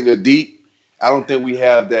I think they're deep. I don't think we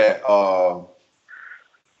have that. I'm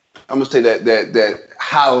gonna say that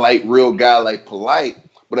highlight real guy like Polite.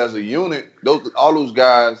 But as a unit, all those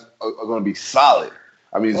guys are going to be solid.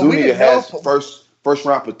 I mean, Zuniga has first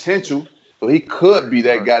round potential, so he could be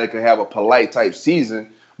that guy that can have a Polite type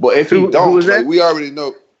season. But if he don't, we already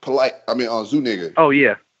know Polite. I mean, Zuniga. Oh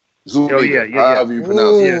yeah, Zuniga. Oh yeah. However you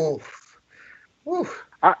pronounce it. Woo.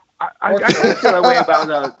 I kind of feel that way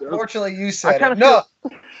about. Fortunately, you said I it. No.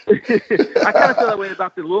 I kind of feel that way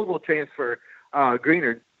about the Louisville transfer,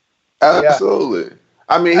 Greenard. Absolutely.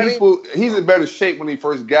 He's in better shape when he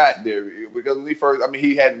first got there because when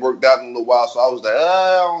he hadn't worked out in a little while, so I was like,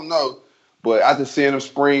 I don't know. But after seeing him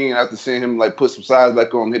spring, after seeing him put some size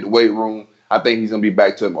back on, hit the weight room, I think he's gonna be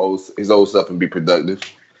back to his old stuff and be productive.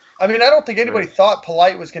 I don't think anybody thought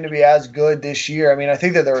Polite was going to be as good this year. I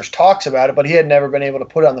think that there was talks about it, but he had never been able to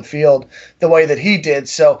put it on the field the way that he did.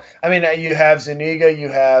 So, you have Zuniga, you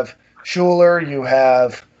have Schuler, you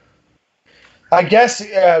have I guess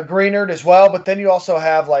Greenard as well, but then you also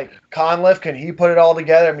have Conliff. Can he put it all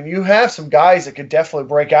together? You have some guys that could definitely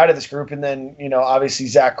break out of this group, and then obviously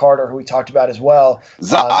Zach Carter, who we talked about as well.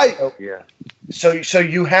 So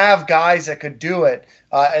you have guys that could do it,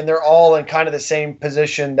 and they're all in kind of the same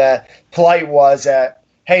position that Polite was at.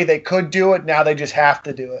 Hey, they could do it. Now they just have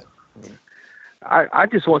to do it. I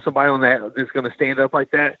just want somebody on that's going to stand up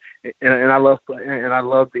like that, and I love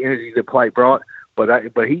the energy that Polite brought. But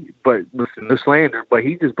listen, no slander. But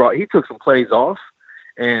he took some plays off,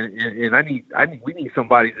 and we need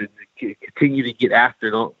somebody to continue to get after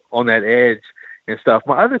it on that edge and stuff.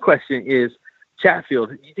 My other question is Chatfield.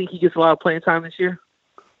 Do you think he gets a lot of playing time this year?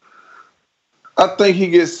 I think he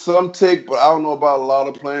gets some tick, but I don't know about a lot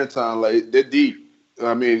of playing time. They're deep.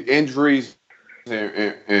 Injuries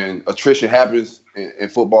and attrition happens in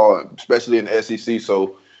football, especially in the SEC.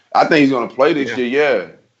 So I think he's going to play this year. Yeah.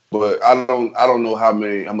 But I don't know how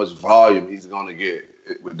much volume he's gonna get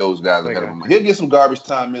with those guys ahead of him. He'll get some garbage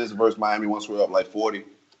time minutes versus Miami once we're up 40.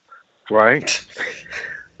 Right.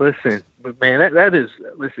 Listen, but man, that is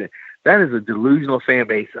a delusional fan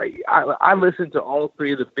base. I listen to all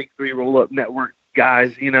three of the big three roll-up network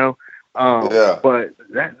guys, But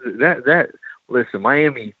that listen,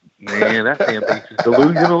 Miami, man, that fan base is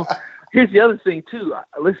delusional. Here's the other thing too.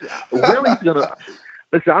 Listen, Willie's gonna.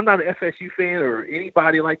 Listen, I'm not an FSU fan or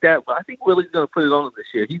anybody like that, but I think Willie's going to put it on him this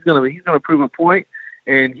year. He's going to prove a point,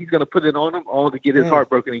 and he's going to put it on him all to get his heart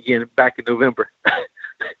broken again back in November.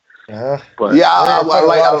 I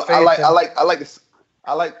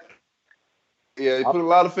like Yeah, he put a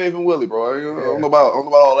lot of faith in Willie, bro. I don't know about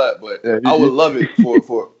all that, but I would love it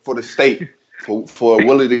for the state for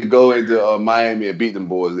Willie to go into Miami and beat them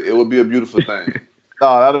boys. It would be a beautiful thing.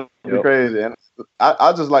 No, that would be crazy. And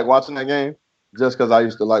I just like watching that game just because I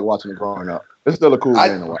used to like watching it growing up. It's still a cool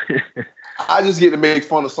game to watch. I just get to make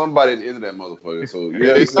fun of somebody at the end of that motherfucker. So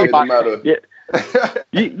it doesn't matter. Yeah.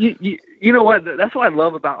 You know what? That's what I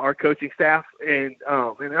love about our coaching staff, and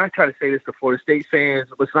I try to say this to Florida State fans.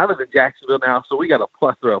 Listen, I live in Jacksonville now, so we got a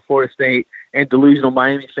plethora of Florida State and delusional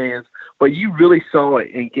Miami fans. But you really saw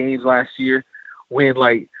it in games last year when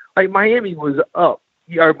like Miami was up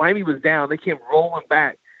or Miami was down. They came rolling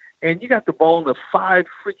back, and you got the ball on the 5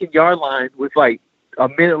 freaking yard line with like a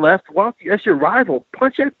minute left. Well, that's your rival.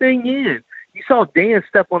 Punch that thing in. You saw Dan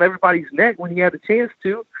step on everybody's neck when he had a chance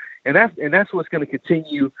to. And that's what's going to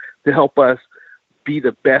continue to help us be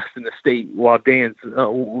the best in the state while Dan's,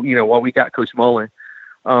 while we got Coach Mullen,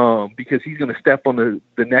 because he's going to step on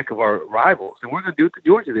the neck of our rivals, and we're going to do it to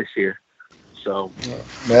Georgia this year. So,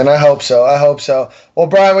 man, I hope so. Well,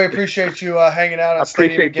 Brian, we appreciate you hanging out on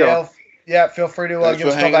Stadium Gale. Yeah, feel free to give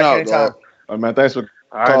us a call back anytime. All right, man. Thanks for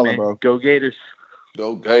calling, bro. Go Gators.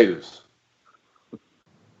 Go Gators.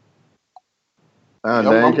 Dan,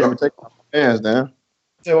 you can't take my hands, Dan.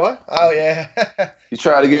 Say what? Oh, yeah. You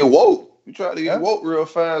try to get woke. You try to get woke real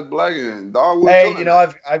fast, Black and dog. Hey,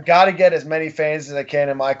 I've got to get as many fans as I can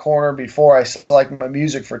in my corner before I select my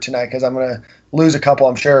music for tonight because I'm going to lose a couple,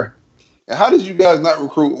 I'm sure. And how did you guys not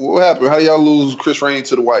recruit? What happened? How y'all lose Chris Rain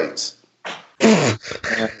to the Whites?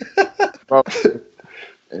 Bro,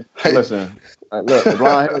 listen, look,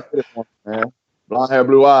 blonde hair, man. Blonde hair,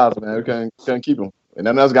 blue eyes, man. We couldn't keep him. And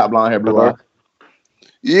nothing else got blonde hair, blue eyes.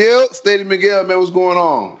 Yeah, Stadium Miguel, man, what's going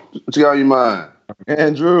on? What you got on your mind?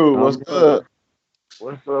 Andrew, what's good?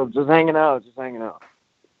 What's up? Just hanging out.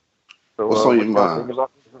 So, what's on your mind?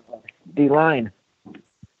 D-line.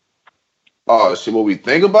 Oh, shit, what we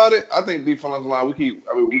think about it? I think defensive line, we're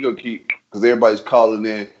going to keep, because everybody's calling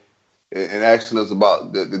in and asking us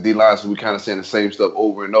about the D-line, so we kind of saying the same stuff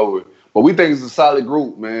over and over. But we think it's a solid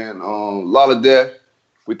group, man. A lot of depth.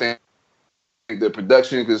 We think the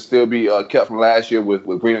production could still be kept from last year with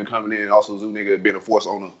Greener coming in and also Zuniga being a force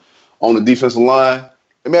on the defensive line.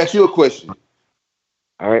 Let me ask you a question.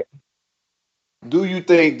 All right. Do you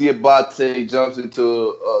think Diabate jumps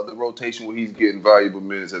into the rotation where he's getting valuable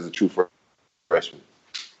minutes as a true freshman?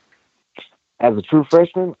 As a true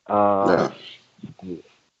freshman? Yeah.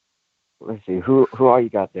 Let's see. Who all you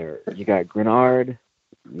got there? You got Grenard.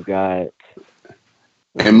 You got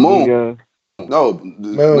and Moon. No,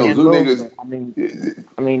 Zuniga. I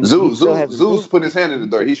mean, Zeus put his hand in the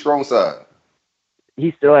dirt. He's strong side.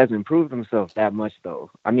 He still hasn't improved himself that much,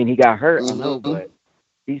 though. I mean, he got hurt, I know, but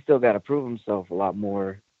he's still got to prove himself a lot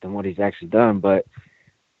more than what he's actually done. But,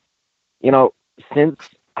 since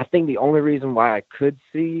I think the only reason why I could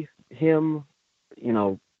see him,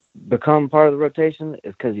 become part of the rotation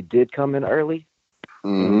is because he did come in early.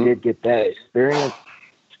 Mm-hmm. He did get that experience.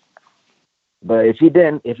 But if he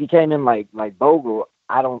came in like Bogle,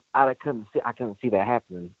 I couldn't see that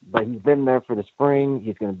happening. But he's been there for the spring.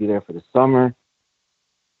 He's going to be there for the summer.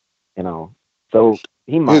 So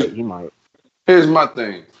he might. Here's my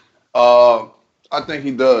thing. I think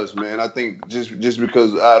he does, man. I think just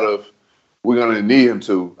because we're going to need him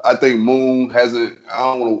to. I think Moon hasn't.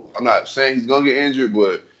 I'm not saying he's going to get injured,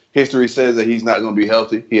 but history says that he's not going to be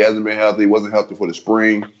healthy. He hasn't been healthy. He wasn't healthy for the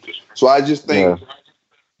spring. So I just think. Yeah.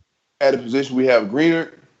 At a position, we have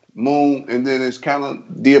Greener, Moon, and then it's kind of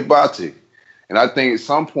Diabate. And I think at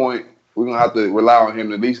some point, we're going to have to rely on him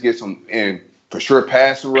to at least get some, and for sure,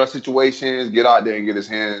 pass and rush situations, get out there and get his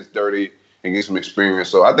hands dirty and get some experience.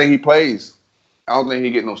 So I think he plays. I don't think he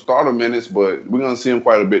get no starter minutes, but we're going to see him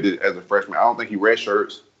quite a bit as a freshman. I don't think he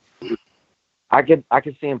redshirts. I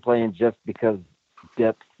could see him playing just because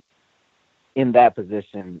depth in that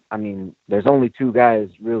position. I mean, there's only 2 guys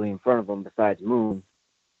really in front of him besides Moon.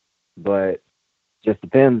 But just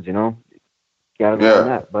depends, Gotta know on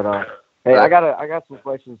that. But hey, I got some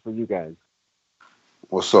questions for you guys.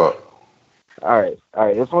 What's up? All right.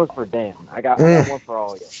 This one's for Dan. I got one for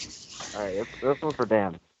all of you. All right, this one's for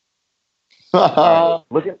Dan. Right,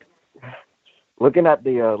 looking at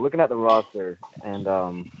the roster and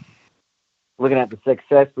looking at the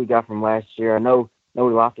success we got from last year. I know we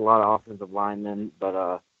lost a lot of offensive linemen,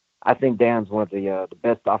 but I think Dan's one of the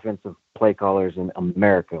best offensive play callers in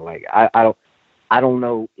America. Like I don't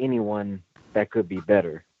know anyone that could be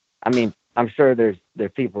better. I mean, I'm sure there are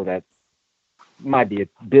people that might be a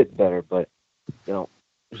bit better, but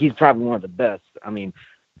he's probably one of the best. I mean,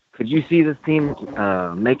 could you see this team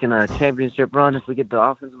making a championship run if we get the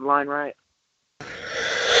offensive line right?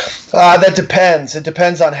 That depends. It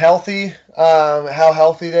depends on how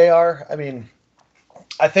healthy they are. I mean,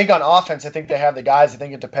 I think on offense, I think they have the guys. I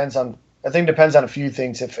think it depends on a few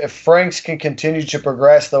things. If Franks can continue to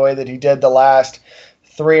progress the way that he did the last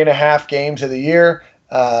 3.5 games of the year,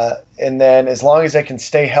 and then as long as they can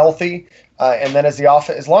stay healthy, and then as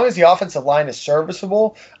long as the offensive line is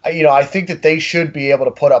serviceable, I think that they should be able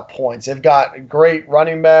to put up points. They've got great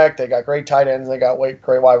running back, they got great tight ends, they got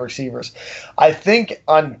great wide receivers. I think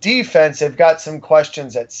on defense, they've got some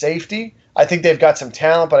questions at safety. I think they've got some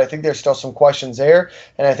talent, but I think there's still some questions there.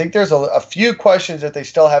 And I think there's a few questions that they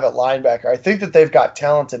still have at linebacker. I think that they've got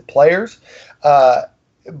talented players, but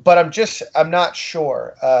I'm not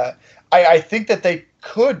sure. I think that they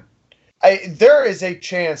could. There is a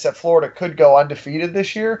chance that Florida could go undefeated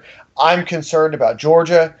this year. I'm concerned about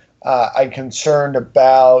Georgia. I'm concerned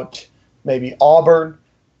about maybe Auburn.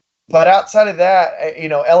 But outside of that,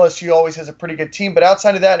 LSU always has a pretty good team. But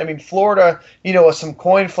outside of that, I mean, Florida, with some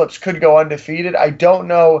coin flips could go undefeated. I don't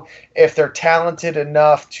know if they're talented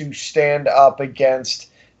enough to stand up against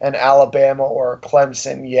an Alabama or a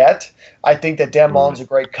Clemson yet. I think that Dan Mullen's a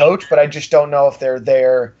great coach, but I just don't know if they're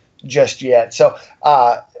there just yet. So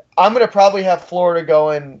I'm going to probably have Florida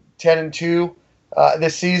going 10-2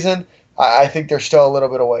 this season. I think they're still a little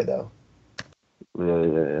bit away, though.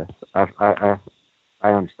 Yeah.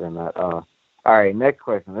 I understand that. All right, next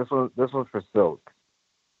question. This one's for Silk.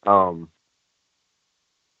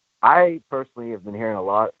 I personally have been hearing a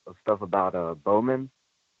lot of stuff about Bowman,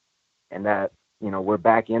 and that we're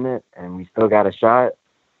back in it and we still got a shot.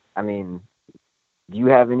 I mean, do you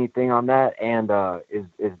have anything on that? And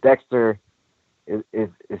is Dexter is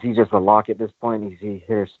he just a lock at this point? Is he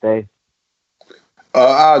here to stay?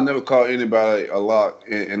 I'll never call anybody a lock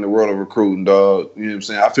in the world of recruiting, dog. You know what I'm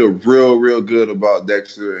saying? I feel real good about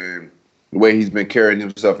Dexter and the way he's been carrying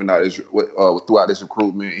himself throughout this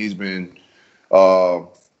recruitment. He's been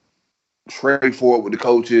straightforward with the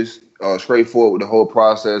coaches, straightforward with the whole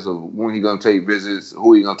process of when he's going to take visits,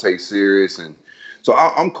 who he's going to take serious. And so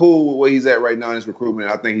I'm cool with where he's at right now in his recruitment.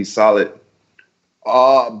 I think he's solid.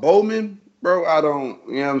 Bowman, bro, I don't,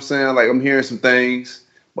 you know what I'm saying? Like, I'm hearing some things,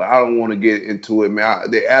 but I don't want to get into it, man.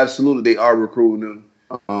 They are recruiting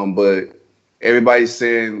him. But everybody's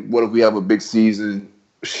saying, what if we have a big season?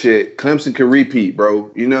 Shit, Clemson can repeat, bro.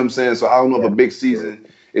 You know what I'm saying? So I don't know if a big season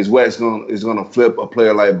is what is gonna flip a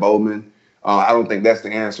player like Bowman. I don't think that's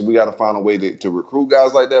the answer. We got to find a way to recruit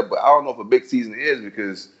guys like that. But I don't know if a big season is,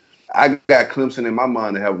 because I got Clemson in my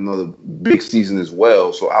mind to have another big season as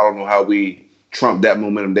well. So I don't know how we trump that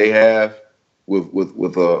momentum they have with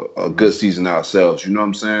a good season ourselves. You know what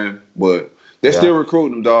I'm saying? But they're still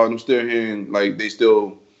recruiting them, dog. I'm still hearing like they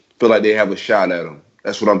still feel like they have a shot at them.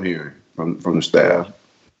 That's what I'm hearing from the staff.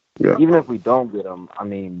 Yeah. Even if we don't get them, I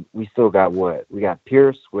mean, we still got what? We got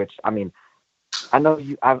Pierce, which, I mean, I know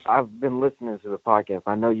you. I've been listening to the podcast.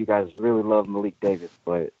 I know you guys really love Malik Davis,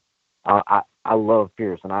 but I love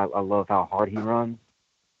Pierce, and I love how hard he runs,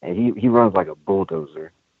 and he runs like a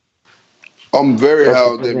bulldozer. I'm very high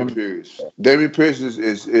on Dameon Pierce. Dameon Pierce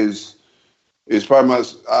is probably my.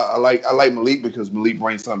 I like Malik because Malik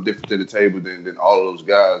brings something different to the table than all of those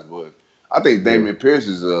guys. But I think Dameon Pierce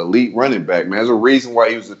is an elite running back, man. There's a reason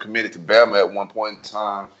why he was committed to Bama at one point in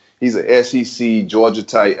time. He's an SEC, Georgia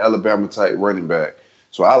type, Alabama type running back.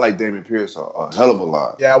 So I like Dameon Pierce a hell of a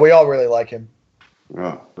lot. Yeah, we all really like him.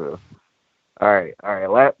 Yeah. All right.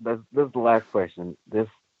 This is the last question. This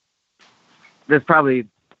is probably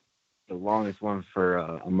the longest one for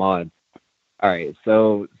Ahmad. All right.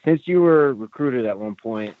 So since you were recruited at one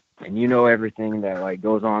point, and you know everything that like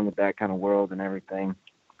goes on with that kind of world and everything.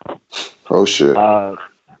 Oh shit.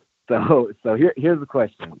 So here's the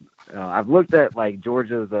question. I've looked at like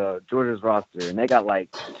Georgia's roster, and they got like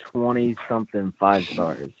 20-something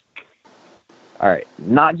 5-stars. All right,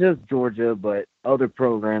 not just Georgia, but other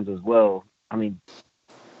programs as well. I mean,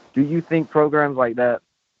 do you think programs like that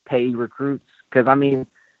pay recruits? Because I mean,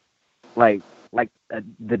 like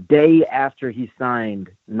the day after he signed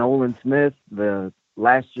Nolan Smith, the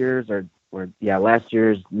last year's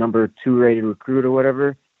number 2 rated recruit or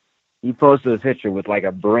whatever, he posted a picture with like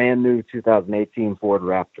a brand new 2018 Ford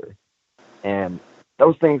Raptor, and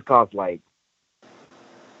those things cost like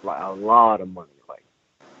a lot of money. Like,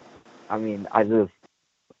 I mean,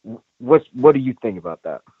 what do you think about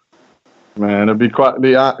that? Man, to be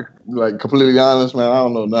completely honest, man, I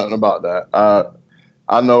don't know nothing about that.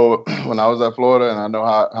 I know when I was at Florida, and I know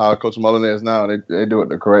how Coach Mullen is now. They do it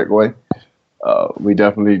the correct way. We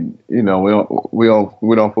definitely, we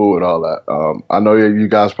don't fool with all that. I know you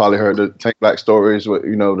guys probably heard the Tank Black stories with,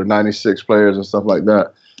 the 96 players and stuff like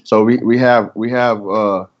that. So we have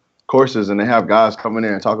courses, and they have guys coming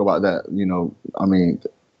in and talk about that. You know, I mean,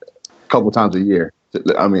 a couple times a year.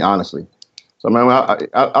 I mean, honestly. So, man,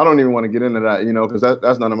 I don't even want to get into that, you know, because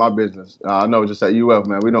that's none of my business. I know just at UF,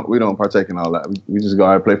 man, we don't partake in all that. We just go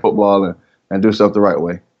out and play football and do stuff the right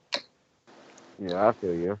way. Yeah, I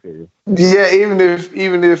feel you. Yeah, even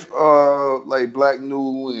if like Black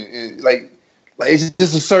New and like it's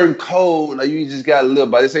just a certain code, like you just gotta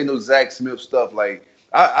live by. This ain't no Zach Smith stuff. Like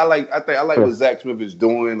I like what Zach Smith is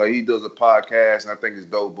doing. Like he does a podcast, and I think it's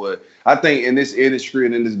dope. But I think in this industry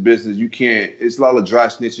and in this business, you can't. It's a lot of dry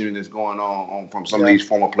snitching that's going on from some of these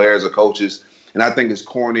former players or coaches, and I think it's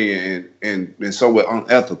corny and somewhat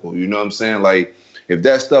unethical. You know what I'm saying? Like if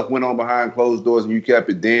that stuff went on behind closed doors and you kept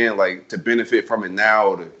it then, like to benefit from it now,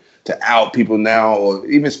 or to out people now, or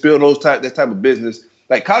even spill that type of business.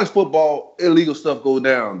 Like college football, illegal stuff go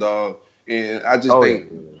down, dog. And I just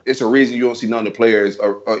think it's a reason you don't see none of the players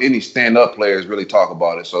or any stand-up players really talk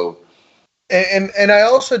about it. So, and I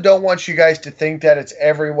also don't want you guys to think that it's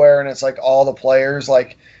everywhere and it's like all the players.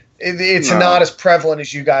 Like it's not as prevalent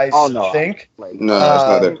as you guys think. No, it's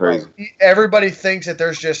not that crazy. Everybody thinks that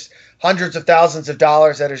there's just hundreds of thousands of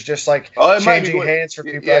dollars that is just like changing hands for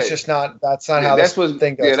people. That's just not. That's not how this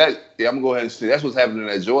thing goes. I'm gonna go ahead and say that's what's happening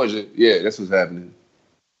at Georgia. Yeah, that's what's happening.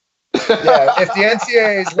 Yeah, if the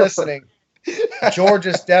NCAA is listening,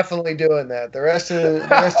 Georgia's definitely doing that. The rest of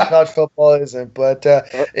college football isn't, but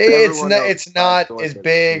it's not as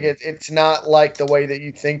big. It's not like the way that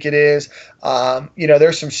you think it is. You know,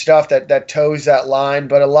 there's some stuff that toes that line,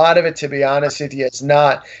 but a lot of it, to be honest with you, it's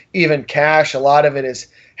not even cash. A lot of it is,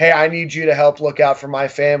 hey, I need you to help look out for my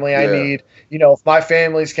family. I need, you know, if my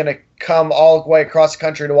family's going to come all the way across the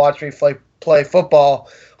country to watch me play football,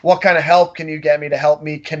 what kind of help can you get me to help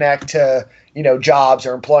me connect to, you know, jobs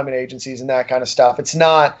or employment agencies and that kind of stuff? It's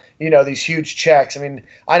not, you know, these huge checks. I mean,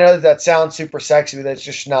 I know that sounds super sexy, but it's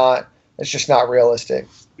just not realistic.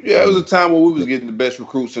 Yeah, it was a time when we was getting the best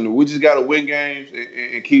recruits, and we just got to win games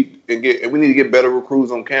and we need to get better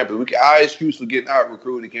recruits on campus. Our excuse for getting out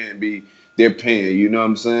recruited can't be they're paying. You know what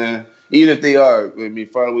I'm saying? Even if they are, I mean,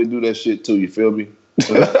 find a way to do that shit too. You feel me?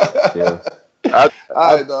 Yeah. All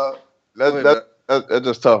right, dog. That's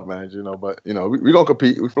just tough, man. You know, but you know, we gonna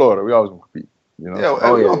compete. We Florida. We always gonna compete. You know.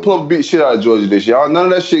 Yeah, we're gonna pull beat shit out of Georgia this year. None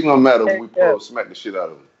of that shit gonna matter when we smack the shit out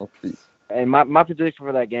of them. And my prediction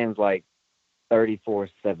for that game is like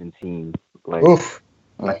 34-17. Like, oof.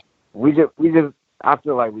 Like we just I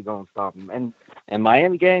feel like we're gonna stop them. And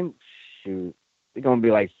Miami game, shoot, it's gonna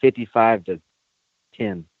be like 55-10.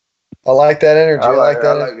 I like that energy. I like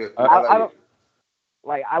that.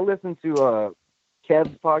 I listen to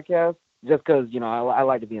Kev's podcast just because, you know, I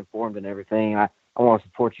like to be informed and everything. I want to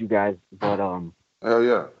support you guys, but hell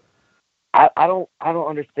yeah. I don't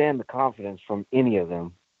understand the confidence from any of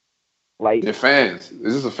them. Like, they're fans.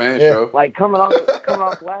 This is a fan show. Like coming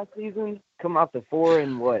off last season, coming off the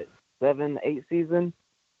 7-8 season,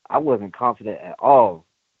 I wasn't confident at all.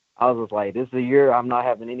 I was just like, this is a year I'm not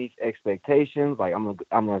having any expectations. Like I'm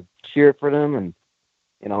gonna cheer for them, and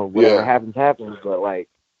you know, whatever happens. But like,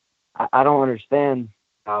 I don't understand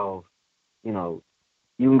how, you know,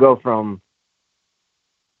 you can go from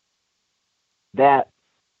that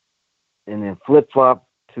and then flip flop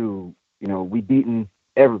to, you know, we beating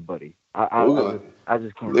everybody. I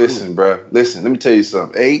just can't. Listen, bro. Listen, let me tell you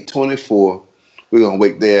something. 8-24, we're gonna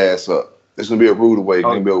wake their ass up. It's gonna be a rude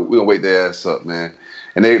awakening. We're gonna wake their ass up, man.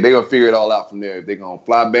 And they're gonna figure it all out from there. If they're gonna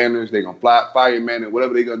fly banners, they're gonna fly fireman, and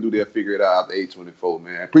whatever they're gonna do, they'll figure it out after 8-24,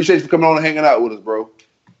 man. Appreciate you for coming on and hanging out with us, bro.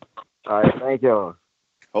 All right, thank you.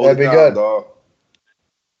 Hold it down, good, dog.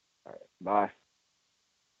 All right,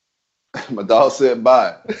 bye. My dog said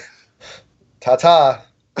bye. Ta-ta.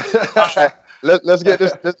 Let's get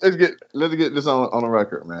this. Let's get this on the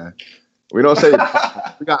record, man. We don't say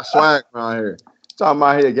we got swag around here. Talking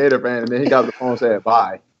about here, Gator fan, and then he got the phone and said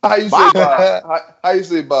bye. How you say bye? How you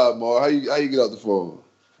say bye, Mar? How you get off the phone?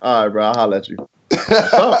 All right, bro. I'll holler at you. All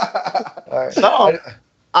right.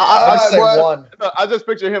 I say one. I just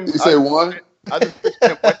picture him. You say one? I just picture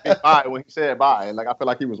him waving bye when he said bye, and like I feel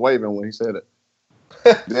like he was waving when he said it.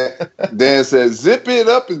 Dan said, "Zip it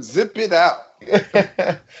up and zip it out."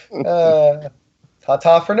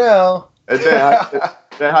 Ta-ta for now. And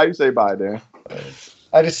Dan, how you say bye, Dan?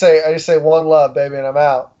 I just say one love, baby, and I'm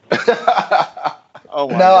out. Oh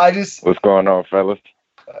my God. What's going on, fellas?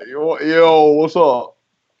 Yo, what's up?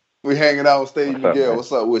 We hanging out with Stadium Miguel.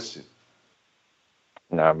 What's up with you?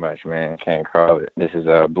 Not much, man. Can't call it. This is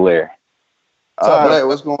Blair. What's up, Blair?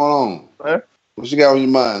 What's going on? Blair? What you got on your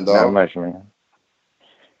mind, dog? Not much, man.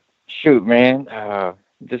 Shoot, man.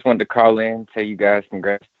 Just wanted to call in, tell you guys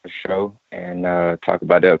congrats on the show, and talk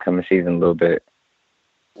about the upcoming season a little bit.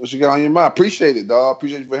 What you got on your mind? Appreciate it, dog.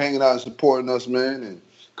 Appreciate you for hanging out and supporting us, man, and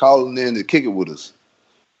calling in to kick it with us.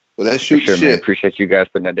 But that shoot sure, shit. man. Appreciate you guys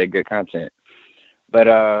putting out that good content. But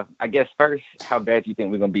I guess first, how bad do you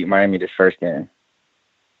think we're gonna beat Miami this first game?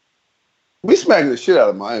 We smacking the shit out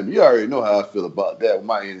of Miami. You already know how I feel about that with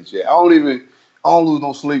my energy. I don't lose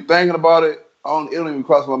no sleep thinking about it. It don't even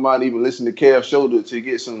cross my mind to even listen to Kev Shoulder to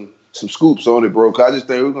get some scoops on it, bro. 'Cause I just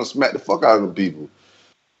think we're gonna smack the fuck out of them people.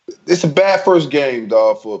 It's a bad first game,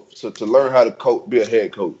 dog, to learn how to be a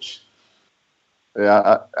head coach.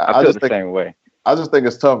 Yeah, I feel the same way. I just think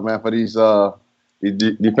it's tough, man, for these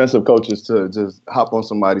defensive coaches to just hop on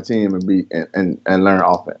somebody's team and learn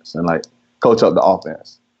offense and like coach up the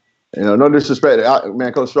offense. You know, no disrespect,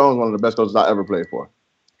 man. Coach Strong's one of the best coaches I ever played for,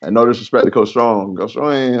 and no disrespect to Coach Strong. Coach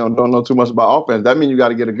Strong don't know too much about offense. That means you got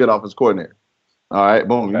to get a good offense coordinator. All right,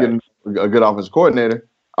 boom, you get a good offense coordinator.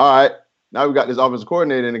 All right, now we got this offensive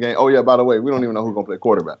coordinator in the game. Oh yeah, by the way, we don't even know who's gonna play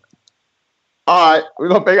quarterback. All right, we're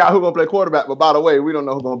gonna figure out who's gonna play quarterback, but by the way, we don't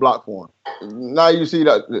know who's gonna block for him. Now you see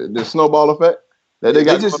that the snowball effect that they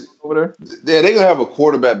got over there. Yeah, they're gonna have a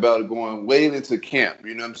quarterback battle going way into camp.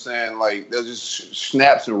 You know what I'm saying? Like there's just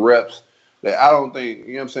snaps and reps that I don't think.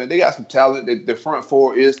 You know what I'm saying? They got some talent. The front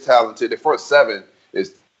four is talented. The front seven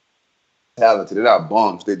is talented. They're not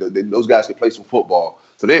bums. Those guys can play some football.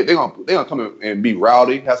 So they're gonna come in and be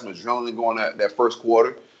rowdy, have some adrenaline going that first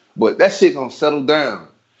quarter. But that shit gonna settle down.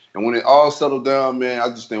 And when it all settled down, man, I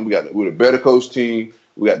just think we're the better coach team.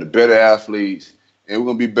 We got the better athletes, and we're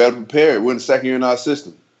gonna be better prepared. We're in the second year in our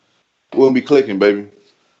system. We're gonna be clicking, baby.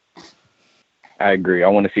 I agree. I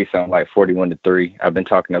want to see something like 41-3. I've been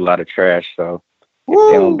talking a lot of trash, so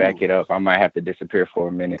if they don't back it up, I might have to disappear for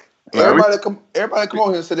a minute. Everybody come on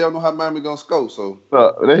here and say they don't know how Miami gonna score. So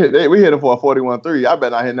we hit them for a 41-3. I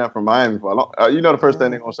bet I hit that from Miami for a long. You know the first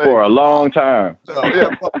thing they're gonna say for a long time. So,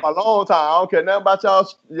 yeah, for a long time. I don't care nothing about y'all.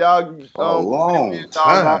 For a long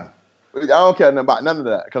time. I don't care nothing about none of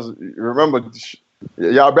that because remember,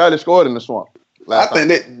 y'all barely scored in the Swamp. I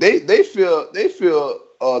think they feel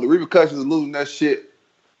the repercussions of losing that shit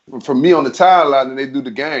from me on the timeline than they do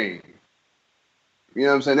the game. You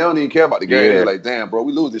know what I'm saying? They don't even care about the game. Yeah. They're like, damn, bro,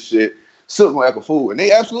 we lose this shit. Silk's gonna act a fool. And they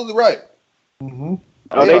absolutely right. Mm-hmm.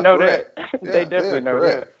 Oh, they know correct. that. They definitely know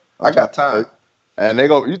that. I got time. And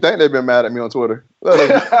you think they've been mad at me on Twitter.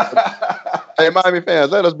 Hey, Miami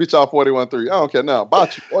fans, let us beat y'all 41-3. I don't care now.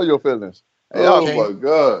 About you, all your feelings. Hey, oh, my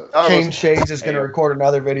God. Kane Shades is going to record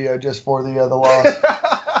another video just for the loss.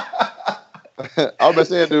 I've been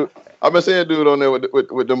seeing dude on there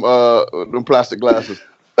with them plastic glasses.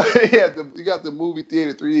 Yeah, you got the movie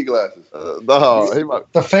theater 3D glasses.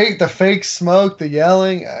 The fake smoke, the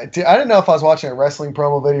yelling. I didn't know if I was watching a wrestling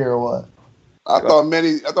promo video or what. I thought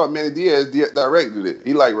Manny Diaz directed it.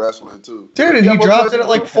 He liked wrestling too. Dude, and he dropped it at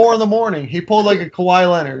like 4 a.m. He pulled like a Kawhi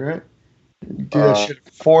Leonard, right? Do that shit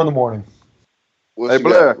at 4 a.m. Hey,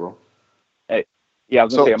 Blair. Bro? Hey, yeah, I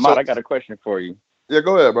was gonna say, Ahmad, I got a question for you. Yeah,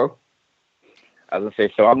 go ahead, bro. I was gonna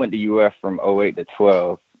say, so I went to UF from 08 to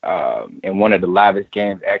 12. And one of the livest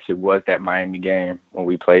games actually was that Miami game when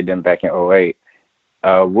we played them back in 08.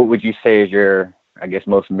 What would you say is your, I guess,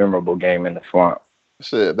 most memorable game in the Swamp?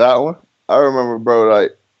 Shit, that one? I remember, bro,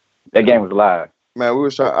 like... That game was live. Man,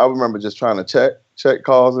 I remember just trying to check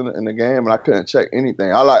calls in the game, and I couldn't check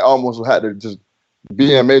anything. I, like, almost had to just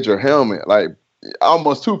be in Major Helmet, like,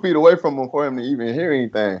 almost 2 feet away from him for him to even hear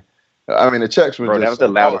anything. I mean, the checks were that was the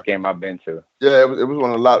loudest game I've been to. Yeah, it was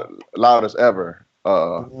one of the loudest ever.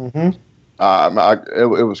 It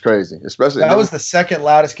was crazy, especially that was the second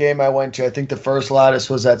loudest game I went to. I think the first loudest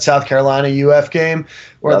was that South Carolina UF game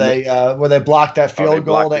where they blocked that field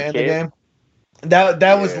goal to end the game.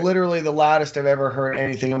 That was literally the loudest I've ever heard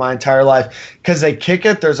anything in my entire life because they kick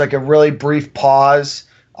it. There's like a really brief pause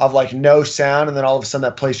of like no sound, and then all of a sudden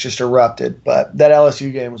that place just erupted. But that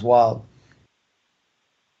LSU game was wild.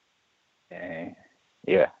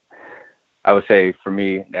 Yeah. I would say for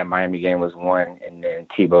me, that Miami game was one, and then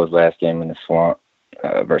Tebow's last game in the Swamp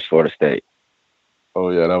versus Florida State. Oh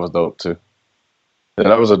yeah, that was dope too. Yeah,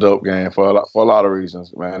 that was a dope game for a lot of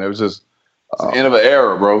reasons, man. It was just the end of an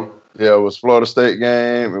era, bro. Yeah, it was Florida State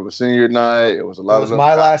game. It was senior night. It was a lot. It was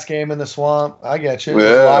my last game in the Swamp. I get you.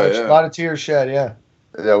 Yeah, a lot of tears shed. Yeah.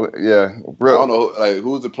 Yeah. I don't know, like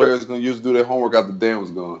who's the players going to use to do their homework after Dan was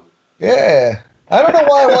gone. Yeah. I don't know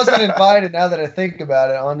why I wasn't invited now that I think about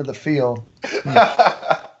it onto the field.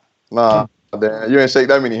 Nah, Dan, you ain't shake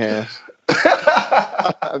that many hands.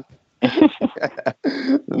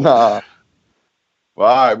 Nah. Well,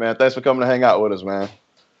 all right, man. Thanks for coming to hang out with us, man.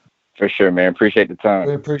 For sure, man. Appreciate the time.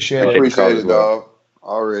 We appreciate it. Appreciate it, dog.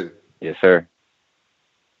 Already. Yes, sir.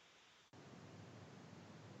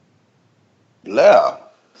 Yeah.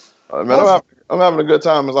 Man, I'm having a good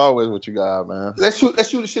time as always with you guys, man. Let's shoot the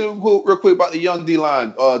shit real quick about the young D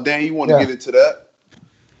line. Dan, you want to get into that?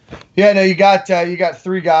 Yeah, no, you got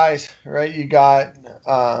 3 guys, right? You got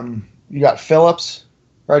Phillips,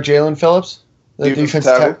 right? Jalen Phillips, the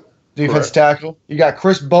defensive tackle. You got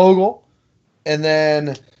Chris Bogle, and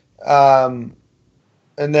then and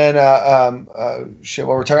then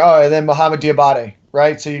Mohamed Diabate,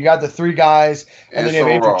 right? So you got the 3 guys, and then you have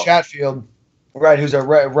Andrew Chatfield, right, who's a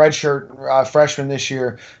redshirt freshman this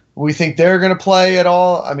year. We think they're going to play at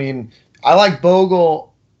all. I mean, I like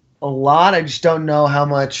Bogle a lot. I just don't know how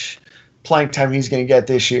much playing time he's going to get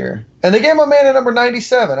this year. And they gave him a man at number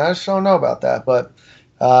 97. I just don't know about that. But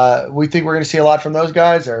we think we're going to see a lot from those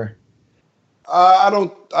guys, or I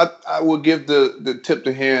don't. I would give the tip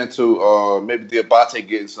the hand to maybe Diabate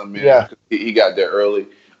getting some in. Yeah, he got there early.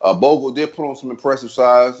 Bogle did put on some impressive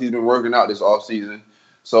size. He's been working out this offseason.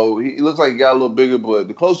 So he looks like he got a little bigger, but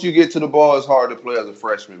the closer you get to the ball, it's hard to play as a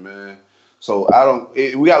freshman, man. So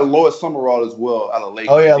we got Lloyd Summerall as well out of Lake.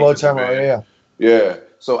 Oh yeah, Lloyd Summerall, yeah.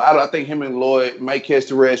 So I think him and Lloyd might catch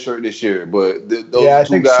the red shirt this year, but those I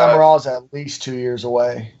two think guys, Summerall's at least 2 years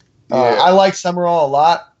away. Yeah. I like Summerall a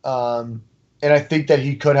lot, and I think that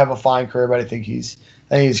he could have a fine career, but I think he's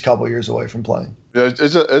a couple years away from playing. Yeah,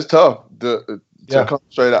 it's tough to come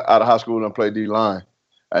straight out of high school and play D line,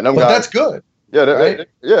 and them but guys, that's good. Yeah, right?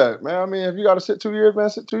 Man. I mean, if you got to sit 2 years, man,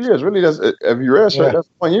 sit 2 years. Really, if you red shirt, that's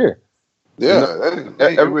 1 year. Yeah,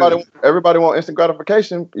 everybody want instant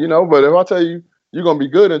gratification, But if I tell you you're gonna be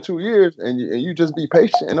good in 2 years, and you just be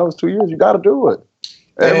patient in those 2 years, you got to do it.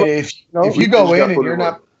 If you go in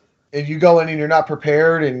and you're not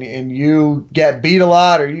prepared, and you get beat a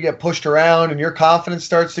lot, or you get pushed around, and your confidence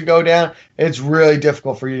starts to go down, it's really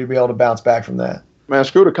difficult for you to be able to bounce back from that. Man,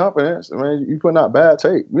 screw the confidence. I mean, you putting out bad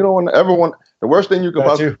tape. You don't want the worst thing you can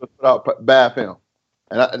possibly do is put out bad film,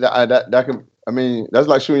 and that can. I mean, that's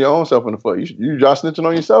like shooting your own self in the foot. You just snitching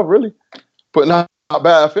on yourself, really, putting out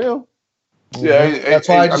bad film. Yeah, that's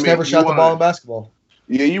why I just never shot the ball in basketball.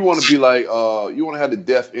 Yeah, you want to be like, you want to have the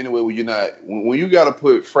depth anyway where you're not. When you got to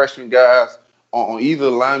put freshman guys on either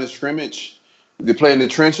line of scrimmage, they play in the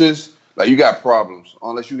trenches, like you got problems.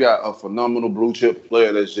 Unless you got a phenomenal blue chip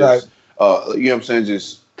player that's just, you know what I'm saying,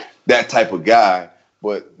 just that type of guy.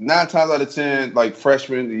 But 9 times out of 10, like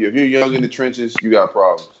freshmen, if you're young in the trenches, you got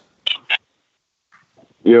problems.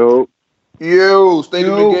 Yo, State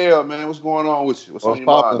of Miguel, man, what's going on with you? What's on your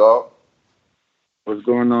mind, dog? What's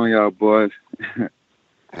going on, y'all boys?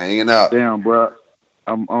 Hanging out. Damn, bro.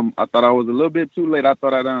 I thought I was a little bit too late. I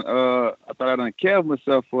thought I done killed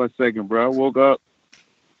myself for a second, bro. I woke up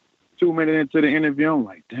 2 minutes into the interview. I'm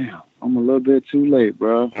like, damn, I'm a little bit too late,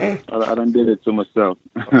 bro. I done did it to myself.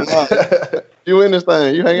 You in this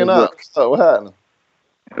thing? You hanging out? What happened?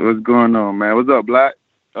 What's going on, man? What's up, Black?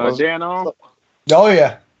 Dan on? Oh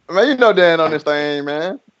yeah, man. You know Dan on this thing,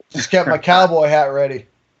 man. Just kept my cowboy hat ready.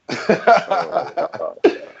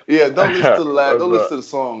 Yeah, don't listen to the don't listen to the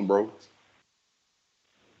song, bro.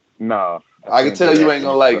 Nah, I can tell you ain't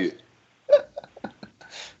gonna like it.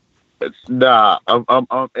 Nah, I'm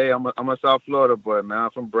a South Florida boy, man. I'm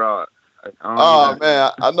from Broad. Oh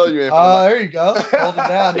man, I know you ain't. Oh, there you go. Hold it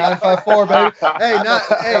down, 954, baby.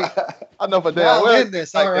 I know for damn well. In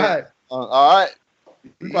this, all right. All right.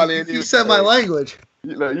 You said my language.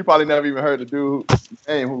 You probably never even heard the dude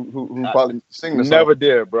name who probably sing the song. Never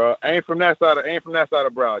did, bro. I ain't from that side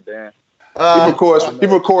of Broad, Dan. He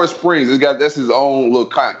from Coral Springs. That's his own little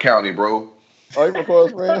county, bro. Oh, he from Coral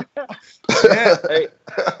Springs? Yeah.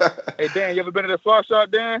 Hey, Dan, you ever been to the swap shop,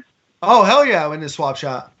 Dan? Oh, hell yeah, I went to the swap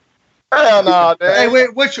shop. Hell no, Dan. Hey, wait,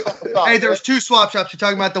 hey, there's 2 swap shops. You're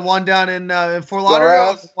talking about the one down in Fort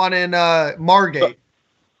Lauderdale, the one in Margate.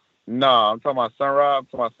 No, I'm talking about Sunrise.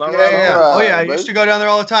 Yeah. Oh yeah, I used to go down there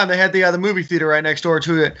all the time. They had the movie theater right next door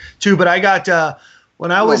to it too. But I got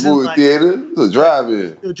when I was in movie theater, it was a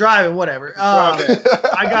drive-in. Drive-in, whatever.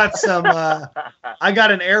 I got some. I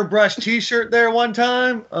got an airbrush T-shirt there one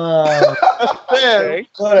time. Man,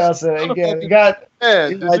 what else? You got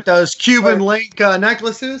like those Cuban link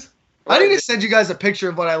necklaces. I need to send you guys a picture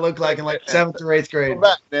of what I look like in like 7th or 8th grade. Go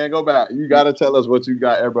back, Dan. Go back. You got to tell us what you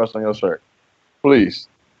got airbrushed on your shirt, please.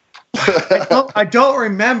 I don't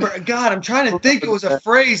remember. God, I'm trying to think. It was a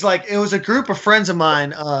phrase, like it was a group of friends of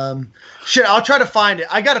mine. Shit, I'll try to find it.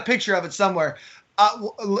 I got a picture of it somewhere.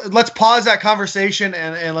 Let's pause that conversation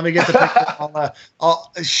and let me get the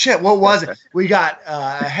picture. Shit, what was it? We got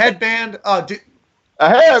a headband. Oh, dude. A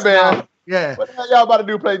headband? Yeah. What the hell y'all about to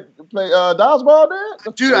do? Play dodgeball,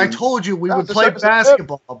 Dan? Dude, I told you we would play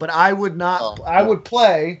basketball, but I would not. I would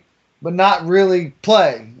play, but not really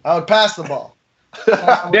play. I would pass the ball.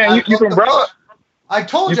 Dan, you from Broad? I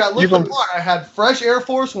told you, I looked at I had fresh Air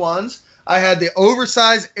Force Ones. I had the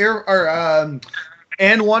oversized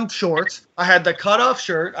and one shorts. I had the cutoff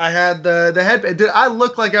shirt. I had the headband. I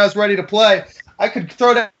looked like I was ready to play. I could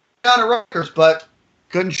throw down at Rutgers, but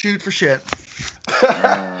couldn't shoot for shit.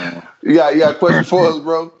 You got a question for us,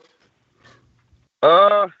 bro?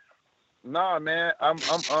 Nah, man. I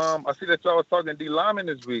see that y'all was talking D lineman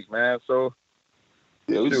this week, man. So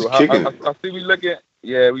yeah, we just kicking. I see we looking.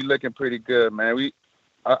 Yeah, we looking pretty good, man.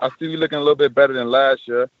 I see we looking a little bit better than last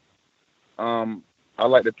year. I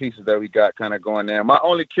like the pieces that we got kind of going there. My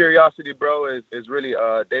only curiosity, bro, is really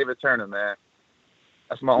David Turner, man.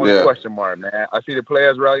 That's my only question mark, man. I see the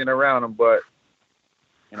players rallying around him, but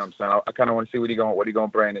you know what I'm saying? I kind of want to see what he gonna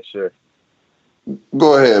bring this year.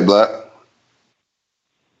 Go ahead, Black.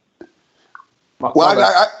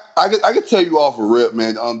 Well, I can tell you off a rip,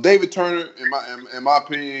 man. David Turner, in my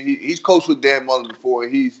opinion, he's coached with Dan Mullen before.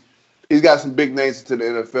 He's got some big names into the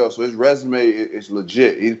NFL, so his resume is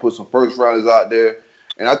legit. He's put some first rounders out there,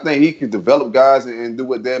 and I think he can develop guys and do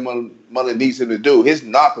what Dan Mullen needs him to do. His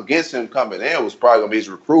knock against him coming in was probably gonna be his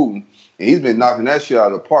recruiting, and he's been knocking that shit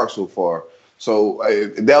out of the park so far. So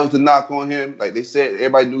if that was the knock on him. Like they said,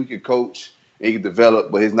 everybody knew he could coach and he could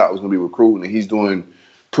develop, but his knock was gonna be recruiting, and he's doing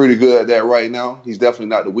pretty good at that right now. He's definitely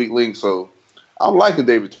not the weak link, so I'm liking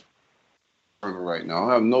David Turner right now.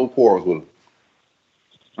 I have no quarrels with him.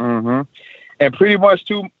 Mm-hmm. And pretty much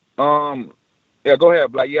too. Yeah, go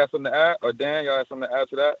ahead, Black. You have something to add, or Dan? Y'all have something to add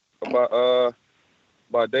to that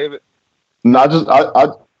about David? No,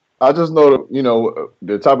 I just know that, you know,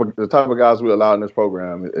 the type of guys we allow in this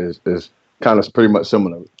program is kind of pretty much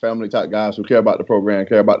similar. Family type guys who care about the program,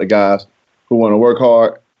 care about the guys who want to work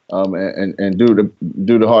hard. And do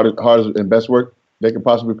the hardest and best work they can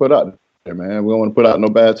possibly put out there, man. We don't want to put out no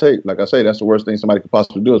bad tape. Like I say, that's the worst thing somebody could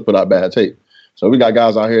possibly do is put out bad tape. So we got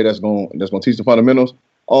guys out here that's gonna teach the fundamentals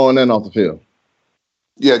on and off the field.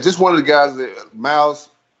 Yeah, just one of the guys that Miles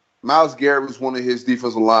Garrett was one of his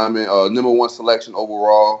defensive linemen, number 1 selection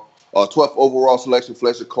overall, 12th overall selection.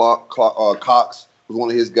 Fletcher Cox was one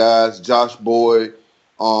of his guys. Josh Boyd,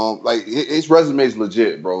 like his resume is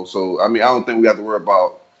legit, bro. So I mean, I don't think we have to worry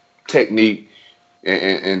about technique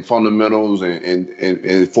and fundamentals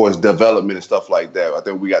and for his development and stuff like that. I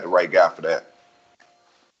think we got the right guy for that.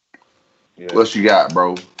 Yeah. What you got,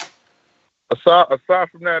 bro? Aside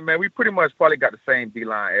from that, man, we pretty much probably got the same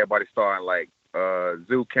D-line. Everybody starting like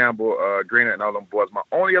Zoo Campbell, Greener, and all them boys. My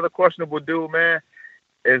only other questionable dude, man,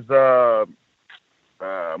 is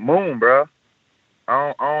Moon, bro.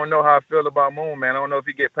 I don't know how I feel about Moon, man. I don't know if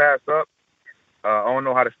he get passed up. I don't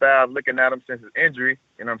know how the staff looking at him since his injury.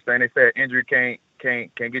 You know what I'm saying? They said injury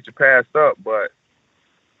can't get you passed up, but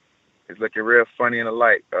it's looking real funny in the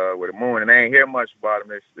light with the Moon, and they ain't hear much about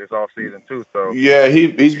him this off season too. So yeah,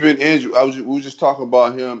 he's been injured. We were just talking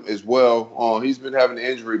about him as well. He's been having an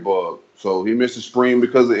injury bug, so he missed the spring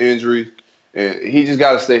because of injury, and he just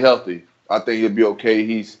got to stay healthy. I think he'll be okay.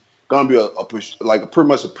 He's gonna be pretty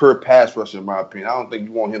much a pure pass rusher in my opinion. I don't think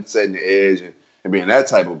you want him setting the edge and being that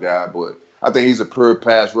type of guy, but I think he's a pure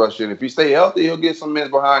pass rusher, and if he stay healthy, he'll get some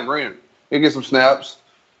minutes behind Green. He'll get some snaps,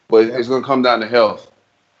 but it's going to come down to health.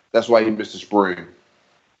 That's why he missed the spring.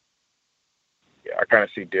 Yeah, I kind of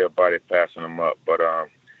see Dale Body passing him up, but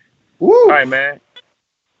Woo. All right, man.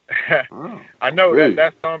 I know really?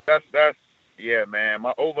 that's yeah, man.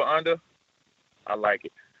 My over under, I like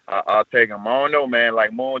it. I'll take him. I don't know, man.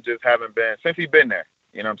 Like Moon just haven't been since he's been there.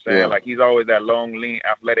 You know what I'm saying? Yeah. Like he's always that long, lean,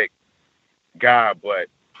 athletic guy, but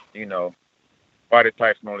you know, body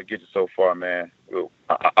types can only get you so far, man.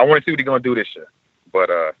 I want to see what he's gonna do this year. But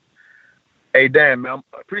hey, Dan, man,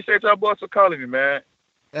 I appreciate y'all boys for calling me, man.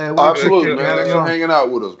 Absolutely, man. Thanks for hanging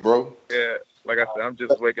out with us, bro. Yeah, like I said, I'm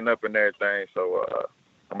just waking up and everything, so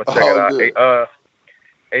I'm gonna check it out.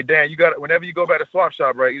 Hey, Dan, you got whenever you go back to Swap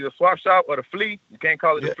Shop, right? Either Swap Shop or the Flea. You can't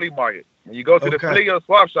call it the Flea Market. When you go to the Flea or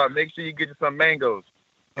Swap Shop, make sure you get you some mangoes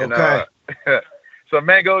and some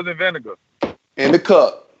mangoes and vinegar in the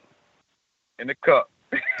cup.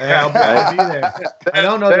 Hey, I'll be there. I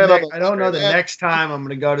don't know the next time I'm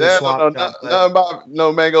going to go to the Swap Shop. Nothing about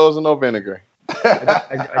no mangoes and no vinegar.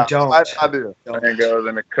 I don't. I do. Mangoes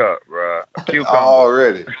in the cup, bro.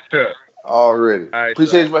 Already. Already. Right,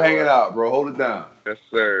 appreciate you for hanging out, bro. Hold it down. Yes,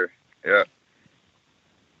 sir. Yeah.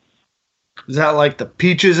 Is that like the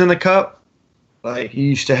peaches in the cup? Like you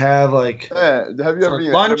used to have like have you ever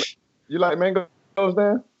been lunch? You like mangoes,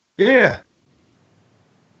 Dan? Yeah.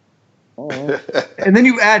 Oh. And then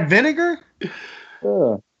you add vinegar?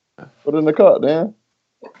 Yeah. Put it in the cup, Dan.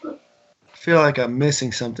 I feel like I'm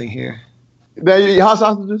missing something here. Dan, you eat hot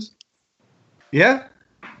sausages? Yeah.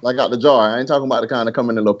 Like out the jar. I ain't talking about the kind that come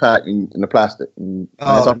in a little pack in the plastic. No.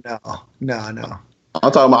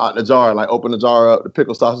 I'm talking about out the jar, like open the jar up, the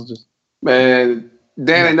pickle sausages. Man,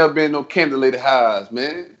 Dan ain't never been in no candlelighted highs,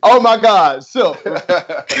 man. Oh my God, Silk.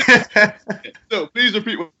 Silk, please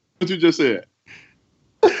repeat what you just said.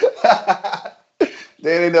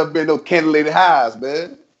 Dan ain't never been in no candlelighted highs,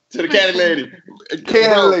 man. To the candy lady.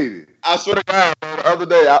 Candlelighted. I swear to God, bro, the other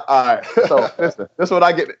day, all right. So listen, this is what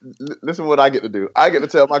I get. Listen, what I get to do. I get to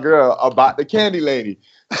tell my girl about the candy lady.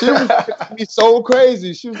 She was making me so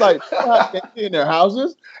crazy. She was like, "You have candy in their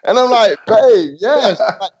houses," and I'm like, "Babe, yes,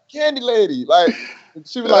 like, candy lady." Like,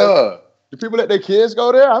 she was like, "Do people let their kids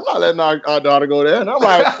go there?" I'm not letting our daughter go there, and I'm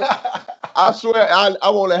like, I swear, I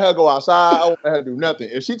won't let her go outside. I won't let her do nothing.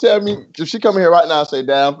 If she come in here right now and say,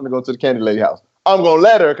 "Dad, I'm gonna go to the candy lady house," I'm gonna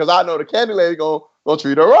let her because I know the candy lady gonna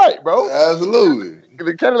treat her right, bro. Absolutely.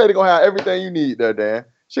 The candy lady gonna have everything you need there, Dan.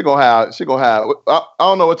 She gonna have. I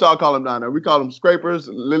don't know what y'all call them down there. We call them scrapers,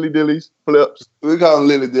 lily dillies, flips. We call them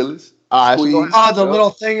lily dillies. All right. The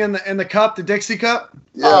little thing in the cup, the Dixie cup.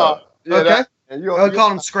 Yeah. Okay. And you call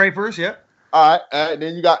them scrapers. Yeah. All right.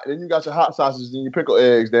 Then you got your hot sausages and your pickle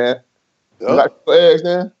eggs, Dan. You got pickle eggs,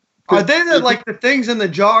 Dan. Are they like the things in the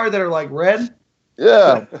jar that are like red?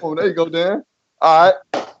 Yeah. Oh, there you go, Dan. All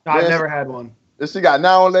right. I've never had one. She got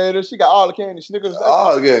Now and Later. She got all the candy, Snickers.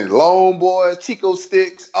 All again, Lone Boy, Chico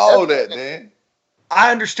Sticks, all that, man.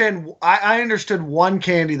 I understand. I understood one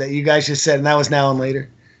candy that you guys just said, and that was Now and Later.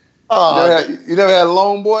 You never had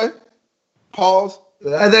Lone Boy? Pause.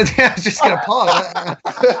 I was just gonna pause.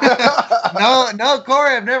 No,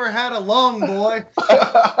 Corey, I've never had a Long Boy. I'm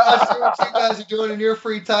not sure what you guys are doing in your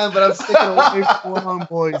free time, but I'm sticking away from Long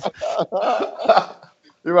Boys.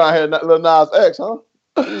 You're right here, little Nas X, huh?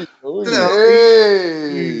 Hey.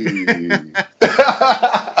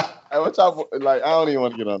 What y'all like? I don't even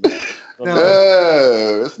want to get on that.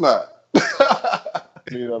 No, it's not.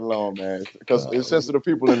 Leave it alone, man. Because it's sensitive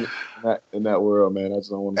people in that world, man. I just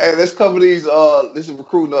don't want to. Hey, let's cover these. This is a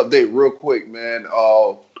recruiting update real quick, man.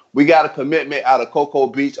 We got a commitment out of Cocoa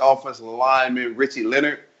Beach offensive lineman Richie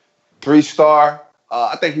Leonard, 3-star.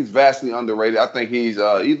 I think he's vastly underrated. I think he's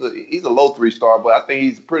a low 3-star, but I think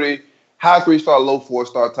he's pretty high 3-star, low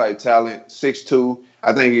 4-star type talent. 6'2".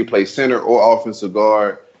 I think he can play center or offensive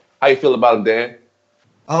guard. How you feel about him, Dan?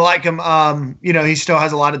 I like him. He still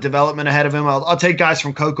has a lot of development ahead of him. I'll take guys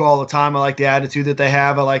from Cocoa all the time. I like the attitude that they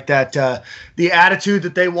have. I like that the attitude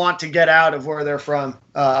that they want to get out of where they're from.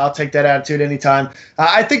 I'll take that attitude anytime.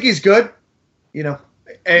 I think he's good.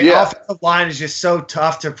 Offensive line is just so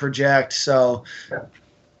tough to project. So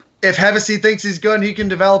if Hevesy thinks he's good and he can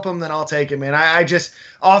develop him, then I'll take him. And I just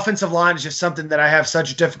offensive line is just something that I have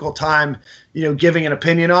such a difficult time, giving an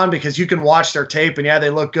opinion on, because you can watch their tape and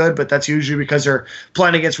they look good, but that's usually because they're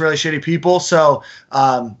playing against really shitty people. So,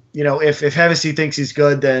 if Hevesy thinks he's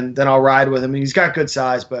good, then I'll ride with him. And he's got good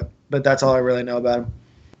size, but that's all I really know about him.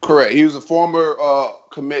 Correct. He was a former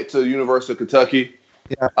commit to the University of Kentucky.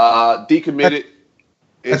 Yeah. Decommitted.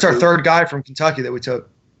 That's our third guy from Kentucky that we took.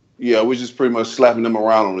 Yeah, we're just pretty much slapping them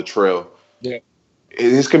around on the trail. Yeah.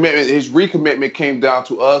 His recommitment came down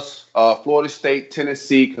to us, Florida State,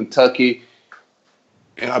 Tennessee, Kentucky,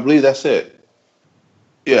 and I believe that's it.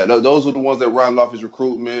 Yeah, those are the ones that rounded off his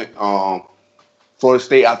recruitment. Florida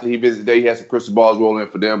State, after he visited there, he had some crystal balls rolling in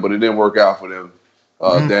for them, but it didn't work out for them.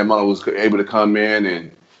 Dan Mullen was able to come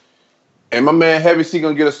in, and my man Hevesy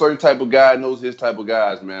gonna get a certain type of guy, knows his type of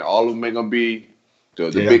guys, man. All of them ain't gonna be the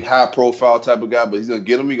big high-profile type of guy, but he's going to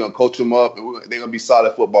get them. He's going to coach them up, and they're going to be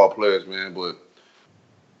solid football players, man. But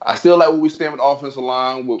I still like where we stand with the offensive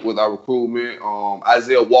line with our recruitment.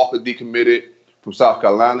 Isaiah Walker decommitted from South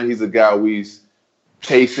Carolina. He's a guy we's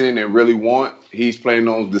chasing and really want. He's playing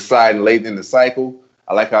on deciding late in the cycle.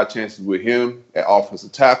 I like our chances with him at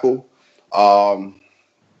offensive tackle. I'm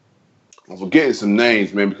forgetting some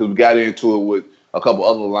names, man, because we got into it with a couple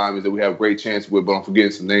other linemen that we have a great chance with, but I'm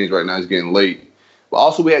forgetting some names right now. It's getting late. But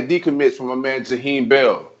also we had decommits from my man Jaheim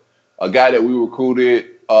Bell, a guy that we recruited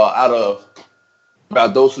out of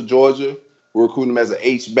Valdosta, Georgia. We recruited him as an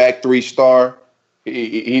H-back 3-star.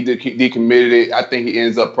 He decommitted it. I think he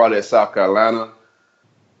ends up probably at South Carolina.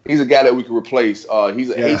 He's a guy that we can replace. He's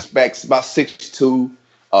an H-back, about 6'2",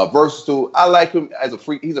 versatile. I like him as a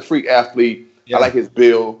freak. He's a freak athlete. Yeah. I like his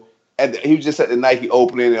build. And he was just at the Nike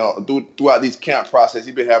opening. Throughout these camp process,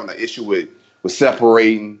 he's been having an issue with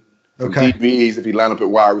separating. DBs if he line up at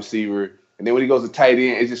wide receiver. And then when he goes to tight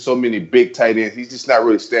end, it's just so many big tight ends. He's just not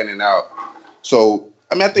really standing out. So,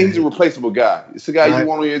 I think he's a replaceable guy. It's a guy you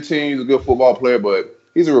want on your team. He's a good football player, but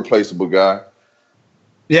he's a replaceable guy.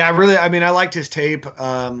 Yeah, really. I mean, I liked his tape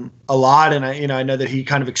a lot, and I know that he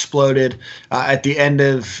kind of exploded at the end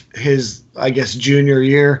of his, I guess, junior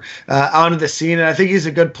year onto the scene, and I think he's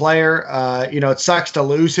a good player. It sucks to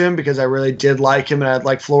lose him because I really did like him, and I'd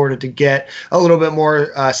like Florida to get a little bit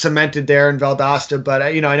more cemented there in Valdosta. But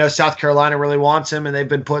I know South Carolina really wants him, and they've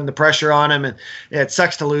been putting the pressure on him, and it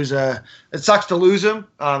sucks to lose him,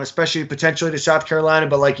 especially potentially to South Carolina.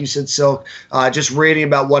 But like you said, Silk, just reading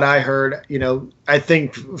about what I heard, I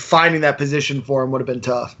think finding that position for him would have been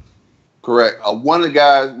tough. Correct. One of the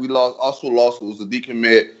guys we lost was a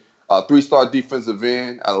decommit, 3-star defensive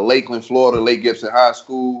end out of Lakeland, Florida, Lake Gibson High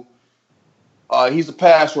School. He's a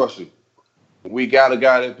pass rusher. We got a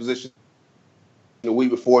guy in that position the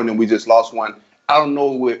week before, and then we just lost one. I don't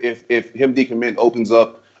know if him decommitting opens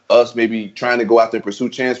up us maybe trying to go out there and pursue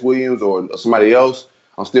Chance Williams or somebody else.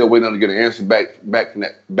 I'm still waiting on to get an answer back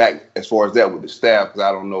as far as that with the staff, because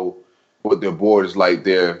I don't know what their board is like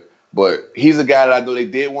there. But he's a guy that I know they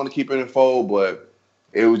did want to keep in the fold, but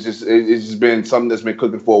it's just been something that's been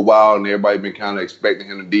cooking for a while, and everybody been kind of expecting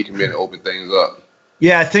him to decommit and open things up.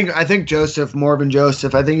 Yeah, I think Morven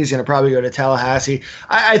Joseph, I think he's going to probably go to Tallahassee.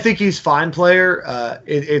 I think he's a fine player.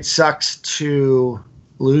 It sucks to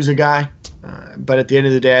lose a guy, but at the end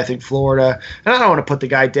of the day, I think Florida, and I don't want to put the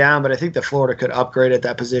guy down, but I think that Florida could upgrade at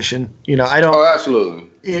that position. Oh, absolutely.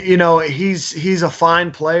 He's a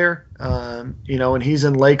fine player, and he's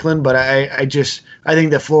in Lakeland, but I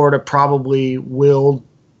think that Florida probably will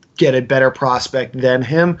get a better prospect than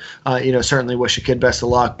him. Certainly wish the kid best of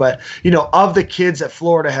luck, but of the kids that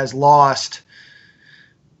Florida has lost,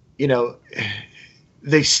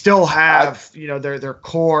 they still have, their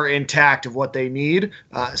core intact of what they need.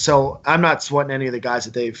 So I'm not sweating any of the guys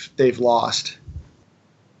that they've lost.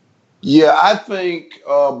 Yeah, I think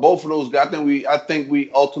both of those guys. I think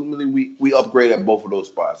we ultimately we upgrade at both of those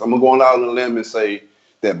spots. I'm gonna go out on a limb and say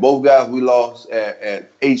that both guys we lost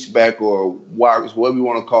at H-back or wide, whatever we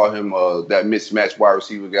want to call him, that mismatched wide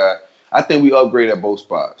receiver guy. I think we upgrade at both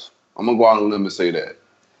spots. I'm gonna go out on a limb and say that.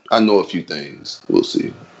 I know a few things. We'll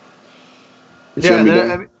see.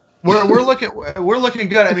 Yeah, we're looking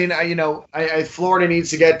good. I mean, Florida needs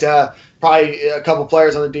to get probably a couple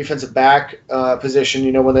players on the defensive back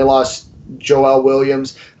position. When they lost Joel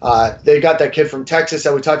Williams, they got that kid from Texas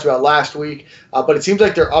that we talked about last week. But it seems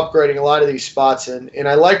like they're upgrading a lot of these spots, and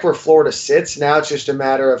I like where Florida sits. Now it's just a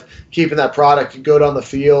matter of keeping that product good on the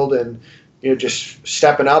field and just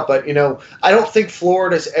stepping up. But I don't think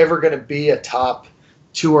Florida's ever going to be a top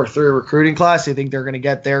 2 or 3 recruiting class. I think they're going to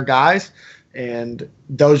get their guys. And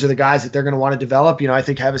those are the guys that they're going to want to develop. I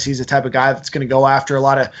think Hevessy's the type of guy that's going to go after a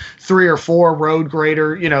lot of 3 or 4 road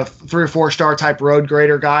grader, 3 or 4-star type road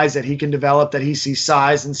grader guys that he can develop, that he sees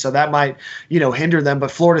size. And so that might, hinder them.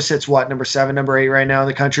 But Florida sits number 7, number 8 right now in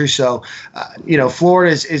the country. So,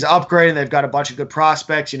 Florida is upgrading. They've got a bunch of good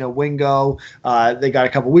prospects, Wingo, they got a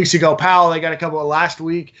couple weeks ago, Powell, they got a couple last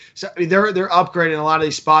week. So they're upgrading a lot of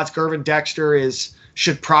these spots. Gervin Dexter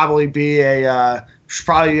should probably be a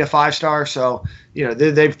 5-star. So,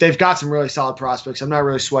 they've got some really solid prospects. I'm not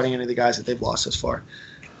really sweating any of the guys that they've lost thus far.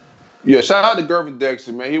 Yeah, shout out to Gervin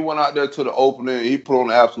Dexter, man. He went out there to the opening and he put on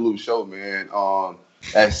an absolute show, man.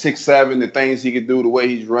 At 6'7", the things he can do, the way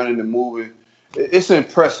he's running and moving, it's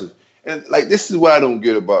impressive. And, this is what I don't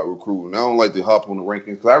get about recruiting. I don't like to hop on the rankings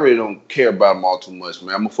because I really don't care about them all too much,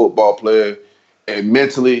 man. I'm a football player, and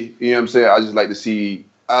mentally, you know what I'm saying, I just like to see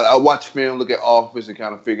 – I watch film, look at offense, and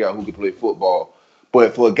kind of figure out who can play football.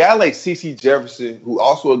 But for a guy like CeCe Jefferson, who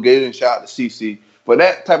also a Gator, and shout out to CeCe, for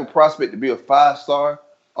that type of prospect to be a 5-star,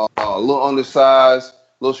 a little undersized,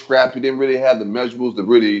 a little scrappy, didn't really have the measurables to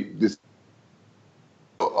really just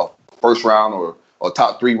a first round or a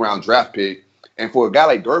top 3 round draft pick. And for a guy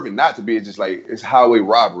like Gervin not to be just it's highway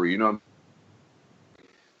robbery,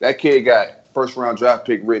 That kid got first round draft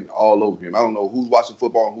pick written all over him. I don't know who's watching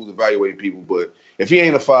football and who's evaluating people, but if he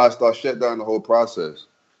ain't a 5-star, shut down the whole process.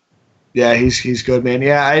 Yeah, he's good, man.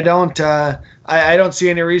 Yeah, I don't see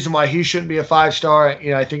any reason why he shouldn't be a 5-star.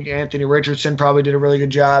 I think Anthony Richardson probably did a really good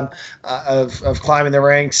job of climbing the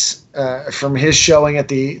ranks from his showing at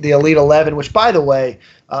the Elite 11. Which, by the way,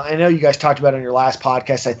 I know you guys talked about it on your last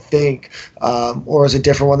podcast, I think, or was a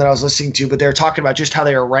different one that I was listening to. But they were talking about just how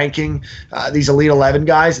they are ranking these Elite 11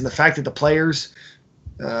 guys, and the fact that the players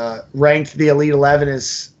ranked the Elite 11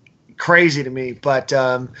 is crazy to me, but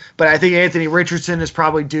I think Anthony Richardson is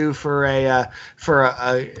probably due for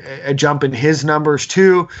a jump in his numbers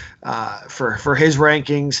too, for his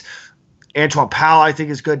rankings. Antoine Powell, I think,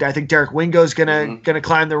 is good. I think Derek Wingo's gonna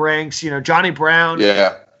climb the ranks. Johnny Brown.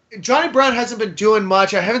 Yeah. Johnny Brown hasn't been doing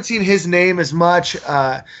much. I haven't seen his name as much,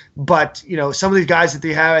 but some of these guys that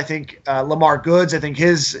they have, I think Lamar Goods, I think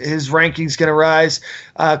his ranking's going to rise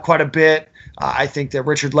quite a bit. I think that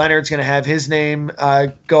Richard Leonard's going to have his name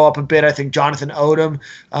go up a bit. I think Jonathan Odom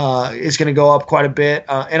is going to go up quite a bit,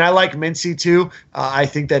 and I like Mincy too. I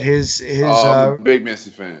think that his I'm a big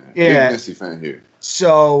Mincy fan. Yeah, big Mincy fan here.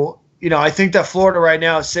 So I think that Florida right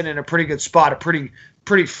now is sitting in a pretty good spot, a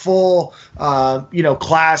pretty full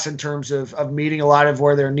class in terms of meeting a lot of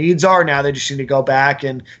where their needs are. Now they just need to go back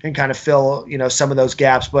and kind of fill some of those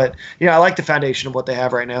gaps. But I like the foundation of what they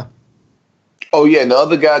have right now. Oh yeah, and the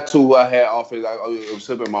other guy too I had off it was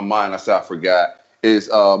slipping in my mind. I said I forgot is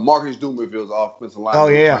Marcus Dumerville's offensive line. Oh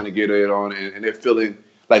yeah, trying to get it on, and they're feeling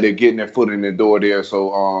like they're getting their foot in the door there.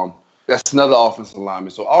 So that's another offensive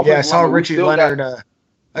lineman. So I saw Richie Leonard.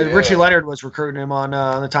 Richie Leonard was recruiting him on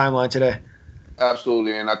the timeline today.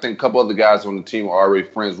 Absolutely, and I think a couple other guys on the team are already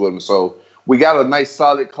friends with him. So we got a nice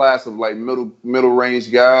solid class of like middle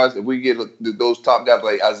range guys. If we get those top guys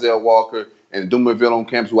like Isaiah Walker and Dumerville on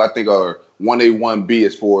campus, who I think are 1A, 1B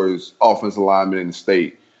as far as offensive linemen in the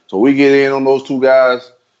state. So we get in on those two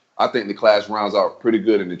guys. I think the class rounds out pretty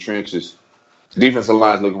good in the trenches. Defensive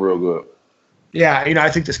line's looking real good. Yeah, I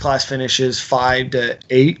think this class finishes 5 to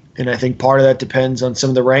 8, and I think part of that depends on some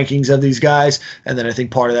of the rankings of these guys, and then I think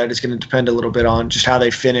part of that is going to depend a little bit on just how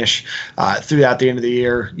they finish throughout the end of the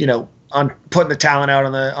year. On putting the talent out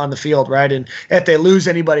on the field, right? And if they lose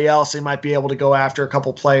anybody else, they might be able to go after a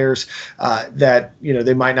couple players that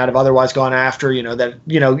they might not have otherwise gone after. That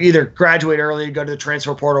either graduate early, go to the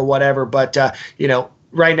transfer portal, or whatever. But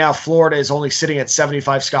right now, Florida is only sitting at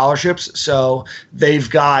 75 scholarships, so they're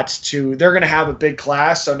going to have a big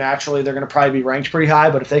class, so naturally they're going to probably be ranked pretty high,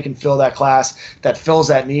 but if they can fill that class that fills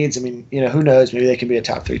that needs, who knows, maybe they can be a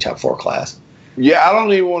top 3, top 4 class. Yeah, I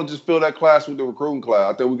don't even want to just fill that class with the recruiting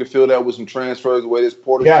class. I think we can fill that with some transfers, the way this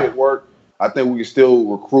portal shit work. I think we can still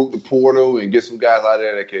recruit the portal and get some guys out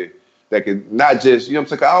there that can not just, I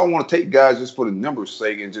don't want to take guys just for the numbers'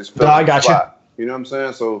 sake and just fill the spot. You know what I'm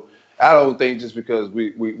saying? So I don't think just because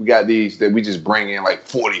we got these that we just bring in like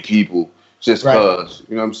 40 people just because.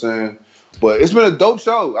 You know what I'm saying? But it's been a dope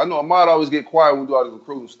show. I know Ahmad always get quiet when we do all the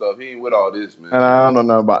recruiting stuff. He ain't with all this, man. I don't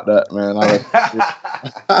know about that, man.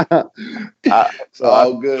 It's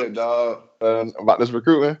all good, dog. About this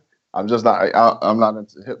recruitment, I'm just not. I'm not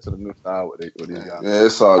hip to the new style with these guys. Yeah,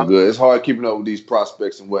 it's all good. It's hard keeping up with these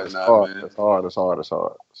prospects and whatnot, man. It's hard.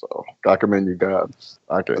 So I commend you guys.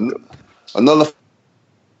 Another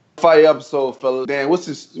fire episode, fella. Dan, what's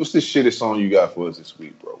this shitty song you got for us this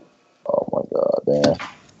week, bro? Oh my God, Dan.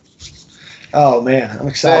 Oh man, I'm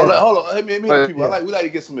excited. Hold on. Let me people. We like to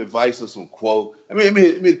get some advice or some quote. Let me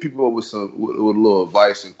hit people up with a little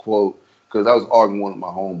advice and quote, because I was arguing with my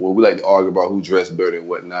homeboy. We like to argue about who dressed better and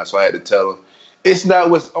whatnot. So I had to tell him, it's not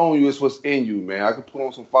what's on you, it's what's in you, man. I can put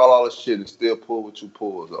on some $5 shit and still pull what you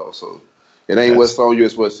pull. Also, it ain't what's on you,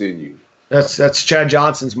 it's what's in you. That's Chad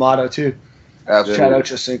Johnson's motto too. Absolutely. Chad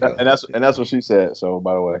Ochocinco. And that's what she said. So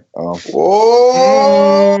by the way, I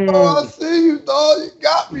see you, dog. You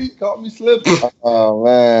got me. Caught me slipping. Oh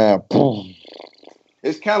man,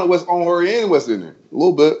 it's kind of what's on her and what's in her. A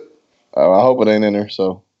little bit. I hope it ain't in her.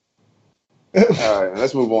 So all right,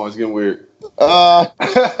 let's move on. It's getting weird. Damn,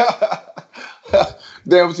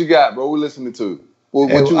 what you got, bro? What we listening to? What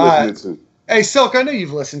you listening to? Hey, Silk, I know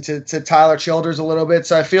you've listened to Tyler Childers a little bit,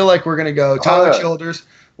 so I feel like we're going to go Tyler Childers.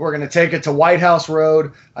 We're going to take it to White House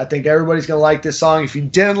Road. I think everybody's going to like this song. If you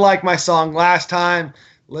didn't like my song last time,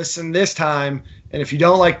 listen this time. And if you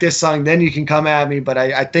don't like this song, then you can come at me. But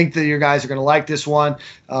I think that you guys are going to like this one.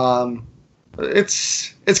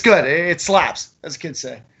 It's good. It slaps, as kids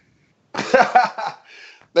say.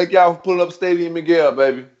 Thank y'all for pulling up Stadium Miguel,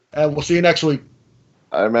 baby. And we'll see you next week.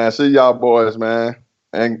 All right, man. See y'all boys, man.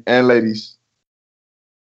 And ladies.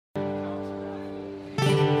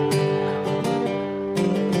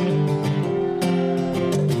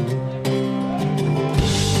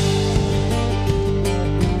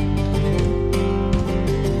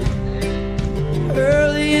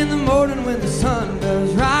 Early in the morning when the sun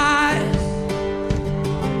does rise,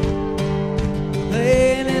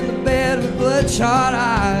 laying in the bed with bloodshot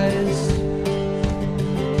eyes,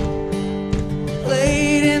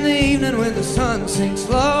 late in the evening when the sun sinks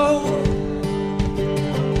low,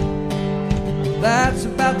 that's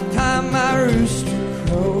about the time my rooster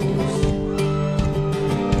crows.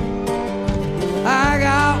 I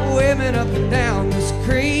got women up and down this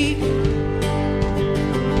creek,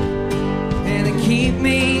 and they keep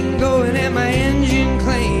me going and my engine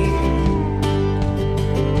clean.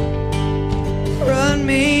 Run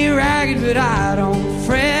me ragged but I don't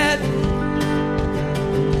fret,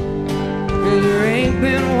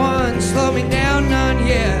 been one slow me down, none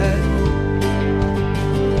yet.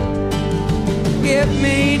 Get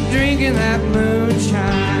me drinking that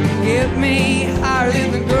moonshine, get me higher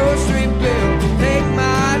than the grocery bill. Take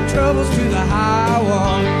my troubles to the high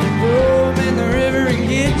wall, throw 'em in the river and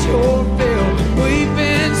get your fill. We've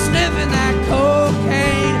been sniffing that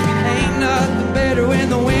cocaine, ain't nothing better when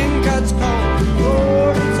the wind cuts cold.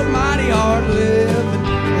 Lord, it's a mighty hard living,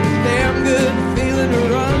 and a damn good feeling to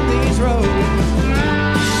run these roads.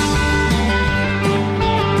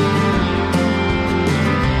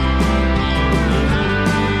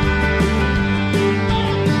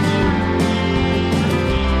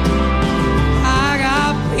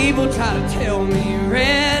 People try to tell me,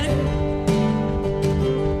 Red,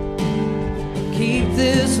 keep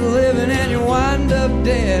this living and you wind up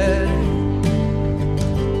dead.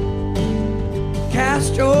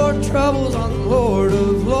 Cast your troubles on the Lord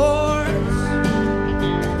of Lords,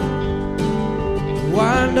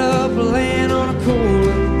 wind up laying on a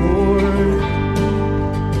cooling board.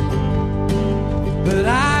 But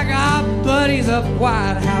I got buddies up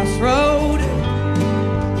White House Road,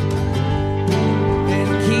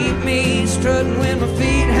 keep me strutting when my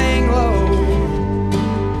feet hang low.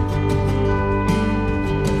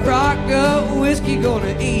 Rock up whiskey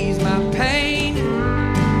gonna ease my pain,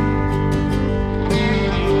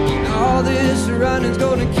 and all this running's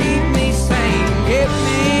gonna keep me sane. Get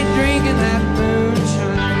me drinking that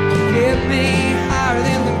moonshine, get me higher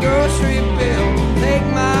than the grocery bill. Take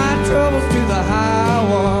my troubles to the high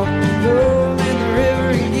wall, throw 'em in the river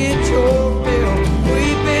and get your fill.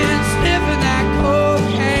 We've been sniffing that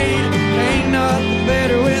cocaine, ain't nothing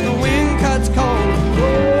better when the wind cuts cold.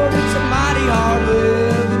 Lord, it's a mighty hard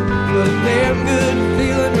living, but a damn good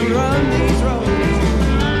feeling to run these roads.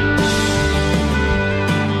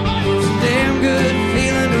 It's a damn good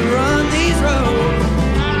feeling to run these roads.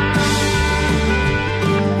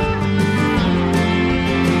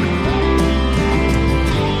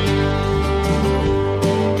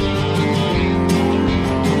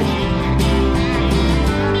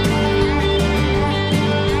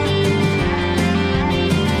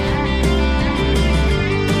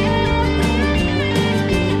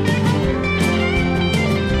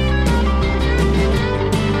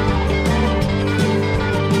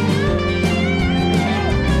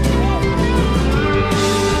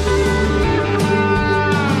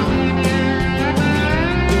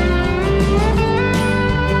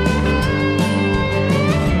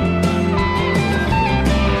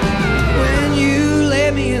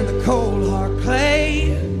 Cold hard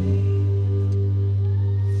clay,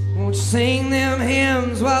 won't you sing them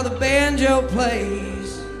hymns while the banjo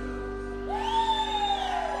plays?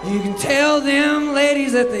 You can tell them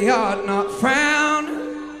ladies that they ought not frown,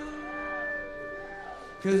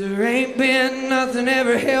 'cause there ain't been nothing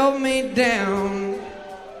ever held me down.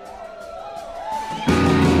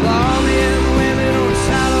 Longing women on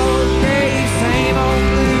shallow graves, same old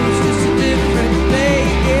blues, just a different day.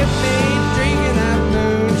 Get me drinking that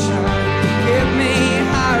moonshine, get me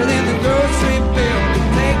higher than the grocery bill.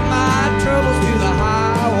 Take my troubles to the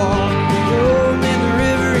high wall, throw 'em in the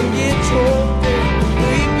river and get your fill.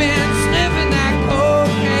 We've been sniffing that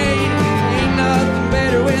cocaine, ain't nothing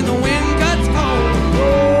better when the wind cuts cold.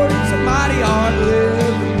 Lord, it's a mighty hard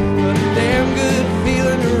living, but a damn good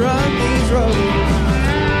feeling to run these roads.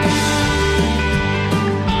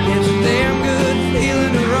 It's a damn good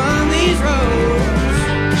feeling to run these roads.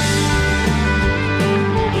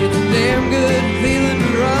 It's a damn good feeling to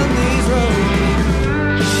run these roads.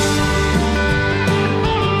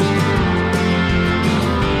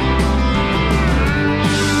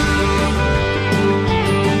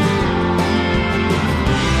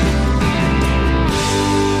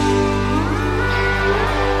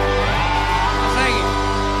 Thank you.